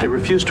him. Yeah. They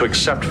refuse to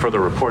accept further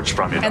reports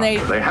from you. And they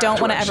Doctor. have don't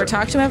want to ever accept.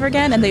 talk to him ever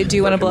again, and they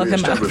do want to blow him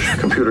up. Establish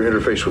computer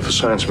interface with the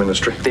science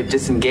ministry. They've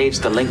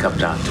disengaged the link-up,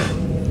 Doctor.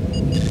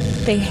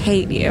 They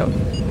hate you.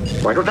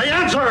 Why don't they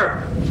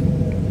answer?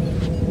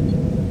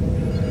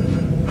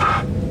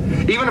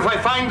 Even if I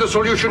find the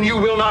solution, you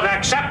will not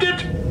accept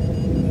it?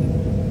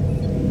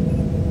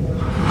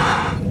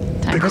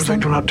 Time Because they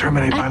do not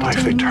terminate my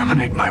life, they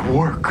terminate my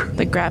work.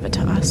 The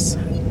gravitas.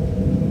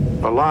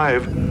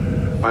 Alive,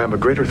 I am a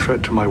greater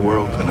threat to my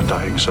world than a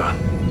dying sun.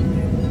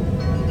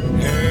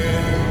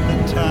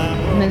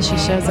 And then she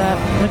shows up.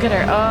 Look at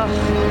her. Oh.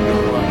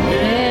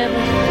 Man.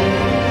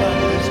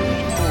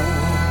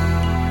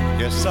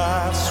 Yes,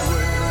 I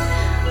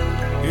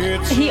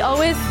swear. He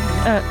always.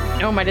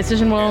 Oh, my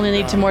decision will only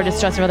lead to more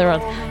distress of other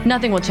worlds.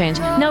 Nothing will change.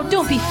 No,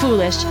 don't be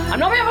foolish. I'm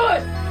not being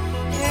foolish.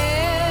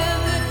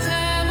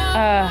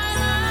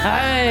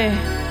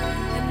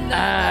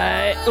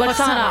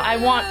 Lwaxana, I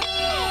want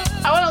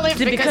to live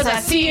because I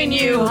see in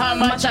you how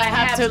much I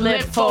have to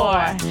live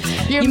for.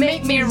 You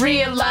make me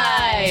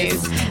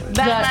realize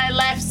that my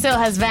life still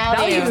has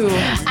value.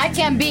 I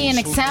can be an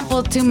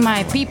example to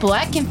my people.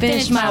 I can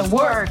finish my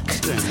work.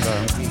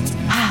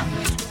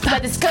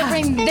 But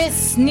discovering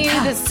this new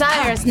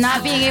desires,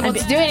 not being able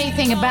to do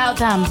anything about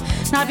them,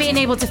 not being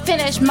able to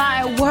finish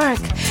my work,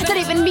 not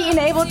even being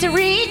able to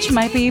reach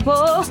my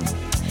people.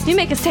 You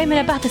make a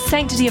statement about the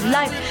sanctity of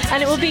life,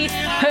 and it will be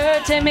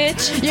her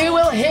image. You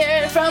will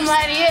hear from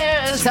light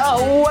years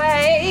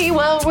away.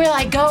 Well, where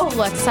I go,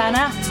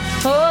 Lwaxana?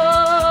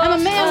 Oh, I'm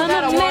a man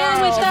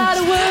without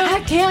a world. I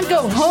can't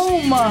go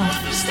home.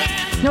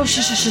 No,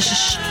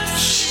 shh.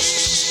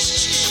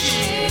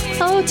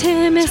 Oh,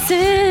 Timothy,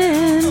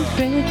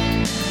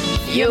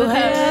 You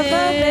have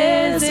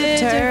a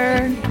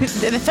visitor.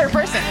 The third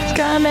person.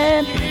 Come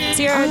in. It's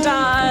your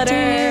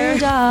daughter.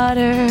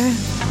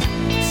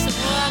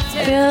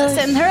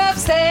 Send her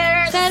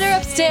upstairs.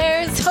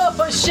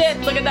 Oh,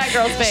 shit. Look at that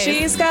girl's face.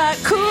 She's got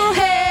cool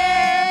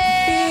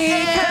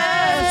hair.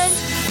 Because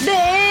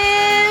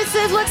this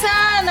is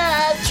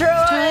Lwaxana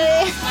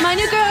Troy, my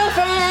new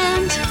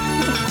girlfriend.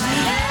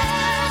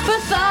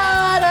 But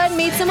thought I'd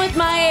meet someone with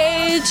my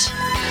age.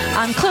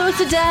 I'm close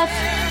to death.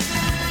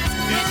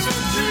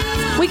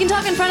 We can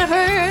talk in front of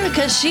her,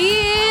 because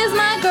she's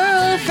my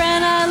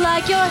girlfriend. I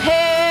like your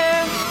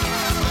hair.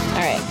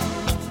 All right.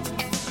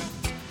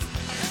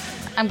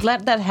 I'm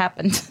glad that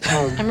happened.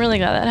 I'm really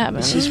glad that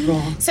happened. She's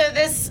wrong. So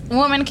this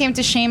woman came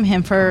to shame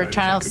him for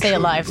trying to stay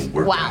alive.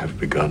 Wow. Have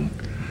begun.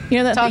 You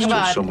know that talk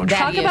about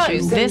daddy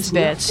issues. This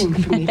bitch.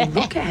 For me to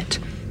look at.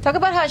 Talk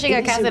about how she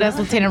got casted as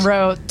Lieutenant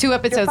Rowe 2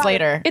 episodes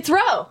later. It's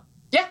Rowe.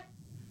 Yeah.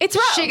 It's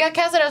Rowe. She got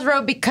casted as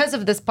Rowe because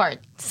of this part.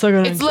 So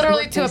good. It's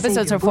literally 2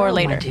 episodes or 4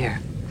 later.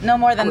 No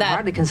more than that.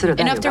 Hardly consider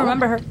that enough to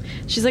remember her.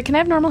 She's like, can I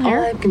have normal hair?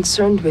 All I'm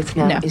concerned with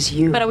now is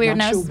you, but a weird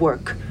not nose. your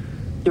work.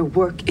 Your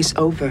work is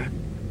over.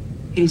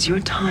 It is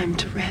your time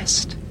to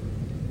rest.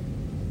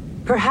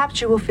 Perhaps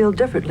you will feel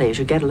differently as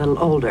you get a little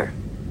older.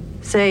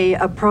 Say,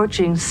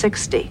 approaching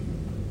 60.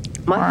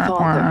 My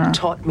father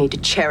taught me to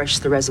cherish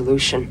the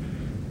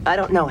resolution. I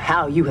don't know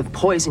how you have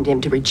poisoned him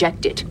to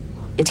reject it.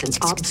 It's an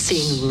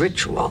obscene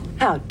ritual.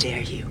 How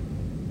dare you?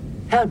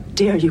 How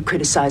dare you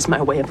criticize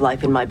my way of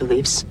life and my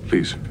beliefs?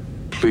 Please,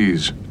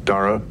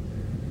 Dara.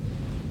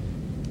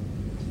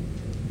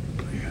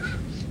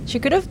 She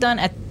could have done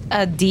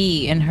a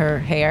D in her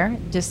hair,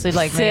 just to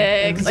like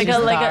sick, like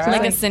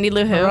a Cindy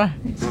Lou Who.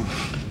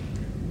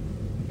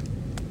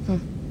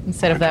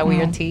 Instead of that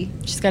weird T.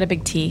 She's got a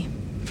big T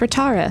for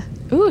Tara.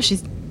 Ooh, she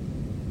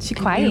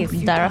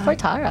quiet. Dara for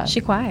Tara. She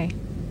quiet.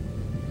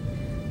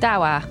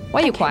 Dawa,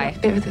 why you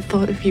quiet? Bear the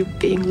thought of you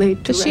being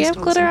laid to Does rest. she have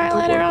glitter on some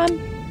other eyeliner world.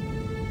 on?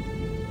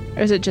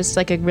 Or is it just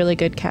like a really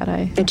good cat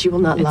eye? That you will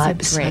not It's lie a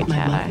beside great my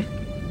cat mother.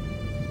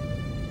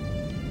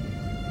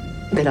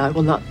 That I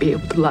will not be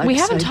able to lie We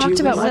beside haven't talked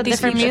you about when what these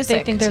different people music.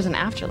 they think there's an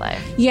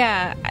afterlife.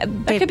 Yeah,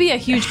 That could be a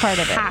huge part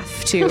of it.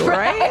 Have to,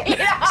 right?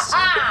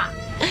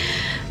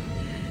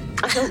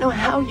 I don't know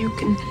how you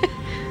can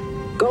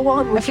go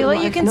on with I feel your like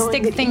you life can knowing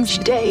stick that things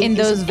each day in is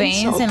those an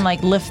veins insult and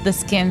like lift the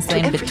skins to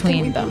in everything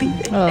between we them.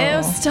 believe in.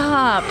 Ew,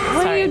 stop.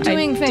 Why are you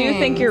doing I things? do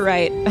think you're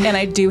right, and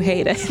I do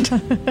hate it.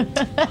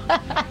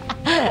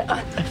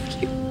 I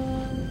love you.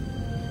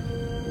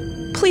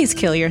 Please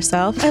kill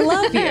yourself. I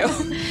love you.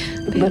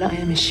 But I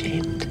am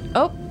ashamed.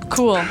 Oh,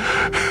 cool.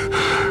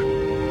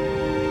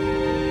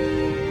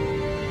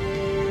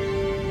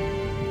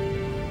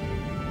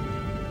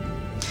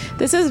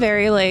 This is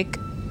very like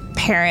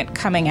parent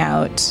coming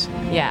out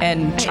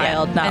and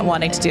child not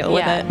wanting to deal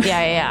with it.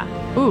 Yeah.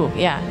 Ooh,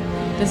 yeah.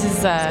 This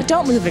is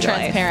Don't live your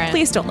transparent. life.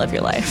 Please don't live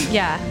your life.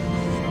 Yeah.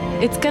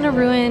 It's gonna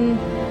ruin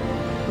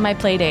my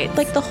play dates.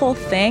 Like the whole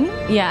thing?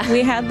 Yeah.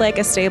 We had like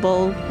a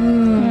stable.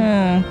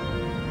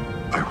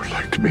 I would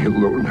like to be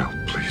alone now,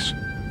 please.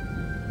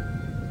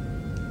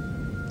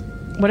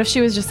 What if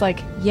she was just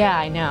like, yeah,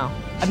 I know.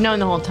 I've known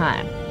the whole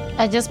time.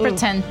 I just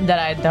pretend that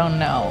I don't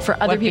know For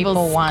other what people's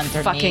people want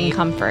or fucking need.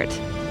 comfort.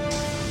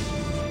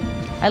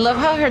 I love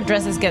how her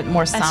dresses get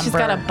more somber. And she's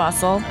got a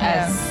bustle.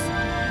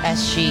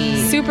 as she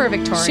Super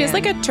Victorian. She has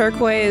like a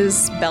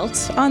turquoise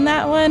belt on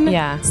that one.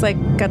 Yeah. It's like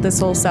got this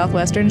whole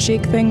Southwestern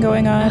chic thing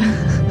going on.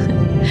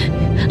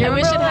 I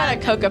wish it had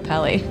a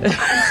Cocapelli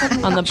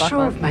on the Sure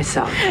buckle. of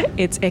myself.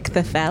 It's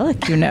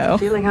ichthyophallic, you know.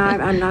 Feeling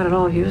I'm not at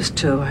all used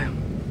to.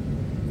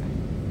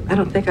 I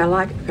don't think I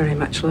like it very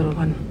much, little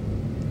one.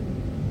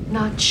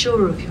 Not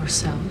sure of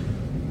yourself.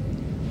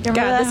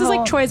 God, this is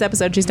like Troy's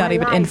episode. She's not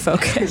even in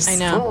focus. I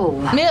know.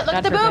 Look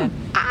at the boom.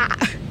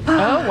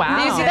 Oh, wow.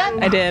 Did you see that?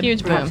 I did.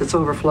 Huge boom. Perhaps it's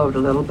overflowed a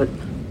little, but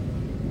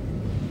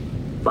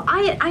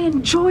I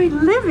enjoy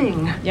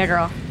living. Yeah,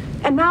 girl.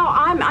 And now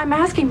I'm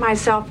asking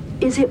myself,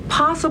 is it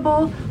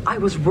possible I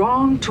was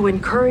wrong to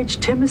encourage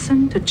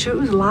Timothy to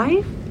choose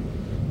life?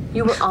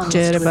 You were honest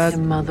with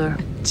him, Mother.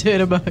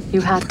 Jitterbug.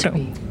 You had to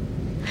be.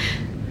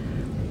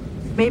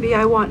 Maybe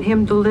I want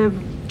him to live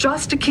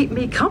just to keep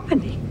me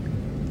company.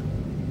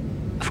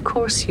 Of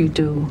course you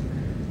do.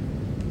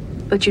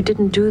 But you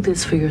didn't do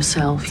this for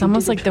yourself. It's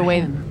almost like the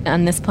way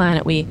on this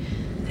planet we...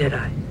 Did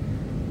I?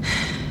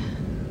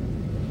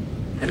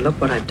 And look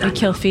what I've done. We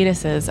kill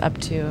fetuses up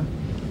to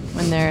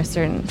when they're a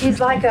certain... He's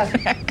like a...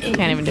 Can't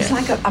even do it. He's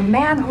like a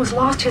man who's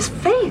lost his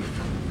faith.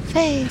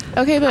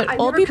 Okay, but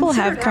old people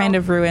have kind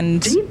of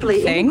ruined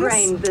deeply things.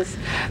 Ingrained this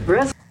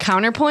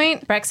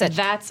Counterpoint, Brexit.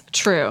 That's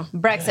true.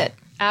 Brexit.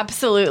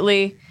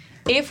 Absolutely.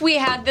 If we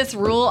had this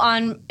rule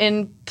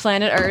in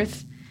planet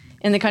Earth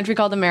in the country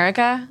called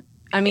America,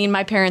 I mean,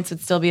 my parents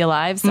would still be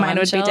alive. So Mine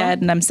would be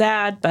dead, and I'm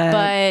sad,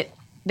 but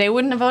they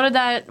wouldn't have voted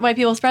that white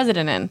people's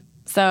president in.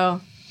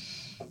 So,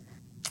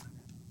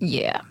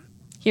 yeah.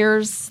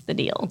 Here's the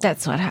deal.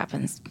 That's what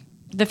happens.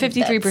 The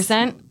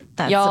 53%,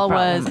 That's y'all the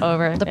problem. was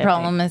over. The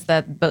problem is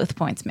that both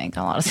points make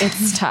a lot of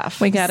sense. It's tough.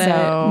 we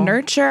gotta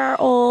nurture our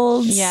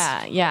olds.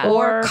 Yeah.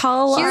 Or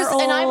cull our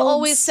olds. And I've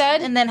always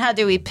said... And then how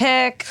do we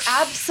pick?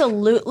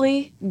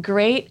 Absolutely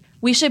great.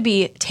 We should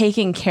be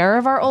taking care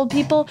of our old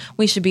people.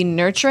 We should be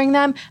nurturing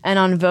them. And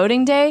on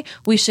voting day,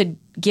 we should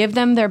give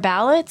them their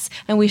ballots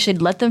and we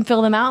should let them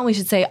fill them out. And we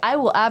should say, I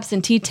will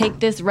absentee take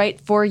this right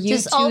for you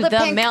Just to all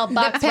the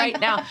mailbox pink right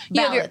now.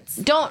 ballots.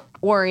 Don't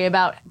worry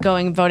about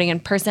voting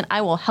in person.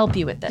 I will help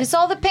you with this. Just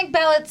all the pink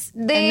ballots.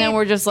 And then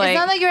we're just like... It's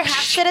not that you're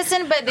half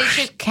citizen, but they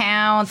should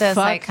count as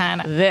fuck like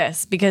kind of...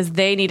 this because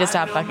they need to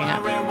stop fucking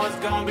up.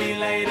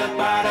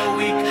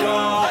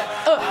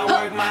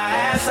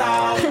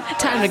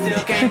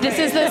 This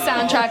is the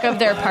soundtrack of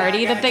their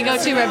party that they go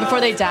to right before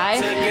they die.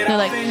 They're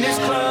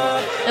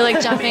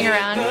like jumping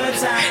around.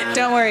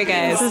 Don't worry,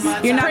 guys.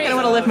 You're not going to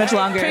want to live much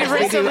longer if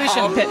we do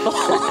all Pitbull.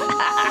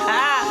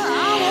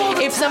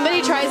 If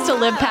somebody tries to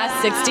live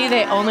past 60,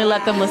 they only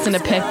let them listen to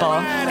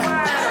Pitbull.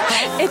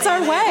 It's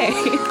our way.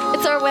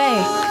 It's our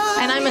way.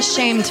 And I'm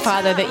ashamed,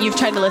 Father, that you've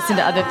tried to listen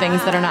to other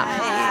things that are not.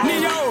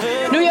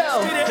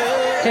 Nuyo!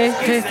 Hey.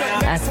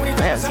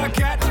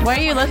 Why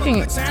are you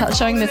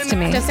showing this to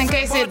me? Just in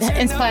case it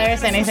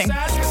inspires anything.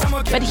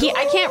 But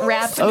I can't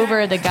rap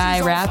over the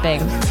guy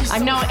rapping.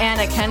 I'm no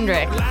Anna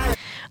Kendrick.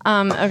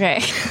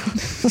 Okay.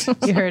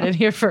 You heard it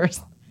here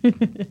first.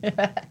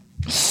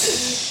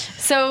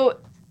 So...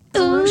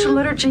 Solution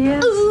liturgy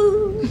is...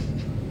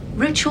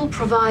 Ritual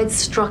provides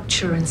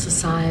structure in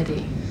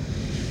society.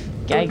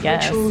 I Good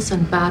guess. rituals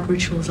and bad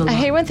rituals alike. I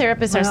hate when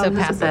therapists are so This is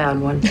a passive. bad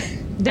one.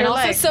 They're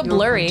also so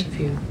blurry.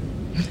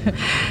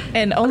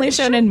 And only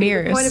shown in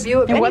mirrors. Point of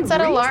view of And any what's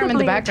that alarm in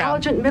the reasonably background?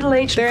 Intelligent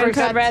middle-aged They're in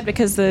person. code red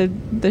because the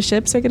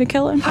ships are going to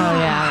kill him. Oh,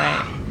 yeah,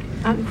 right.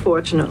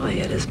 Unfortunately,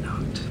 it is not.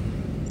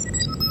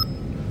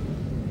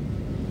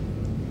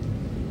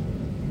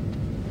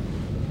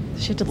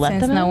 She had to let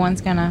Since them no in?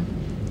 one's gonna...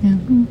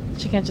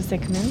 She can't just say,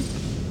 come in?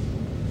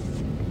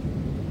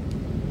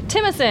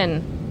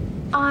 Timothy!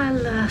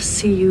 I'll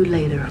see you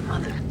later,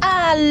 Mother.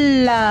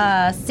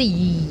 Allah, see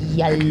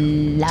ya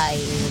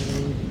later.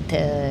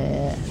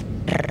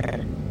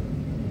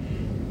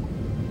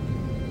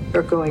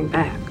 We're going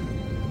back.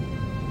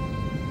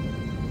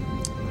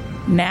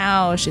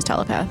 Now she's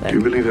telepathic. Do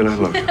you believe that I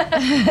love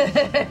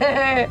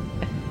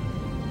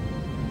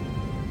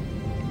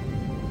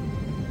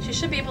you? She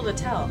should be able to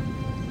tell.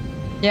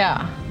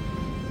 Yeah.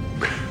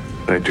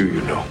 I do,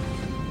 you know.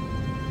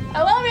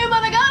 I love you,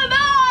 but I gotta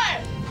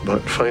die!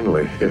 But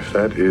finally, if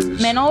that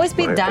is... Men always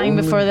be my dying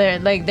only before they're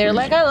like, I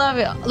love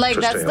you. Like,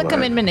 to that's stay the alive.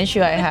 commitment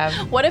issue I have.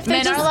 What if they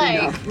Men just are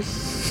like,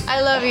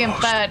 I love you,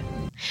 but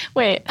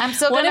wait, I'm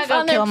still what gonna if go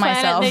on their kill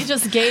planet myself. they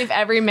just gave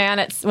every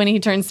man when he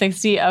turned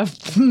 60 a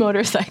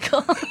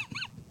motorcycle?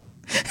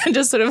 And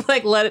just sort of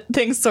like let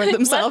things sort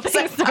themselves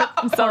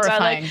out.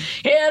 Horrifying. Like,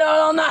 hit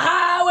on the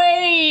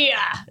highway.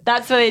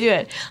 That's how they do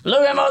it.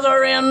 Look at my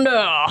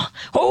surrender.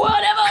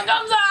 Whatever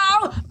comes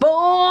out,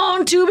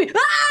 born to be.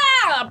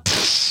 Ah!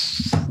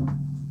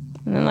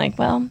 And then like,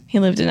 well, he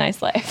lived a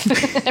nice life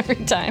every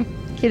time.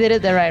 He did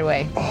it the right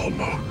way.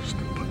 Almost,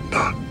 but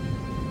not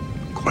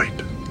quite.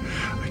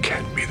 I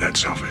can't be that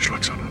selfish,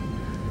 Roxana.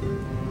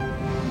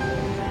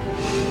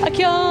 I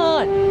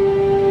can't.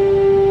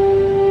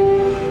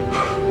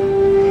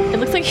 It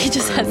looks like he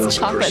just has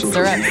chocolate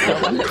syrup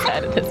still on his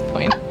head at this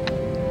point.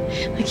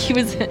 Like he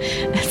was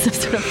in some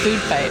sort of food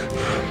fight.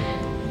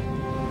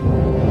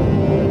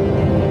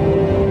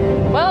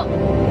 Well,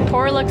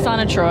 poor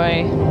Luxana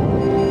Troy.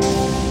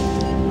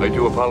 I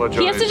do apologize.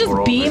 He has to for just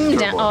all beam this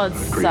down. trouble Oh, it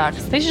and grief.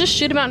 sucks. They should just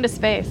shoot him out into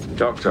space.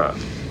 Doctor,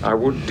 I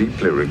would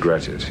deeply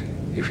regret it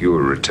if you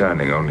were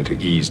returning only to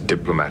ease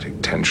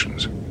diplomatic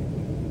tensions.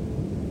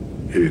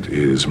 It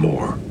is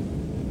more.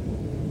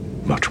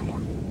 Much more.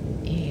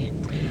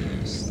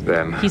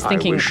 Then he's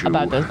thinking I wish you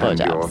about those and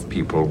your blowjobs.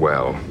 people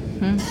well.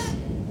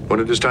 When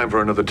it is time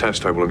for another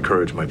test, I will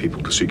encourage my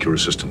people to seek your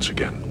assistance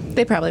again.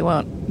 They probably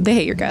won't. They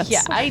hate your guts.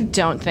 Yeah, I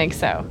don't think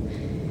so.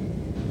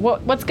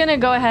 What's going to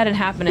go ahead and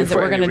happen is If that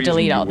for we're going any to reason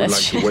delete you all would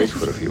this like to wait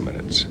for a few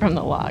minutes. from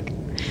the log.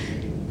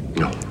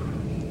 No.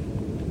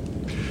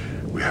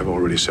 We have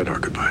already said our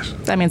goodbyes.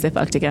 That means they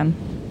fucked again.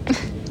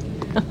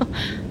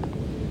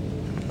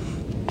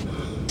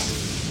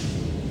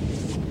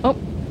 Oh,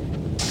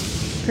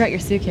 forgot your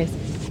suitcase.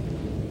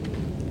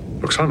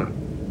 Roxana.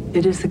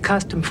 It is the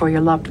custom for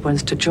your loved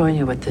ones to join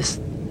you at this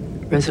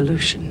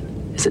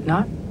resolution, is it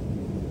not?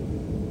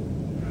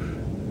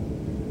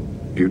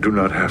 You do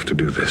not have to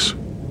do this.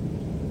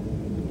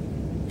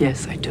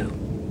 Yes, I do.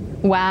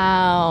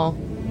 Wow.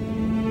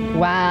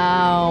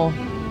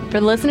 For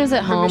the listeners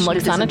at home,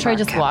 Permission to Loxana Trey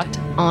disembark, just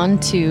Captain. walked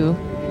onto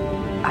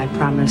I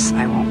promise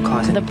I won't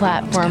cause the any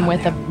platform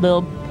with a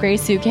little gray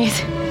suitcase.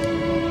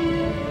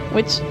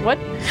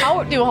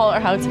 How do all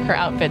her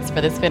outfits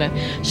for this fit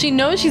in? She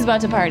knows she's about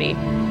to party.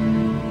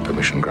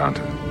 Permission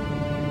granted.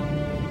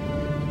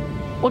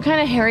 What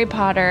kind of Harry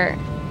Potter,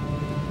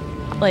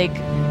 like,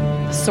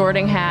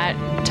 sorting hat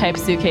type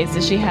suitcase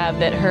does she have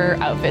that her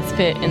outfits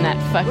fit in that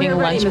fucking We're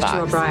ready, Mr.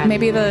 lunchbox? O'Brien.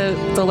 Maybe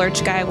the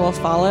lurch guy will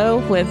follow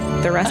with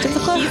the rest of the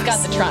clothes. He's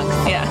got the trunks.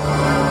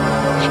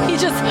 Yeah. He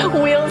just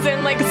wheels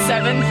in like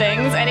 7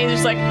 things and he's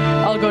just like,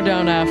 I'll go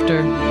down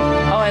after.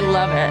 Oh, I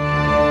love it.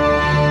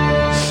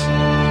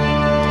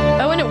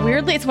 Oh,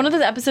 and it's one of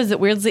those episodes that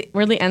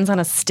weirdly ends on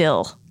a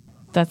still.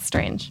 That's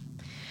strange.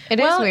 It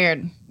is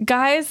weird.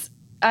 Guys,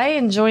 I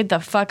enjoyed the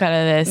fuck out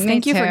of this. Me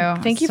Thank you too.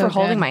 for So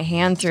holding good. my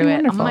hand through it.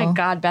 Wonderful. Oh my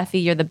God,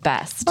 Bethy, you're the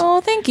best.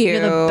 Oh, thank you. You're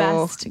the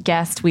best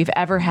guest we've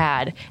ever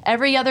had.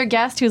 Every other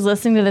guest who's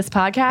listening to this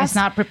podcast It's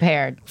not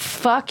prepared.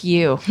 fuck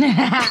you.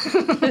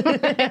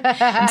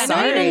 I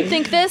know you didn't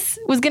think this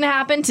was gonna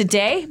happen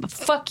today, but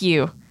fuck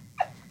you.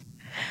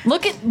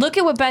 Look at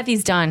what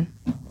Bethy's done.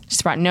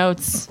 She's brought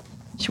notes.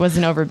 She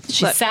wasn't over.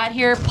 She Look. sat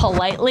here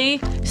politely.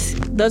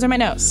 Those are my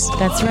notes.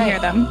 That's You can right. hear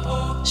them.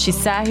 She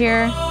sat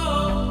here.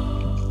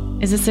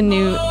 Is this the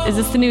new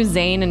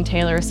Zayn and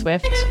Taylor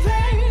Swift?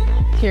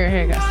 Here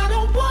it goes.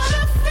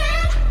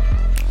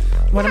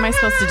 What am I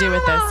supposed to do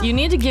with this? You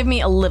need to give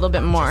me a little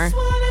bit more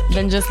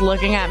than just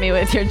looking at me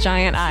with your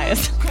giant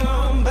eyes.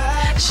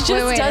 She just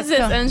Wait, does let's this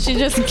go. and she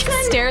just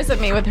stares at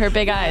me with her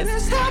big eyes.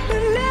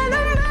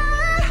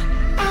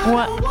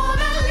 What?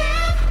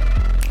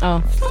 Oh.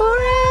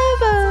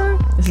 Forever.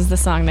 This is the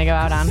song they go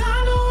out on.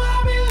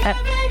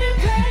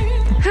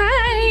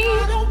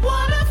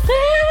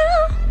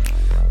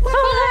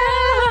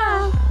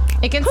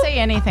 It can say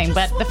anything,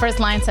 but the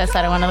first line says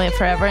that I want to live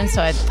forever, and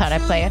so I thought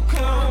I'd play it.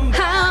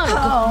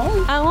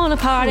 I want to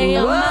party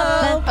on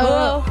my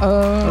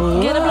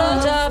bed. Get a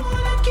blowjob.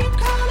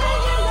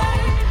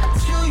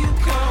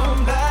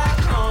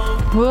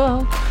 Whoa,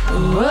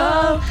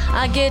 whoa.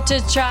 I get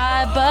to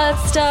try butt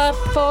stuff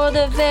for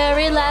the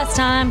very last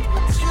time.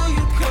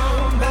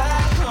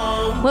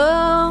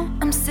 Whoa.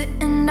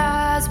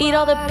 Eat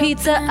all the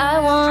pizza I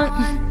want.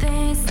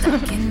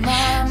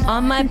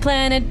 On my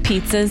planet,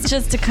 pizza's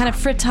just a kind of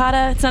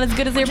frittata. It's not as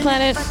good as your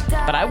planet,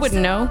 but I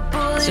wouldn't know.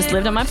 It's just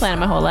lived on my planet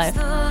my whole life.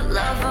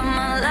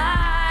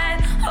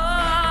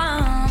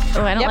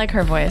 Oh, I don't like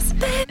her voice.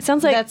 It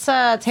sounds like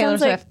That's Taylor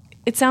Swift.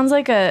 It sounds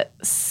like a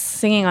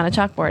singing on a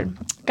chalkboard.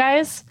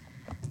 Guys,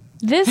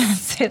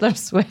 this Taylor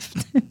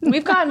Swift.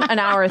 we've got an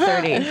hour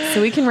 30,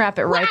 so we can wrap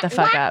it right the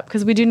fuck up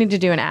because we do need to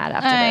do an ad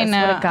after I this.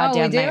 know. What a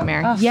goddamn Oh, we do?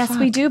 nightmare. Oh, yes, fuck.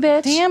 we do,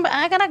 bitch. Damn, but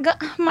I gotta go.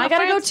 I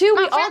gotta go too.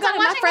 We all got it.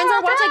 My friends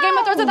are watching Game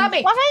of Thrones without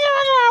me.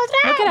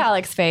 Look at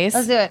Alex's face.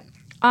 Let's do it.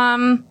 Do you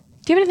have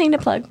anything to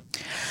plug?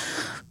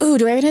 Ooh,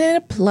 do I have anything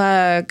to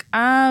plug?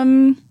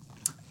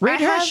 Read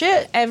her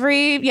shit.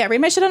 Read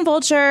my shit on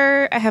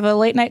Vulture. I have a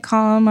late night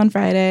column on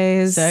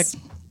Fridays. A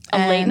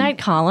late night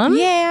column?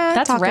 Yeah,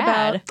 That's talk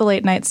rad. about the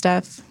late night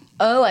stuff.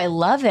 Oh, I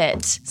love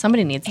it.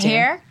 Somebody needs to.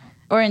 Here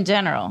or in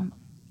general?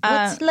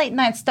 What's late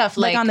night stuff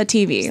Like on the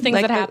TV, things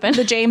like that happen.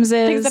 The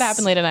Jameses, Things that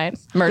happen late at night.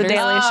 Murders. The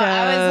Daily Show.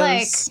 I was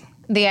like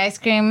the ice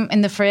cream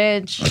in the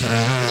fridge,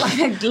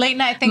 like late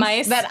night things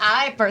Mice. that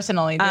I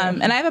personally do.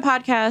 and I have a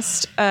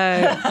podcast.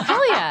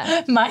 Hell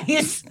yeah.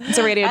 Mice. It's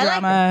a radio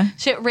drama.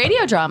 Shit,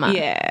 radio drama.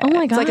 Yeah. Oh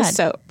my God. It's like a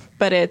soap,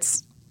 but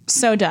it's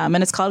so dumb,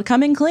 and it's called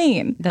Coming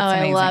Clean. Oh,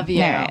 I love you.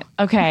 Yeah.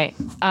 Okay.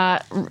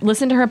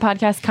 Listen to her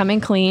podcast,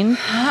 Coming Clean.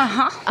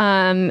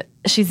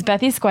 She's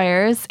Bethy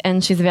Squires,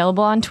 and she's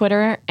available on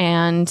Twitter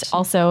and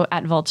also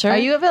at Vulture. Are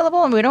you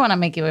available? We don't want to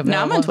make you available.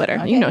 No, I'm on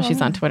Twitter. You know she's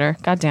on Twitter.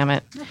 God damn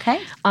it. Okay.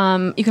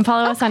 You can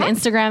follow us on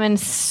Instagram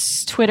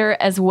and Twitter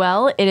as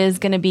well. It is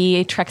going to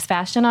be Trex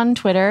Fashion on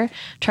Twitter,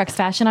 Trex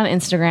Fashion on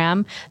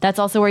Instagram. That's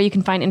also where you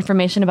can find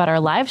information about our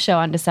live show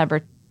on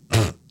July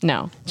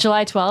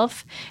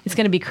 12th. It's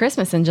going to be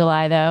Christmas in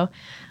July, though.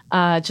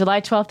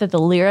 July 12th at the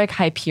Lyric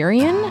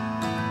Hyperion.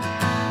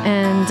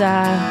 And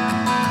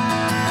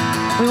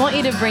we want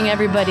you to bring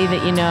everybody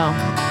that you know.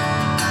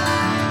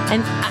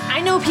 And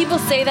I know people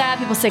say that.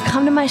 People say,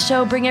 come to my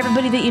show, bring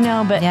everybody that you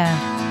know. But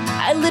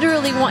I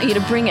literally want you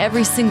to bring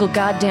every single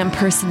goddamn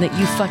person that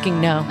you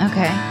fucking know.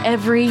 Okay.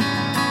 Every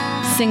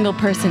single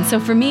person. So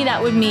for me, that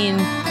would mean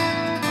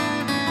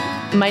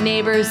my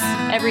neighbors,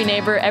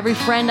 every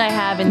friend I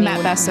have in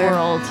the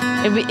world.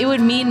 It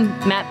would mean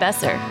Matt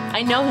Besser.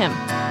 I know him.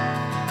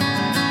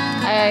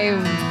 I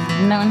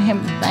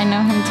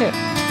know him too.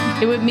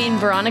 It would mean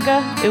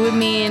Veronica. It would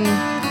mean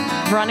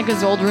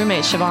Veronica's old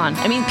roommate, Siobhan.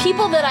 I mean,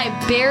 people that I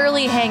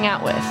barely hang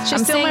out with.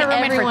 She's still my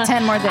roommate for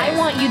 10 more days. I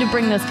want you to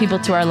bring those people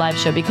to our live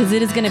show because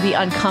it is going to be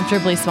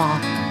uncomfortably small,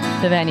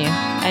 the venue,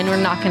 and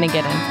we're not going to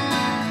get in.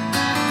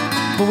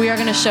 But we are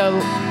going to show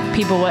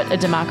people what a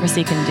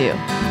democracy can do.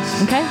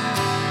 Okay?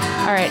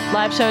 All right,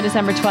 live show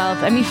December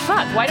 12th. I mean,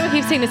 fuck, why do I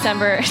keep saying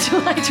December?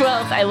 July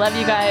 12th. I love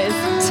you guys.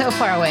 So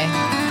far away.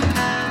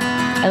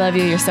 I love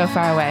you. You're so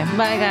far away.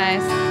 Bye,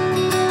 guys.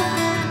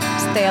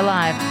 Stay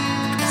alive.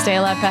 Stay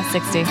alive past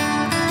 60.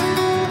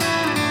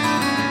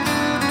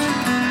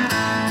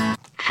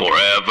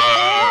 Forever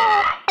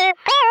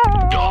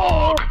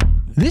Dog.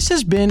 This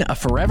has been a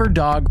Forever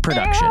Dog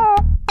production.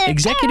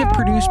 Executive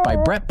produced by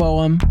Brett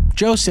Boehm,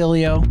 Joe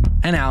Cilio,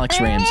 and Alex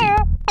Ramsey.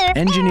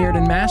 Engineered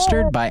and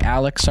mastered by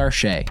Alex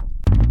Sarche.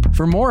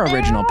 For more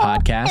original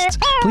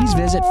podcasts, please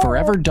visit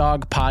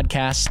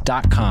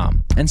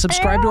foreverdogpodcasts.com and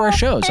subscribe to our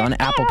shows on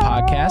Apple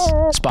Podcasts,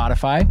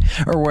 Spotify,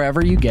 or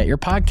wherever you get your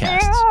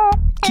podcasts.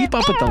 Keep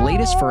up with the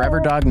latest Forever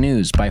Dog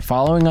news by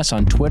following us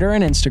on Twitter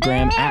and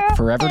Instagram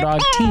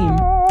 @ForeverDogTeam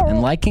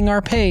and liking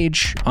our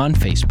page on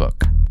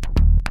Facebook.